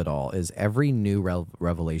of it all, is every new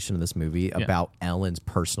revelation in this movie about Ellen's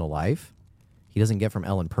personal life, he doesn't get from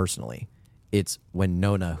Ellen personally. It's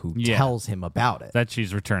Winona who tells him about it. That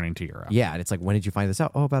she's returning to Europe. Yeah, and it's like, when did you find this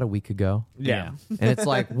out? Oh, about a week ago. Yeah. And it's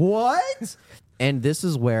like, what? And this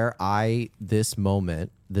is where this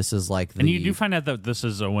is like and you do find out that this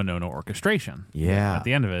is a Winona orchestration. Yeah. At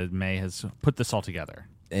the end of it, May has put this all together.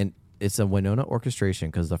 And it's a Winona orchestration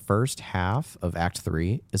because the first half of Act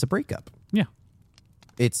 3 is a breakup. Yeah.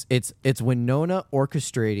 It's Winona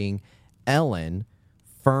orchestrating Ellen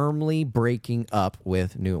firmly breaking up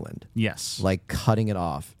with Newland. Yes. Like cutting it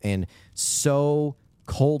off. And so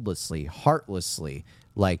coldlessly, heartlessly,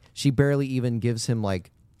 like she barely even gives him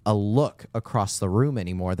like a look across the room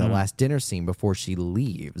anymore. The last dinner scene before she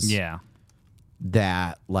leaves. Yeah.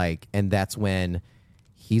 And that's when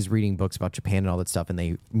he's reading books about Japan and all that stuff. And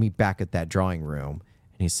they meet back at that drawing room.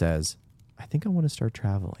 And he says, I think I want to start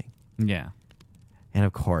traveling. Yeah. And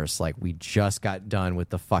of course, like we just got done with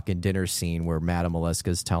the fucking dinner scene where Madame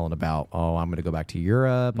Oleska's telling about, I'm going to go back to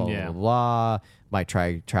Europe, blah, blah, blah, might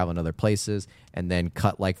try traveling other places, and then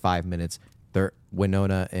cut like 5 minutes. They're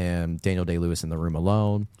Winona and Daniel Day-Lewis in the room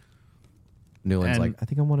alone. Newland's like, I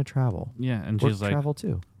think I want to travel. Yeah, and We're she's like, travel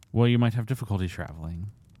too. Well, you might have difficulty traveling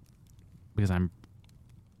because I'm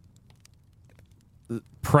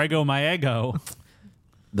prego my ego.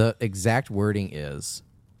 The exact wording is,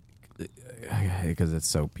 because it's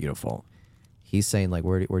so beautiful. He's saying like,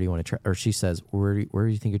 where do you want to travel? Or she says, where do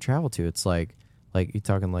you think you travel to? It's like you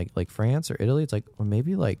talking like France or Italy? It's like, or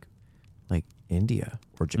maybe like India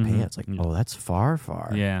or Japan. It's like, oh, that's far.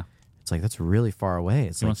 Yeah. It's like, that's really far away.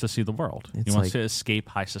 He wants to see the world. He wants to escape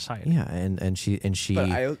high society. Yeah, and she. But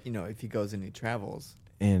if he goes and he travels,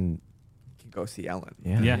 and he can go see Ellen.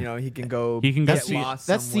 Yeah. He can go. get lost.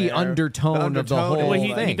 That's somewhere. the undertone of the whole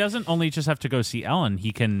Well, thing. he doesn't only just have to go see Ellen.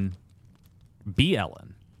 He can be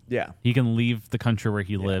Ellen. Yeah. He can leave the country where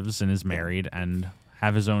he lives and is married and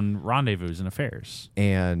have his own rendezvous and affairs.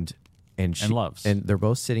 And loves. And they're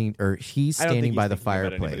both sitting, or he's standing by the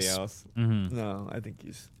fireplace. No, I think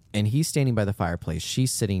he's. And he's standing by the fireplace.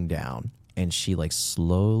 She's sitting down, and she like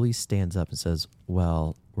slowly stands up and says,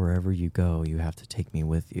 well, wherever you go, you have to take me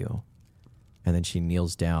with you. And then she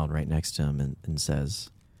kneels down right next to him and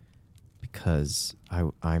says, because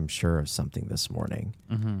I'm sure of something this morning.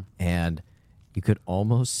 And you could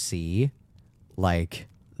almost see like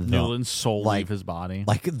Newland's soul leave his body.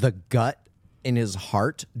 Like the gut in his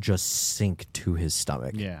heart just sink to his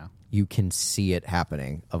stomach. Yeah. You can see it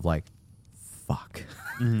happening of like, fuck.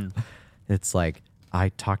 It's like, I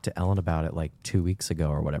talked to Ellen about it like 2 weeks ago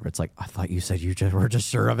or whatever. It's like, I thought you said you were just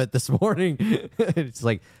sure of it this morning. It's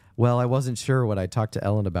like, well, I wasn't sure when I talked to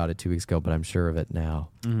Ellen about it 2 weeks ago, but I'm sure of it now.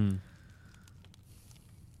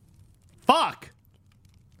 Fuck.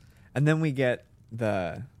 And then we get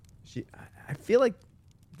I feel like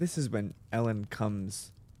this is when Ellen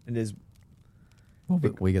comes and is. Well,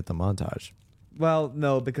 we get the montage. Well,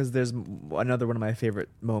 no, because there's another one of my favorite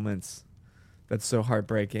moments that's so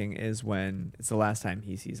heartbreaking is when it's the last time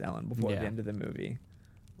he sees Ellen before the end of the movie,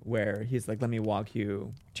 where he's like, let me walk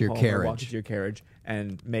you to your home, carriage. walk you to your carriage.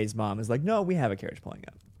 And May's mom is like, no, we have a carriage pulling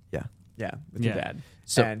up. Yeah, with your dad.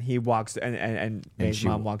 So, and he walks, and May's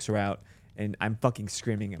mom walks her out, and I'm fucking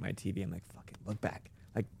screaming at my TV. I'm like, fucking look back.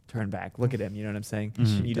 Like, turn back, look at him. You know what I'm saying?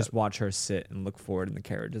 And you just watch her sit and look forward in the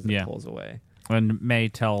carriage as it pulls away. When May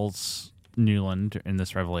tells Newland in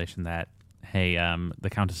this revelation that, hey, the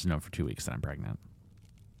Countess has known for 2 weeks that I'm pregnant.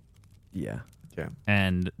 Yeah.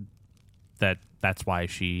 And that's why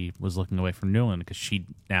she was looking away from Newland, because she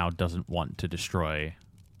now doesn't want to destroy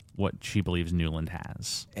what she believes Newland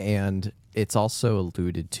has. And it's also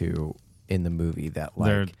alluded to in the movie that,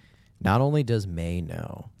 like, not only does May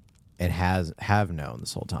know, and have known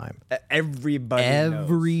this whole time. Everybody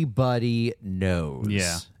knows.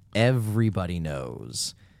 Yeah. Everybody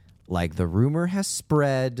knows. Like, the rumor has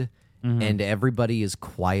spread, and everybody is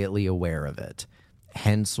quietly aware of it.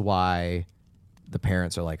 Hence why the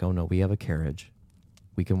parents are like, oh, no, we have a carriage.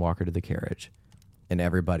 We can walk her to the carriage. And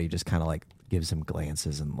everybody just kind of, like, gives him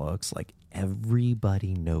glances and looks. Like,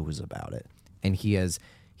 everybody knows about it. And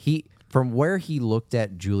from where he looked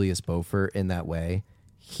at Julius Beaufort in that way,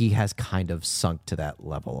 he has kind of sunk to that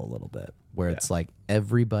level a little bit, where it's like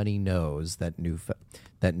everybody knows that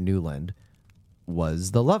Newland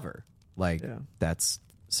was the lover. Like, that's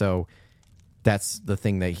the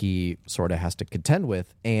thing that he sort of has to contend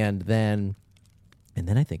with. And then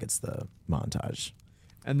I think it's the montage.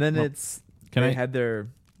 And then they had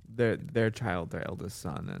their child, their eldest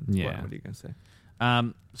son. And what are you going to say?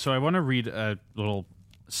 So I want to read a little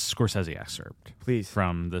Scorsese excerpt, please,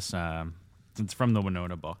 from this. It's from the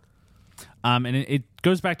Winona book, and it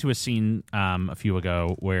goes back to a scene a few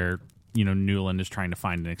ago where Newland is trying to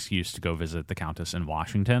find an excuse to go visit the Countess in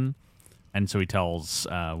Washington, and so he tells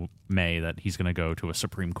May that he's going to go to a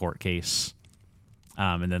Supreme Court case,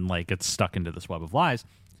 and then gets stuck into this web of lies.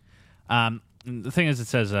 The thing is, it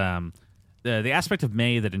says the aspect of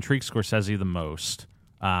May that intrigues Scorsese the most,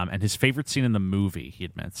 and his favorite scene in the movie, he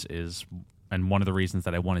admits, is. And one of the reasons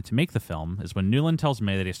that I wanted to make the film is when Newland tells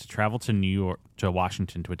May that he has to travel to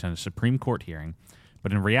Washington to attend a Supreme Court hearing,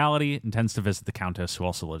 but in reality intends to visit the Countess, who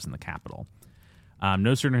also lives in the capital.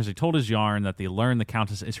 No sooner has he told his yarn that they learn the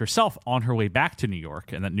Countess is herself on her way back to New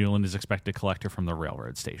York, and that Newland is expected to collect her from the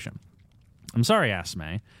railroad station. I'm sorry, asks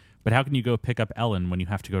May, but how can you go pick up Ellen when you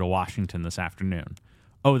have to go to Washington this afternoon?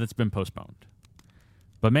 Oh, that's been postponed.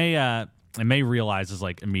 But May realizes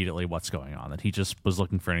immediately what's going on, that he just was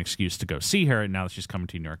looking for an excuse to go see her, and now that she's coming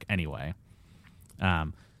to New York anyway.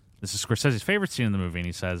 This is Scorsese's favorite scene in the movie, and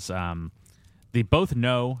he says, they both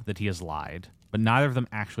know that he has lied, but neither of them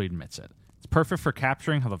actually admits it. It's perfect for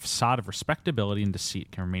capturing how the facade of respectability and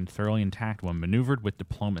deceit can remain thoroughly intact when maneuvered with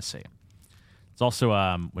diplomacy. It's also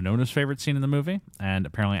Winona's favorite scene in the movie, and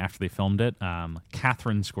apparently after they filmed it,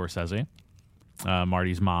 Catherine Scorsese,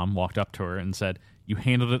 Marty's mom, walked up to her and said, "You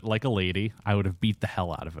handled it like a lady. I would have beat the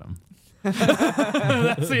hell out of him."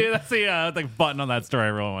 That's the button on that story I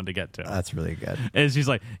really wanted to get to. That's really good. And she's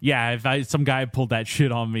like, yeah, if some guy pulled that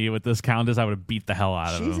shit on me with this Countess, I would have beat the hell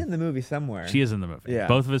out of him. She's in the movie somewhere. She is in the movie. Yeah.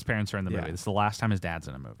 Both of his parents are in the movie. This is the last time his dad's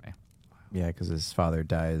in a movie. Yeah, because his father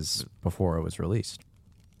dies before it was released.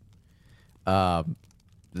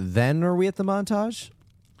 Then are we at the montage?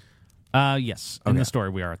 Yes. In the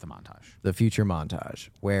story, we are at the montage. The future montage,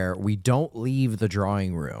 where we don't leave the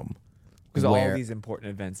drawing room. Because all these important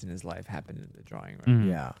events in his life happen in the drawing room.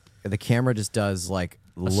 Mm-hmm. Yeah. The camera just does a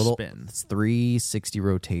little spin. 360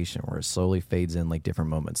 rotation where it slowly fades in different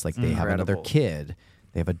moments. They have another kid.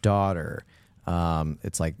 They have a daughter.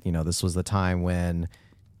 It's this was the time when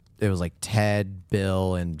it was Ted,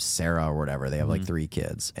 Bill, and Sarah or whatever. They have 3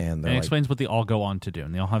 kids. And it explains what they all go on to do.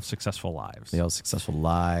 And they all have successful lives. They all have successful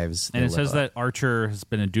lives. And it says that Archer has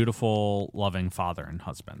been a dutiful, loving father and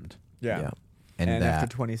husband. Yeah. And after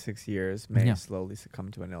 26 years, May slowly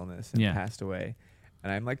succumbed to an illness and passed away.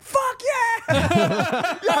 And I'm like, fuck yeah!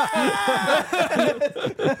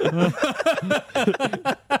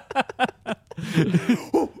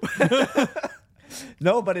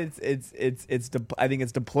 No, but I think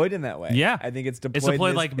it's deployed in that way. Yeah, I think it's deployed. It's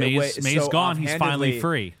deployed May's gone. He's finally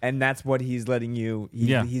free, and that's what he's letting you.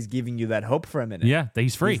 He's giving you that hope for a minute. Yeah, that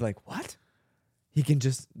he's free. He's like, what? He can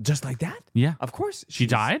just like that? Yeah, of course. She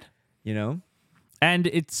died. And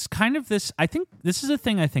it's kind of this. I think this is a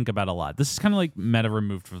thing I think about a lot. This is kind of meta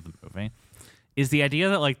removed from the movie. Is the idea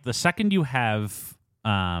that the second you have,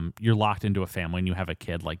 you're locked into a family and you have a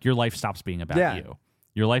kid, your life stops being about you.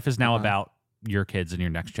 Your life is now about your kids and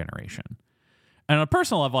your next generation. And on a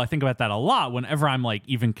personal level, I think about that a lot whenever I'm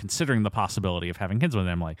even considering the possibility of having kids with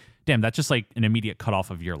them. I'm like, damn, that's just an immediate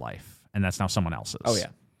cutoff of your life, and that's now someone else's. Oh yeah.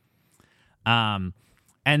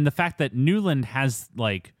 And the fact that Newland has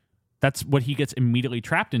that's what he gets immediately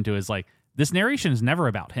trapped into is this narration is never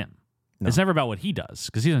about him. No. It's never about what he does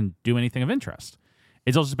because he doesn't do anything of interest.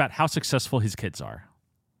 It's also about how successful his kids are.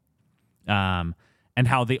 And and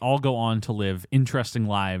how they all go on to live interesting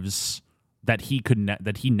lives that he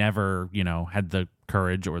that he never, had the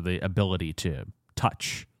courage or the ability to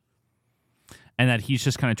touch. And that he's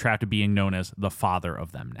just kind of trapped to being known as the father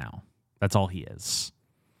of them now. That's all he is.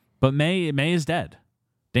 But May is dead.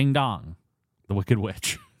 Ding dong. The Wicked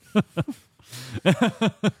Witch.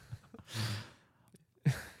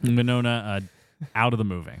 Winona out of the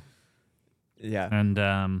movie. Yeah.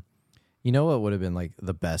 And you know what would have been like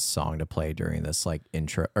the best song to play during this like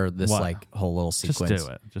intro or this What? like whole little sequence?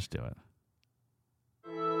 Just do it.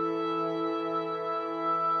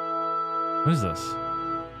 What is this?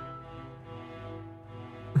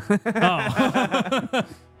 Oh.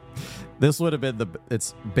 This would have been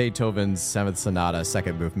it's Beethoven's Seventh Sonata,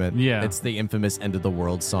 second movement. Yeah. It's the infamous End of the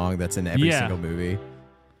World song that's in every single movie.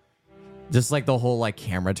 Just like the whole like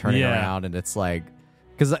camera turning around, and it's like,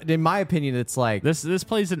 because in my opinion, it's like This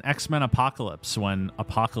plays in X-Men Apocalypse when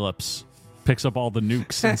Apocalypse picks up all the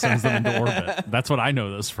nukes and sends them into orbit. That's what I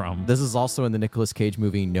know this from. this is also in the Nicolas Cage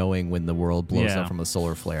movie Knowing When the World Blows Yeah. Up from a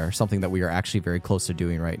Solar Flare, something that we are actually very close to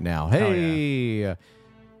doing right now. Hell Hey.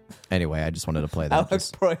 Anyway, I just wanted to play that.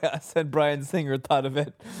 Alex Proyas and Bryan Singer thought of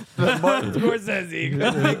it, but Martin Scorsese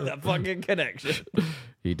couldn't make that fucking connection.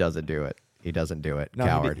 He doesn't do it. He doesn't do it. No,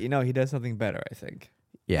 Coward. he does something better, I think.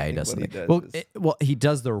 Yeah, he think does what he something. does He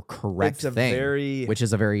does the correct It's a thing, very- which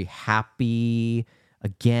is a very happy,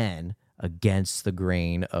 again, against the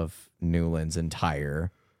grain of Newland's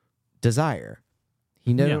entire desire.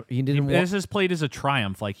 He never, he didn't. This is played as a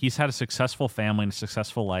triumph. Like he's had a successful family and a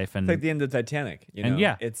successful life, and It's like the end of Titanic, And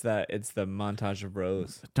yeah. it's the montage of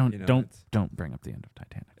Rose. don't you know, don't bring up the end of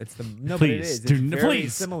Titanic. It's the no, but it Please, is. do, It's very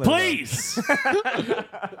please, similar, though. please,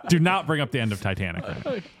 do not bring up the end of Titanic.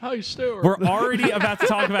 Hi, Stuart. We're already about to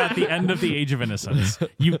talk about the end of the Age of Innocence.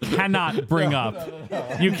 You cannot bring up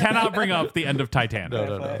the end of Titanic.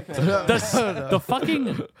 The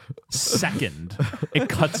fucking second it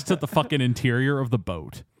cuts to the fucking interior of the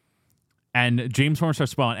boat, and James Horner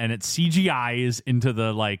starts spawning, and it CGIs into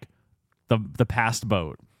the past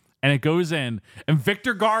boat. And it goes in, and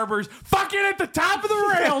Victor Garber's fucking at the top of the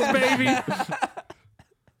rails, baby.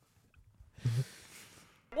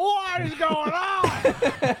 What is going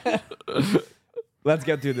on? Let's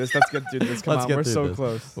get through this. Come on, we're so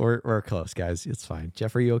close. We're close, guys. It's fine.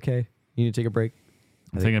 Jeff, are you okay? You need to take a break?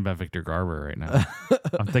 I'm thinking about Victor Garber right now.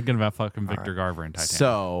 I'm thinking about fucking Victor Garber in Titanic.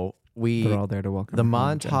 So They're all there to welcome the her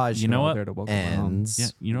home, Jeff. montage. You know what? There to welcome her home. ends. Yeah,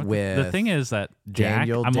 you know what? with The thing is that Jack,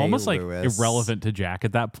 Daniel I'm almost like Day-Lewis irrelevant to Jack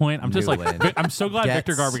at that point. I'm just Newland like, I'm so glad gets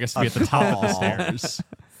Victor Garber gets to be a at the top of the call stairs.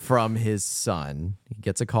 from his son. He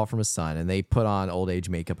gets a call from his son, and they put on old age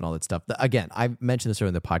makeup and all that stuff. Again, I mentioned this earlier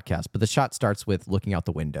in the podcast, but the shot starts with looking out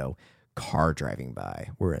the window, car driving by.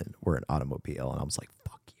 We're in automobile, and I was like,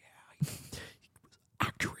 "Fuck yeah!" He was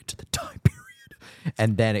accurate to the time period.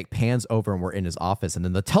 And then it pans over, and we're in his office, and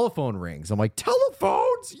then the telephone rings. I'm like,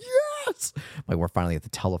 "Telephones, yes!" Like we're finally at the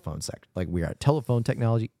telephone sector. Like we are at telephone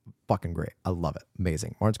technology. Fucking great. I love it.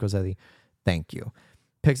 Amazing. Martin Scorsese, thank you.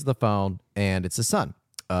 Picks up the phone, and it's his son,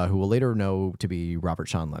 who will later know to be Robert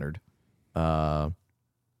Sean Leonard. For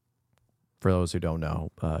those who don't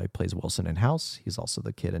know, he plays Wilson in House. He's also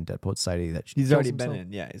the kid in Dead Poet Society that He's kills already himself. been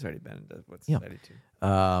in. Yeah, he's already been in Dead Poet Yeah. Society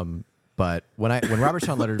too. But when Robert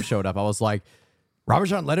Sean Leonard showed up, I was like, Robert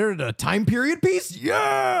Sean Leonard, a time period piece?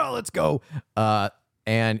 Yeah, let's go.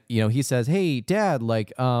 And he says, "Hey, Dad,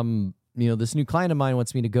 like, this new client of mine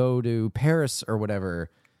wants me to go to Paris or whatever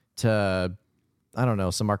to, I don't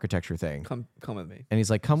know, some architecture thing." Come with me. And he's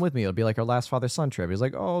like, "Come with me. It'll be like our last father-son trip." He's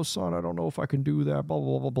like, "Oh, son, I don't know if I can do that. Blah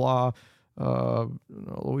blah blah blah.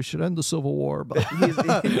 We should end the Civil War." But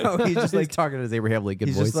He's just like talking to his Abraham Lincoln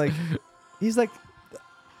he's voice. just like he's like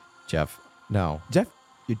Jeff, no, Jeff.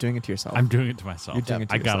 You're doing it to yourself. I'm doing it to myself. You're doing it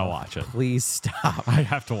to I gotta yourself. watch it. please stop. I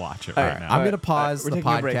have to watch it right now. I'm gonna pause we're the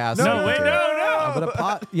taking a break. podcast. No, wait, no. I'm gonna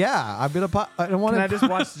pause. Yeah, I'm gonna pause. I don't want Can I to. just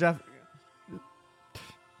watch Jeff?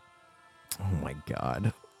 Oh my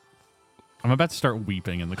god. I'm about to start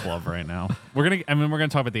weeping in the club right now. We're gonna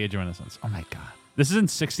talk about the Age of Innocence. Oh my god, this is in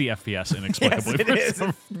 60 FPS inexplicably. Yes, it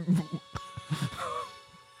is.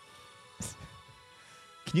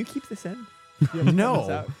 Can you keep this in?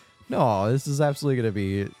 No, this is absolutely gonna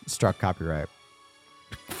be struck copyright.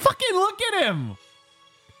 Fucking look at him.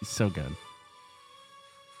 He's so good.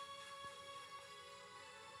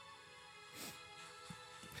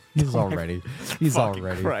 He's already Fucking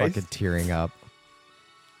fucking Christ. tearing up.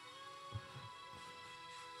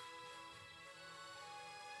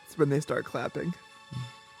 It's when they start clapping.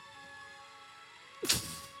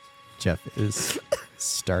 Jeff is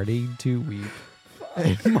starting to weep.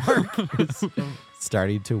 And Mark is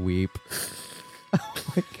starting to weep. Oh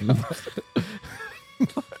my god.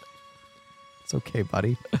 It's okay,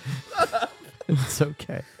 buddy. It's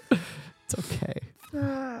okay. It's okay.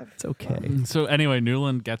 It's okay. So anyway,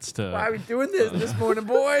 Newland gets to. Why are we doing this morning,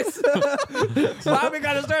 boys? Why we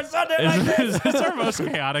gotta start Sunday like this? It's our most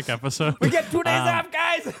chaotic episode. We get 2 days off,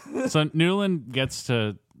 guys. So Newland gets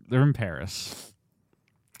to. They're in Paris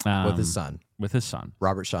With his son,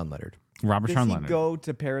 Robert Sean Leonard. Robert Sean Does he Leonard, go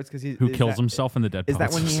to Paris because he who kills himself in the Dead Is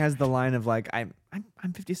that when Poets. he has the line of like, I'm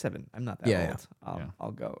 57. I'm not that Yeah, old.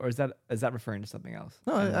 I'll go. Or is that referring to something else?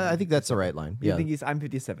 No, I think that's the right line. You Yeah. think I'm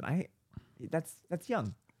 57? That's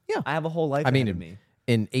young. Yeah. I have a whole life. I mean, ahead of me.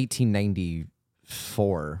 in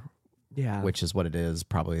 1894, Yeah. which is what it is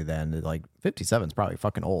probably then, like 57 is probably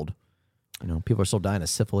fucking old. You know, people are still dying of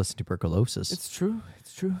syphilis and tuberculosis. It's true.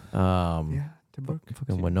 It's true. Yeah. Tuberculosis.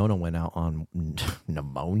 Fucking Winona went out on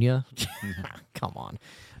pneumonia. Come on.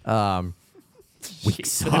 Weak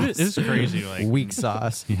sauce. It's crazy. Like Weak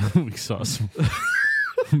sauce. yeah, weak sauce.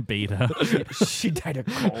 Beta. She died a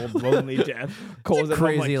cold, lonely death. Cold's at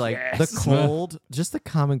home, Crazy. Like yes. the cold, just the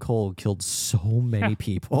common cold killed so many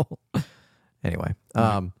people. Anyway.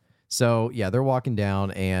 So yeah, they're walking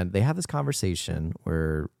down and they have this conversation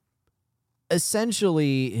where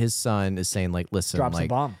essentially his son is saying like, listen, drops like, a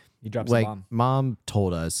bomb. He drops like a bomb. mom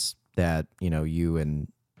told us that, you know, you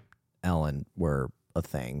and Ellen were a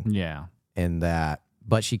thing Yeah. and that,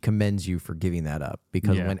 but she commends you for giving that up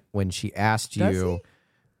because Yeah. when she asked Does you,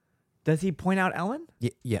 Does he point out Ellen?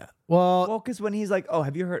 yeah, well, Well, because when he's like, "Oh,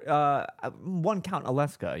 have you heard one Count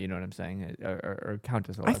Alaska?" You know what I'm saying, or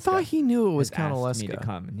Countess Alaska. I thought he knew it was has Count asked me Alaska. to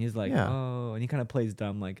come, and he's like, Yeah. "Oh," and he kind of plays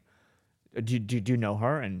dumb, like, "Do you know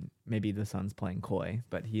her?" And maybe the son's playing coy,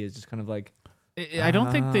 but he is just kind of like, I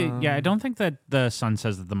don't think I don't think that the son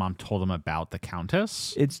says that the mom told him about the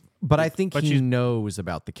Countess. But I think but he she's- knows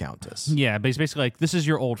about the Countess. Yeah, but he's basically like, this is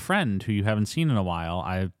your old friend who you haven't seen in a while.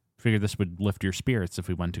 I figured this would lift your spirits if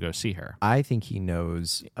we went to go see her. I think he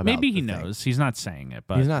knows about Maybe he the thing. knows. He's not saying it,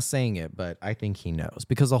 but He's not saying it, but I think he knows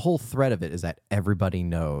because the whole thread of it is that everybody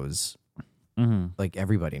knows. Like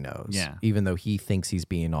everybody knows. Yeah. Even though he thinks he's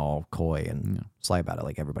being all coy and sly about it,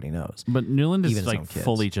 like everybody knows. But Newland Even is his own like kids.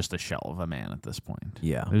 fully just a shell of a man at this point.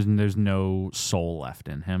 Yeah. There's no soul left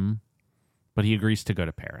in him. But he agrees to go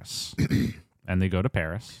to Paris. And they go to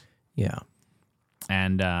Paris. Yeah.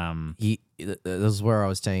 And This is where I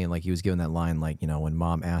was saying, like, he was giving that line, like, you know, when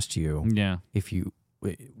mom asked you yeah. if you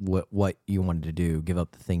what you wanted to do, give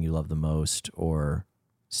up the thing you love the most, or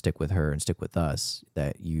stick with her and stick with us,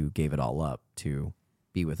 that you gave it all up to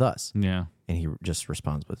be with us. Yeah. And he just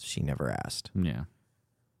responds with, she never asked. Yeah.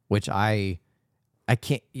 Which I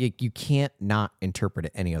can't, you can't not interpret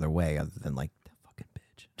it any other way other than like, that fucking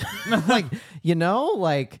bitch. Like, you know,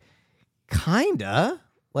 like, kinda.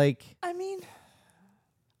 Like, I mean,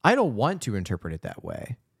 I don't want to interpret it that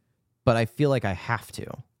way, but I feel like I have to.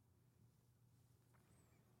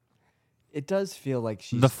 it does feel like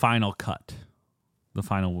she's The final cut. The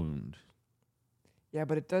final wound. yeah,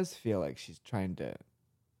 but it does feel like she's trying to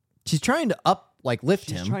Lift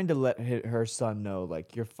she's him. trying to let her son know,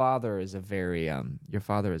 like, your father is a very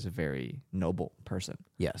noble person,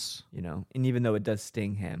 Yes. you know. And even though it does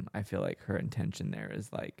sting him, I feel like her intention there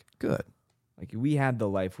is like Good. we had the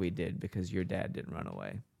life we did because your dad didn't run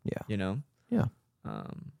away, Yeah. you know. Yeah.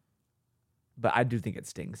 But I do think it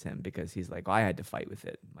stings him because he's like, I had to fight with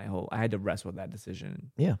it. I had to wrestle with that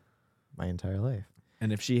decision. Yeah. My entire life.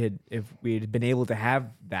 And if we had been able to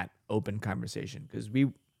have that open conversation, because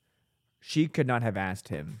she could not have asked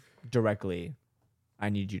him directly, I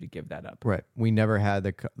need you to give that up. Right. We never had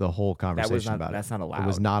the whole conversation about it. That's not allowed. It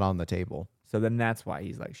was not on the table. So then that's why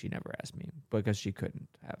he's like, she never asked me, because she couldn't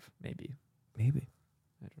have, maybe. Maybe.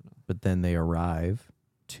 I don't know. But then they arrive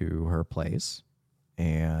to her place,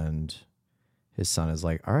 and his son is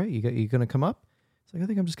like, all right, you going to come up? He's like, I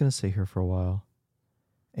think I'm just going to stay here for a while.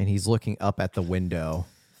 And he's looking up at the window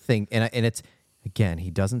thing. And it's, again, he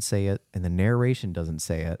doesn't say it, and the narration doesn't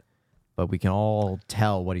say it, but we can all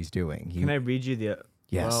tell what he's doing. Can I read you the...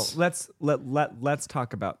 Yes. Well, let's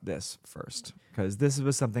talk about this first, because this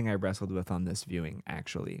was something I wrestled with on this viewing,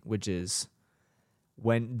 actually, which is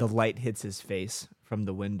when the light hits his face from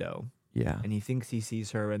the window, Yeah. and he thinks he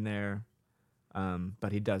sees her in there,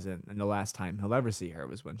 but he doesn't. And the last time he'll ever see her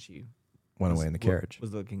was when she Went away in the carriage.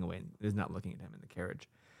 Was looking away, is not looking at him in the carriage,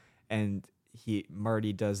 and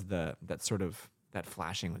Marty does that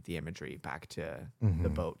flashing with the imagery back to the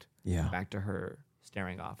boat, Yeah. back to her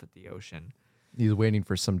staring off at the ocean. He's waiting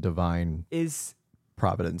for some divine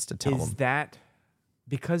providence to tell Is him. that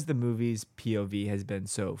because the movie's POV has been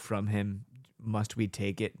so from him? Must we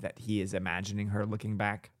take it that he is imagining her looking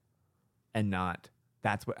back, and not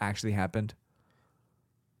that's what actually happened?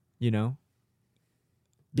 You know,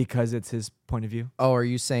 because it's his point of view. Oh, are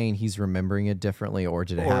you saying he's remembering it differently, or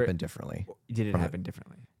did it happen differently? Did it happen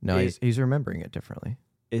differently? No, he's remembering it differently.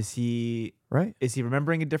 Is he right? Is he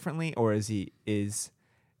remembering it differently, or is he is?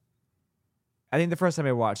 I think the first time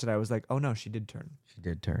I watched it, I was like, "Oh no, she did turn." She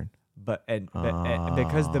did turn. But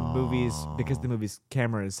because the movie's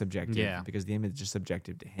camera is subjective, because the image is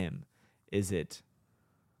subjective to him, is it?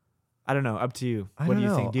 I don't know. Up to you. What do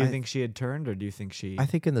you think? Do you think she had turned, or do you think she? I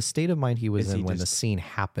think in the state of mind he was in when the scene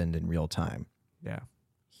happened in real time, yeah,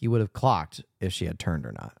 he would have clocked if she had turned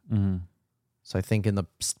or not. Mm-hmm. So I think in the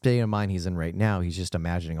state of mind he's in right now, he's just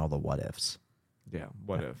imagining all the what ifs. Yeah,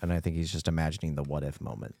 what if? And I think he's just imagining the what if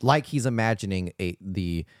moment, like he's imagining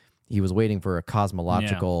he was waiting for a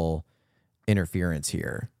cosmological interference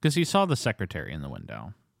here because he saw the secretary in the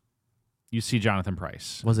window. You see Jonathan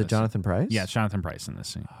Pryce. Was it Jonathan Pryce? Yeah, it's Jonathan Pryce in this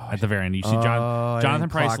scene. At the very end, you see Jonathan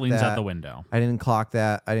Pryce leans out the window. I didn't clock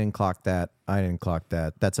that.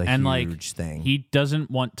 That's a huge thing. He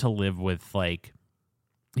doesn't want to live with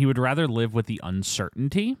he would rather live with the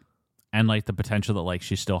uncertainty and the potential that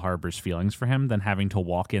she still harbors feelings for him than having to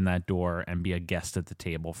walk in that door and be a guest at the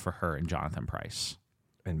table for her and Jonathan Pryce.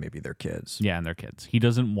 And maybe their kids. Yeah, and their kids. He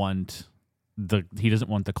doesn't want the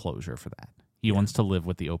closure for that. He wants to live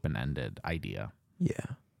with the open-ended idea.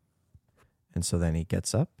 Yeah. And so then he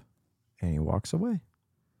gets up and he walks away.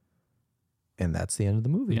 And that's the end of the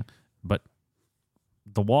movie. Yeah. But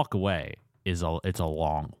the walk away it's a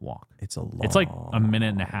long walk. It's like a minute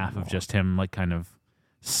and a half of just him kind of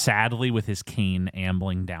sadly with his cane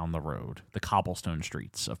ambling down the road, the cobblestone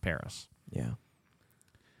streets of Paris. Yeah.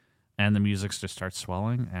 And the music just starts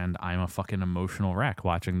swelling, and I'm a fucking emotional wreck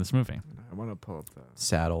watching this movie. I want to pull up the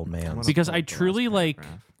sad old man. Because I truly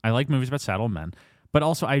I like movies about sad old men, but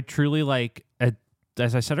also I truly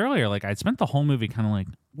as I said earlier, I'd spent the whole movie kind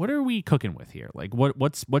of what are we cooking with here?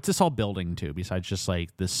 What's this all building to besides just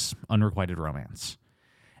this unrequited romance?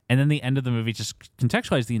 And then the end of the movie just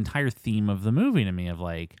contextualized the entire theme of the movie to me of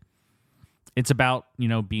it's about,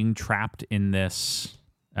 being trapped in this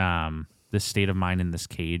this state of mind in this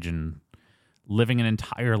cage and living an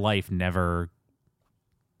entire life never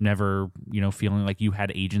feeling like you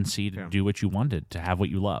had agency to do what you wanted, to have what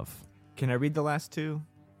you love. Can I read the last two?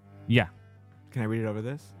 Yeah. Can I read it over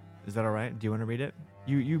this? Is that all right? Do you want to read it?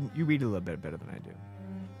 You read a little bit better than I do.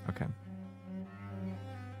 Okay.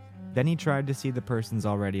 Then he tried to see the persons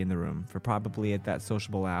already in the room, for probably at that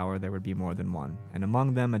sociable hour there would be more than one, and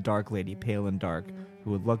among them a dark lady, pale and dark,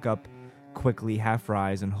 who would look up quickly, half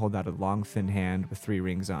rise, and hold out a long thin hand with 3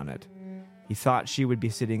 rings on it. He thought she would be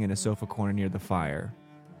sitting in a sofa corner near the fire,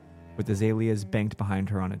 with azaleas banked behind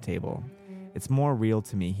her on a table. It's more real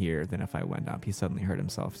to me here than if I went up, he suddenly heard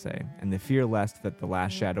himself say, and the fear lest that the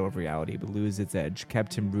last shadow of reality would lose its edge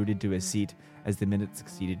kept him rooted to his seat as the minutes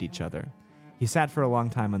succeeded each other. He sat for a long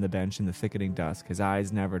time on the bench in the thickening dusk, his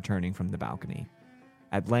eyes never turning from the balcony.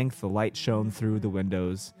 At length the light shone through the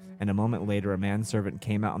windows, and a moment later a manservant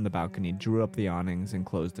came out on the balcony, drew up the awnings, and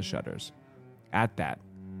closed the shutters. At that,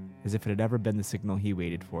 as if it had ever been the signal he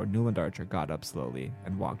waited for, Newland Archer got up slowly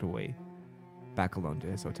and walked away, back alone to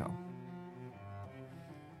his hotel.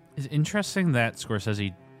 It's interesting that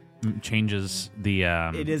Scorsese changes the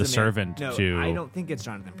servant to. I don't think it's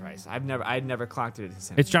Jonathan Pryce. I'd never clocked it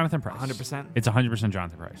as him. It's Jonathan Pryce. 100%. It's 100%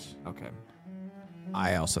 Jonathan Pryce. Okay.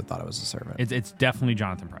 I also thought it was a servant. It's definitely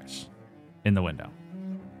Jonathan Pryce in the window.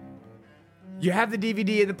 You have the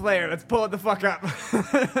DVD in the player. Let's pull it the fuck up.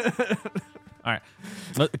 All right,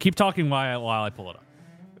 keep talking while I pull it up.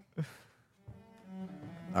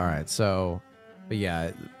 All right, so, but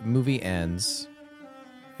yeah, movie ends,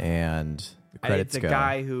 and the credits go. It's a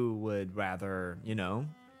guy who would rather,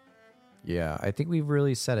 Yeah, I think we've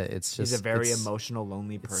really said it. It's just he's a very emotional,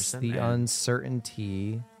 lonely person. It's the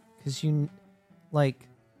uncertainty, because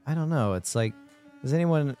I don't know. It's does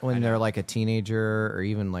anyone when they're a teenager, or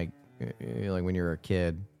even when you're a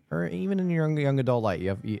kid, or even in your young adult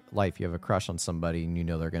life, you have a crush on somebody, and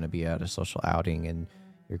they're going to be at a social outing, and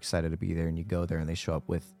you're excited to be there, and you go there, and they show up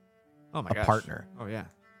with a partner. Oh yeah,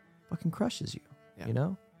 fucking crushes you. Yeah.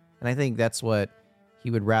 And I think that's what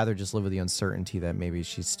he would rather just live with the uncertainty that maybe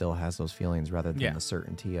she still has those feelings, rather than the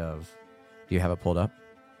certainty of. Do you have it pulled up?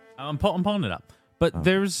 I'm pulling it up, but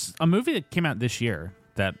there's a movie that came out this year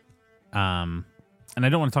that, and I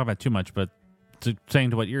don't want to talk about it too much, but saying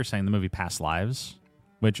to what you're saying, the movie Past Lives.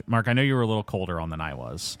 Which, Mark, I know you were a little colder on than I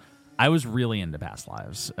was. I was really into Past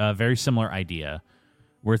Lives. A very similar idea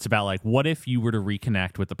where it's about, what if you were to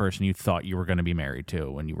reconnect with the person you thought you were going to be married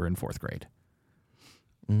to when you were in 4th grade?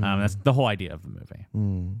 That's the whole idea of the movie.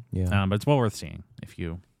 Yeah. But it's well worth seeing if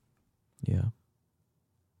you... Yeah.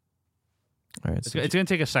 All right. It's going to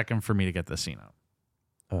take a second for me to get this scene up.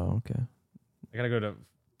 Oh, okay. I gotta go to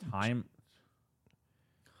time.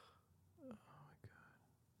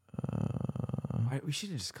 We should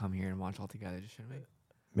have just come here and watch all together, shouldn't we?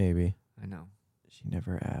 Maybe. I know. She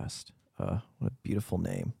never asked. What a beautiful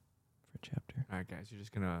name for a chapter. All right, guys, you're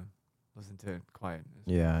just gonna listen to it quiet.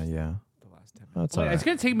 Yeah. The last 10 minutes. That's Well, all it's right.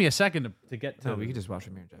 gonna take me a second to get to. No, we can just watch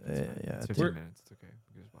from here, Jeff. It's fine. Yeah, It's it's 15 minutes. It's okay.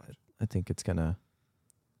 We can just watch. I think it's gonna.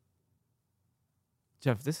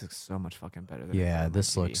 Jeff, this is so much fucking better than Yeah, my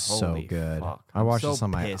this TV. looks so Holy good. fuck. I I'm watched so this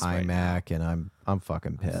on my pissed right now. iMac, and I'm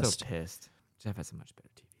fucking I'm pissed. so pissed. Jeff has a much better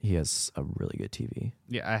TV. He has a really good TV.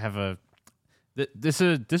 Yeah, I have a. This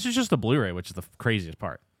is just the Blu-ray, which is the craziest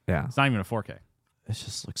part. Yeah. It's not even a 4K. It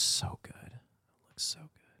just looks so good. It looks so good.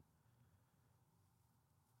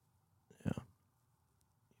 Yeah.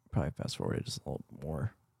 Probably fast forward it just a little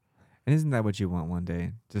more. And isn't that what you want one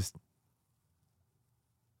day? Just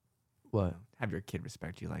What? have your kid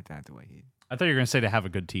respect you like that the way he. I thought you were gonna say to have a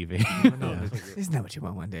good TV. No, isn't that what you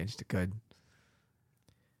want one day? Just a good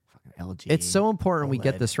fucking LG. It's so important we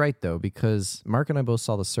get OLED. this right, though, because Mark and I both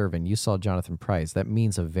saw The Servant. You saw Jonathan Price. That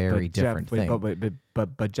means a very different thing.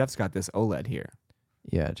 But Jeff's got this OLED here.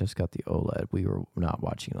 Yeah, just got the OLED. We were not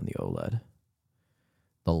watching it on the OLED.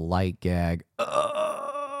 The light gag.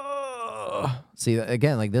 See,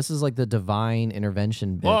 again, like this is like the divine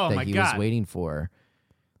intervention bit Oh, that my he was God. waiting for.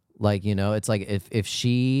 Like, you know, it's like if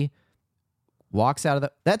she walks out of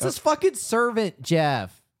the... That's his fucking servant,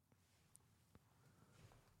 Jeff.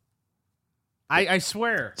 I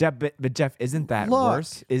swear. Jeff, but Jeff, isn't that Look.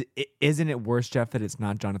 worse? Isn't it worse, Jeff, that it's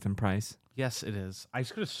not Jonathan Price? Yes, it is. I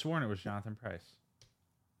could have sworn it was Jonathan Price.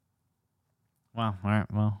 Wow. All right.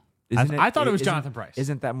 Well, I thought it was isn't- Jonathan Price.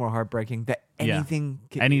 Isn't that more heartbreaking? That Yeah. anything,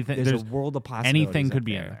 Anything- there's a there's- world of possibilities. anything could up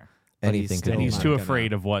be in there. there. But Anything he's could still be And he's not too gonna-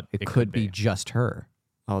 afraid of what It could be just her.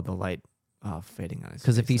 Oh, the light fading on his.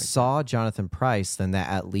 Because if he face like saw Jonathan Price, then that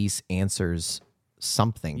at least answers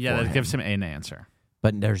something Yeah, for that him. gives him an answer.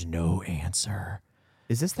 But there's no answer.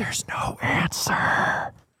 that. Is this No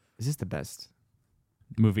answer. is this the best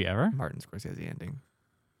Movie ever? Martin Scorsese ending?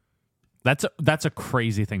 That's a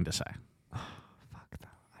crazy thing to say. Fuck though.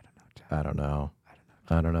 I don't know, Jeff.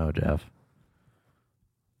 I don't know, Jeff.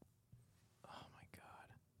 Oh my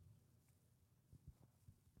God.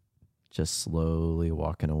 Just slowly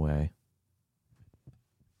walking away.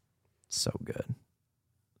 So good.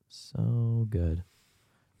 So good.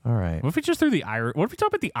 All right. What if we just threw What if we talk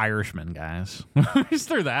about The Irishman, guys? We just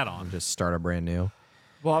threw that on. Just start a brand new.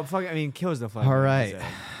 Well, fuck. I mean, Kills the Fucking. All right.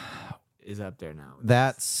 Is up there now.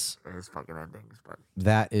 That's His fucking endings, but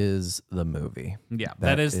that is the movie. Yeah,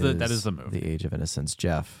 that is the movie. The Age of Innocence.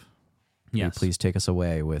 Jeff, will you Yes. please take us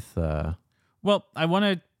away with Well,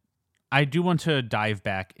 I do want to dive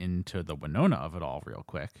back into the Winona of it all real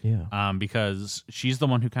quick. Yeah. Because she's the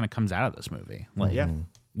one who kind of comes out of this movie, like yeah,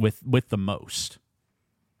 with the most.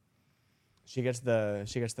 she gets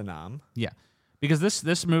the nom. Yeah, because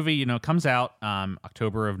this movie, comes out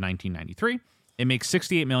October of 1993. It makes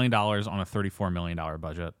 $68 million on a $34 million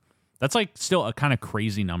budget. That's like still a kind of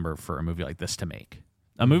crazy number for a movie like this to make.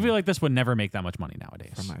 A movie like this would never make that much money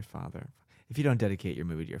nowadays. For my father. If you don't dedicate your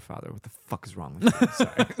movie to your father, what the fuck is wrong with you?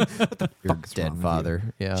 Sorry. What the your fuck is dead wrong with father?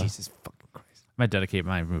 you? Yeah. Jesus fucking Christ. I might dedicate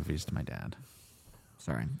my movies to my dad.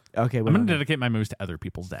 Sorry. Okay, I'm going to dedicate my movies to other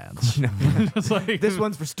people's dads. It's like, this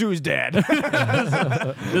one's for Stu's dad.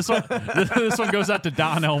 this one goes out to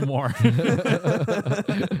Don Elmore.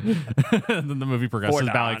 And then the movie progresses For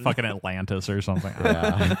about like Don. fucking Atlantis or something.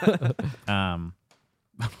 Yeah. I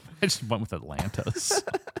just went with Atlantis.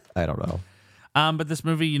 I don't know. But this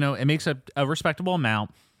movie, it makes a respectable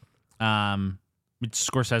amount. It's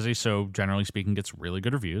Scorsese, so generally speaking, gets really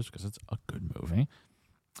good reviews because it's a good movie.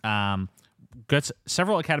 Gets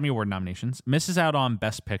several Academy Award nominations. Misses out on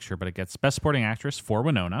Best Picture, but it gets Best Supporting Actress for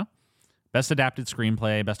Winona, Best Adapted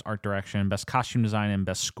Screenplay, Best Art Direction, Best Costume Design, and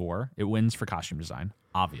Best Score. It wins for costume design,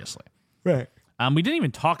 obviously. Right. We didn't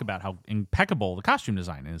even talk about how impeccable the costume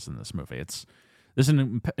design is in this movie. This is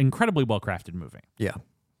an incredibly well-crafted movie. Yeah.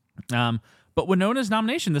 But Winona's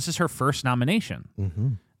nomination, this is her first nomination. Mm-hmm.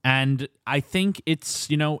 And I think it's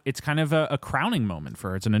kind of a crowning moment for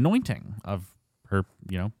her. It's an anointing of her,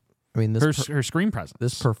 I mean, her screen presence.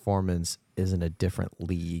 this performance is in a different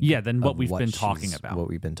league. Yeah, than what of we've been talking she's- about. What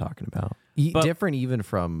we've been talking about. But- Different even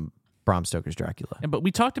from Bram Stoker's Dracula. Yeah, but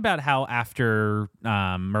we talked about how after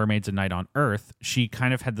Mermaids and Night on Earth, she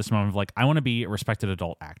kind of had this moment of like, I want to be a respected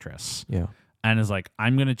adult actress. Yeah. And is like,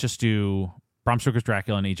 I'm going to just do Bram Stoker's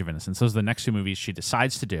Dracula and Age of Innocence. Those are the next two movies she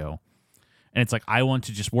decides to do. And it's like, I want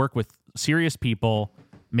to just work with serious people,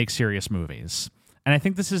 make serious movies. And I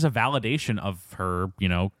think this is a validation of her,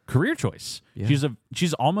 career choice. Yeah.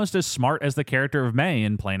 She's almost as smart as the character of May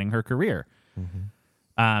in planning her career.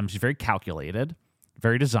 She's very calculated,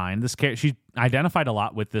 very designed. She identified a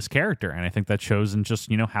lot with this character, and I think that shows in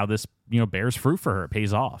just how this bears fruit for her. It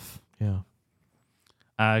pays off. Yeah.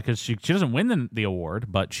 Because she doesn't win the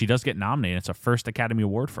award, but she does get nominated. It's a first Academy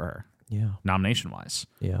Award for her. Yeah. Nomination wise.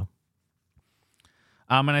 Yeah.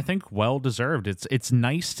 And I think well deserved. It's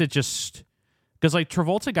nice to just because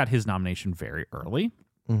Travolta got his nomination very early,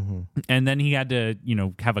 and then he had to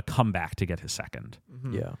have a comeback to get his second.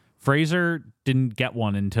 Yeah. Fraser didn't get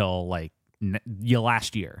one until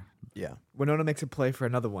last year. Yeah. Winona makes a play for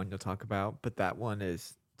another one you'll talk about, but that one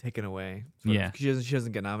is taken away. Yeah. She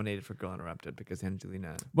doesn't get nominated for Girl Interrupted because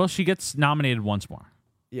Angelina. Well, she gets nominated once more.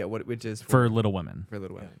 Yeah, which is for Little Women. For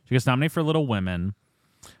Little Women. She gets nominated for Little Women,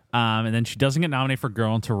 and then she doesn't get nominated for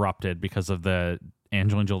Girl Interrupted because of the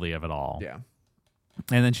Angelina Jolie of it all. Yeah.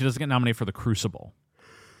 And then she doesn't get nominated for The Crucible,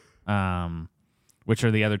 which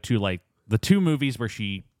are the other two, the two movies where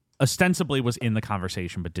she ostensibly was in the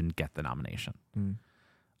conversation but didn't get the nomination.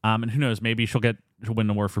 And who knows, maybe she'll win an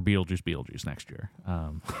award for Beetlejuice next year.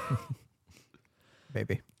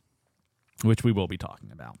 Maybe. Which we will be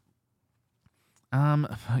talking about.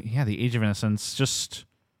 The Age of Innocence, just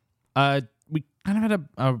we kind of had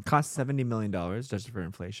a cost $70 million adjusted for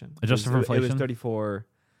inflation. Adjusted for inflation? It was $34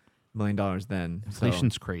 million then.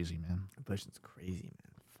 Inflation's crazy, man. Inflation's crazy,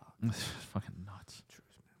 man. Fuck. It's fucking nuts.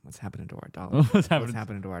 What's happening to our dollar? What's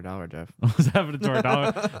happening to our dollar, Jeff? What's happening to our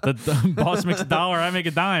dollar? The boss makes a dollar, I make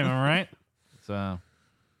a dime, am I right? So,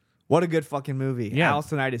 what a good fucking movie. Yeah. Al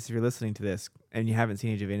Sinitis, if you're listening to this and you haven't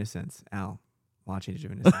seen Age of Innocence, Al, watch Age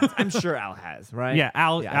of Innocence. I'm sure Al has, right? Yeah,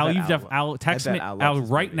 Al, Al, text me. Al,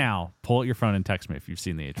 right movie. now, pull out your phone and text me if you've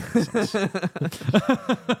seen the Age of Innocence.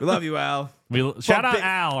 We love you, Al. Shout out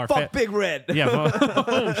Al. Our fuck Big Red. Yeah.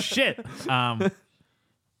 Oh shit.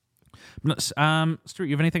 Stuart,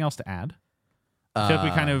 you have anything else to add? I feel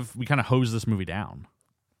like we kind of hosed this movie down.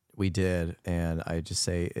 We did, and I just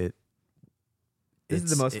say it. This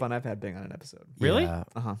is the most fun I've had being on an episode. Really? Yeah.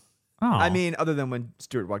 Uh-huh. Oh. I mean, other than when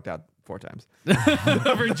Stuart walked out 4 times.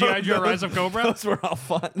 For G.I. Joe Rise of Cobra? Those were all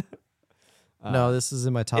fun. No, this is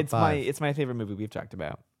in my top 5. It's my favorite movie we've talked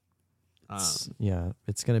about. It's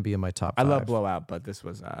going to be in my top 5. I love Blowout, but this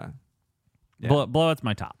was... Blowout's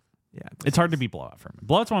my top. Yeah, it's hard to beat Blowout for me.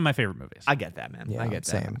 Blowout's one of my favorite movies. I get that, man. Yeah, I get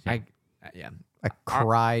same. that. I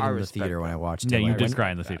cried I in the respect theater when that. I watched it. Yeah, you Like, did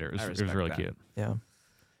cry in the theater. It was really that. cute. Yeah.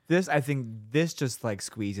 I think this just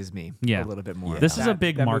squeezes me a little bit more. This is a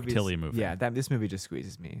big Mark Tilley movie. Yeah, this movie just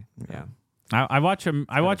squeezes me. Yeah. I watch him.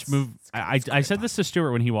 I said this to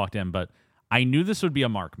Stuart when he walked in, but I knew this would be a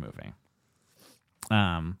Mark movie.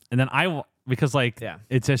 And then because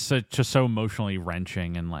it's just so emotionally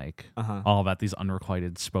wrenching and all about these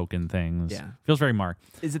unrequited spoken things. Yeah. Feels very Mark.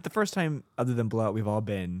 Is it the first time other than Blowout we've all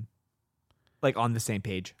been on the same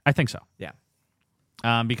page? I think so. Yeah.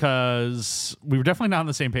 Because we were definitely not on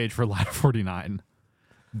the same page for Ladder 49.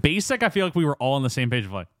 Basic, I feel like we were all on the same page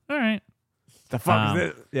of all right. The fuck is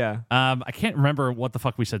it? Yeah. I can't remember what the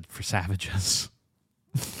fuck we said for Savages.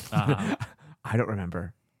 I don't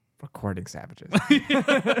remember recording Savages.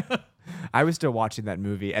 I was still watching that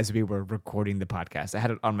movie as we were recording the podcast. I had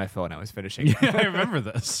it on my phone. I was finishing. Yeah, I remember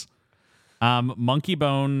this. Monkey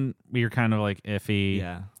Bone, we were kind of iffy.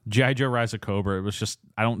 Yeah. G.I. Joe Rise of Cobra, it was just,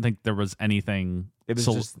 I don't think there was anything. It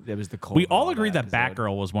was the cold. We all agreed that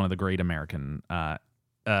Batgirl was one of the great American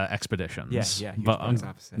expeditions. Yeah, huge box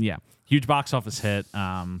office hit. Yeah, huge box office hit.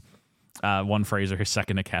 Won Fraser his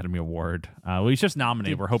second Academy Award. He's just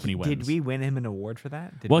nominated. We're hoping he wins. Did we win him an award for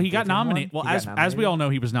that? He got nominated. Well, as we all know,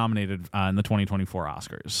 he was nominated in the 2024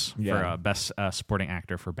 Oscars for Best Supporting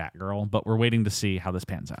Actor for Batgirl. But we're waiting to see how this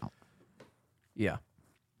pans out. Yeah.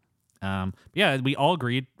 We all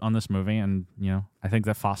agreed on this movie, and I think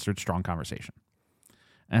that fostered strong conversation.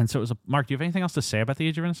 And so it was Mark, do you have anything else to say about The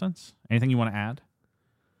Age of Innocence? Anything you want to add?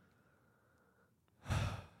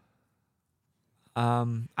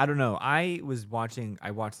 I don't know. I watched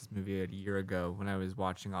this movie a year ago when I was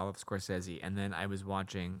watching all of Scorsese, and then I was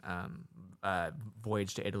watching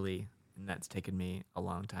Voyage to Italy, and that's taken me a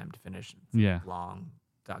long time to finish. It's a long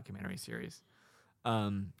documentary series.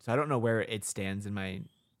 So I don't know where it stands in my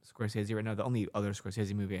Scorsese right now. The only other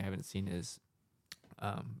Scorsese movie I haven't seen is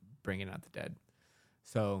Bringing Out the Dead.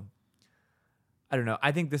 So I don't know.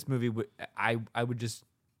 I think this movie I would just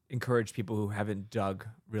encourage people who haven't dug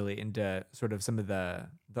really into sort of some of the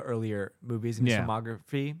earlier movies in his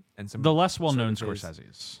filmography and some the less well-known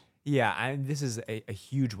Scorsese's. Yeah, this is a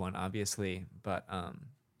huge one, obviously, but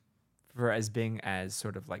for as being as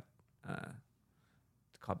sort of to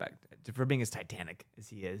call back for being as Titanic as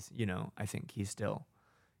he is, you know, I think he still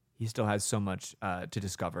has so much to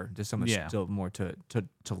discover. There's so much still more to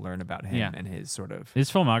learn about him and his sort of.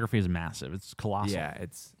 His filmography is massive. It's colossal. Yeah,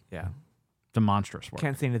 it's the monstrous work.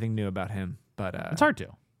 Can't say anything new about him, but it's hard to.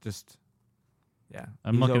 Just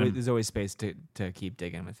there's always space to keep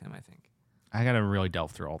digging with him, I think. I gotta really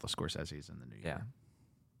delve through all the Scorseses in the new year. Yeah.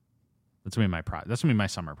 That's gonna be my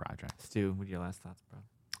summer project. Stu, what are your last thoughts, bro?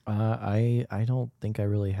 I don't think I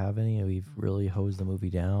really have any. We've really hosed the movie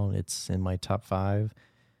down. It's in my top 5.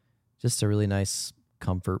 Just a really nice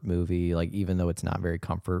comfort movie, like even though it's not very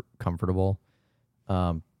comfortable.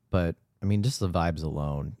 But I mean, just the vibes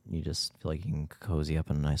alone, you just feel like you can cozy up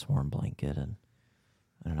in a nice warm blanket and,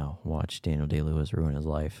 I don't know, watch Daniel Day-Lewis ruin his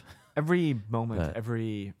life. Every moment,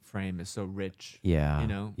 every frame is so rich. Yeah. You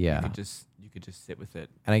know? Yeah. You could just sit with it.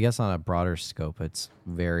 And I guess on a broader scope, it's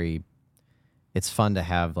fun to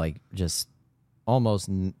have like just almost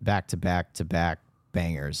back to back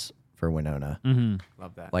bangers for Winona. Mm-hmm.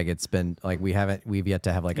 Love that. Like it's been like we've yet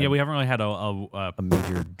to have like we haven't really had a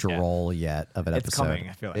major droll yet of an it's episode. Coming,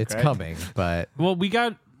 I feel like it's right? coming, but well, we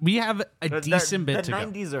have a decent bit to go.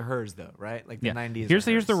 The 90s are hers though, right? Like the 90s. Here's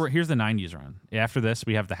the 90s run. After this,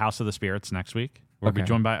 we have the House of the Spirits next week. We'll be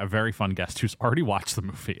joined by a very fun guest who's already watched the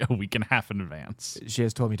movie a week and a half in advance. She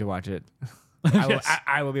has told me to watch it.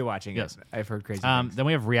 I will be watching it. I've heard crazy things. Then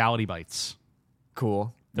we have Reality Bites.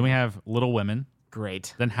 Cool. Then we have Little Women.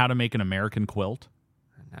 Great. Then How to Make an American Quilt.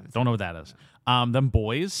 Don't know what that is. Then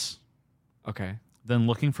Boys. Okay. Then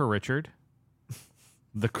Looking for Richard.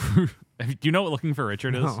 The Crew. Do you know what Looking for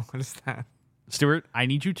Richard is? No, what is that? Stuart, I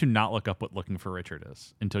need you to not look up what Looking for Richard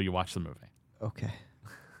is until you watch the movie. okay.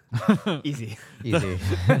 Easy.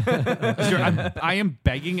 Stuart, I am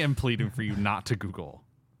begging and pleading for you not to Google.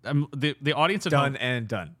 The audience at done home, and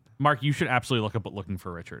done. Mark, you should absolutely look up what Looking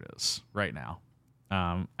for Richard is right now.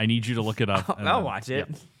 I need you to look it up. I'll watch it.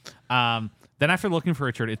 Yeah. Then after Looking for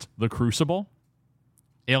Richard, it's The Crucible,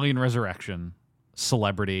 Alien Resurrection,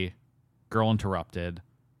 Celebrity, Girl Interrupted,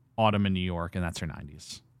 Autumn in New York, and that's her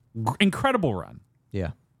 90s. Incredible run.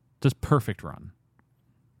 Yeah. Just perfect run.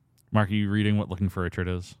 Mark, are you reading what Looking for Richard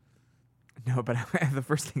is? No, but the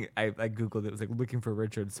first thing I Googled it was like Looking for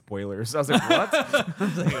Richard spoilers. I was like, what? I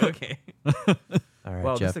was like, okay. All right,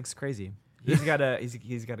 well, Jeff. this looks crazy. He's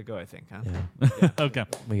gotta go, I think, huh? Yeah. Okay.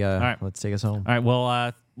 All right. Let's take us home. All right.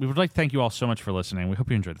 Well, we would like to thank you all so much for listening. We hope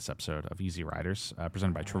you enjoyed this episode of Easy Riders,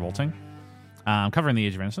 presented by Travolting, covering the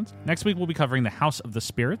Age of Innocence. Next week, we'll be covering the House of the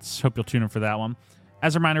Spirits. Hope you'll tune in for that one.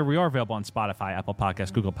 As a reminder, we are available on Spotify, Apple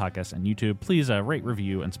Podcasts, Google Podcasts, and YouTube. Please rate,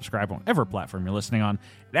 review, and subscribe on whatever platform you're listening on.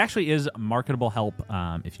 It actually is marketable help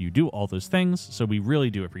if you do all those things, so we really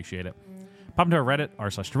do appreciate it. Pop into our Reddit,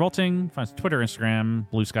 r/Travolting. Find us on Twitter, Instagram,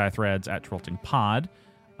 Blue Sky Threads at TravoltingPod.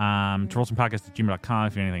 TravoltingPodcast@gmail.com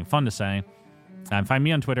if you have anything fun to say. Find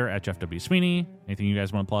me on Twitter at Jeff W. Sweeney. Anything you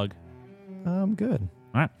guys want to plug? Good.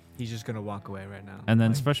 All right. He's just gonna walk away right now. And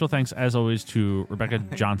then special thanks, as always, to Rebecca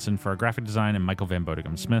Johnson for our graphic design and Michael Van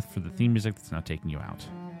Bodegum Smith for the theme music that's now taking you out.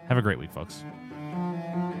 Have a great week, folks.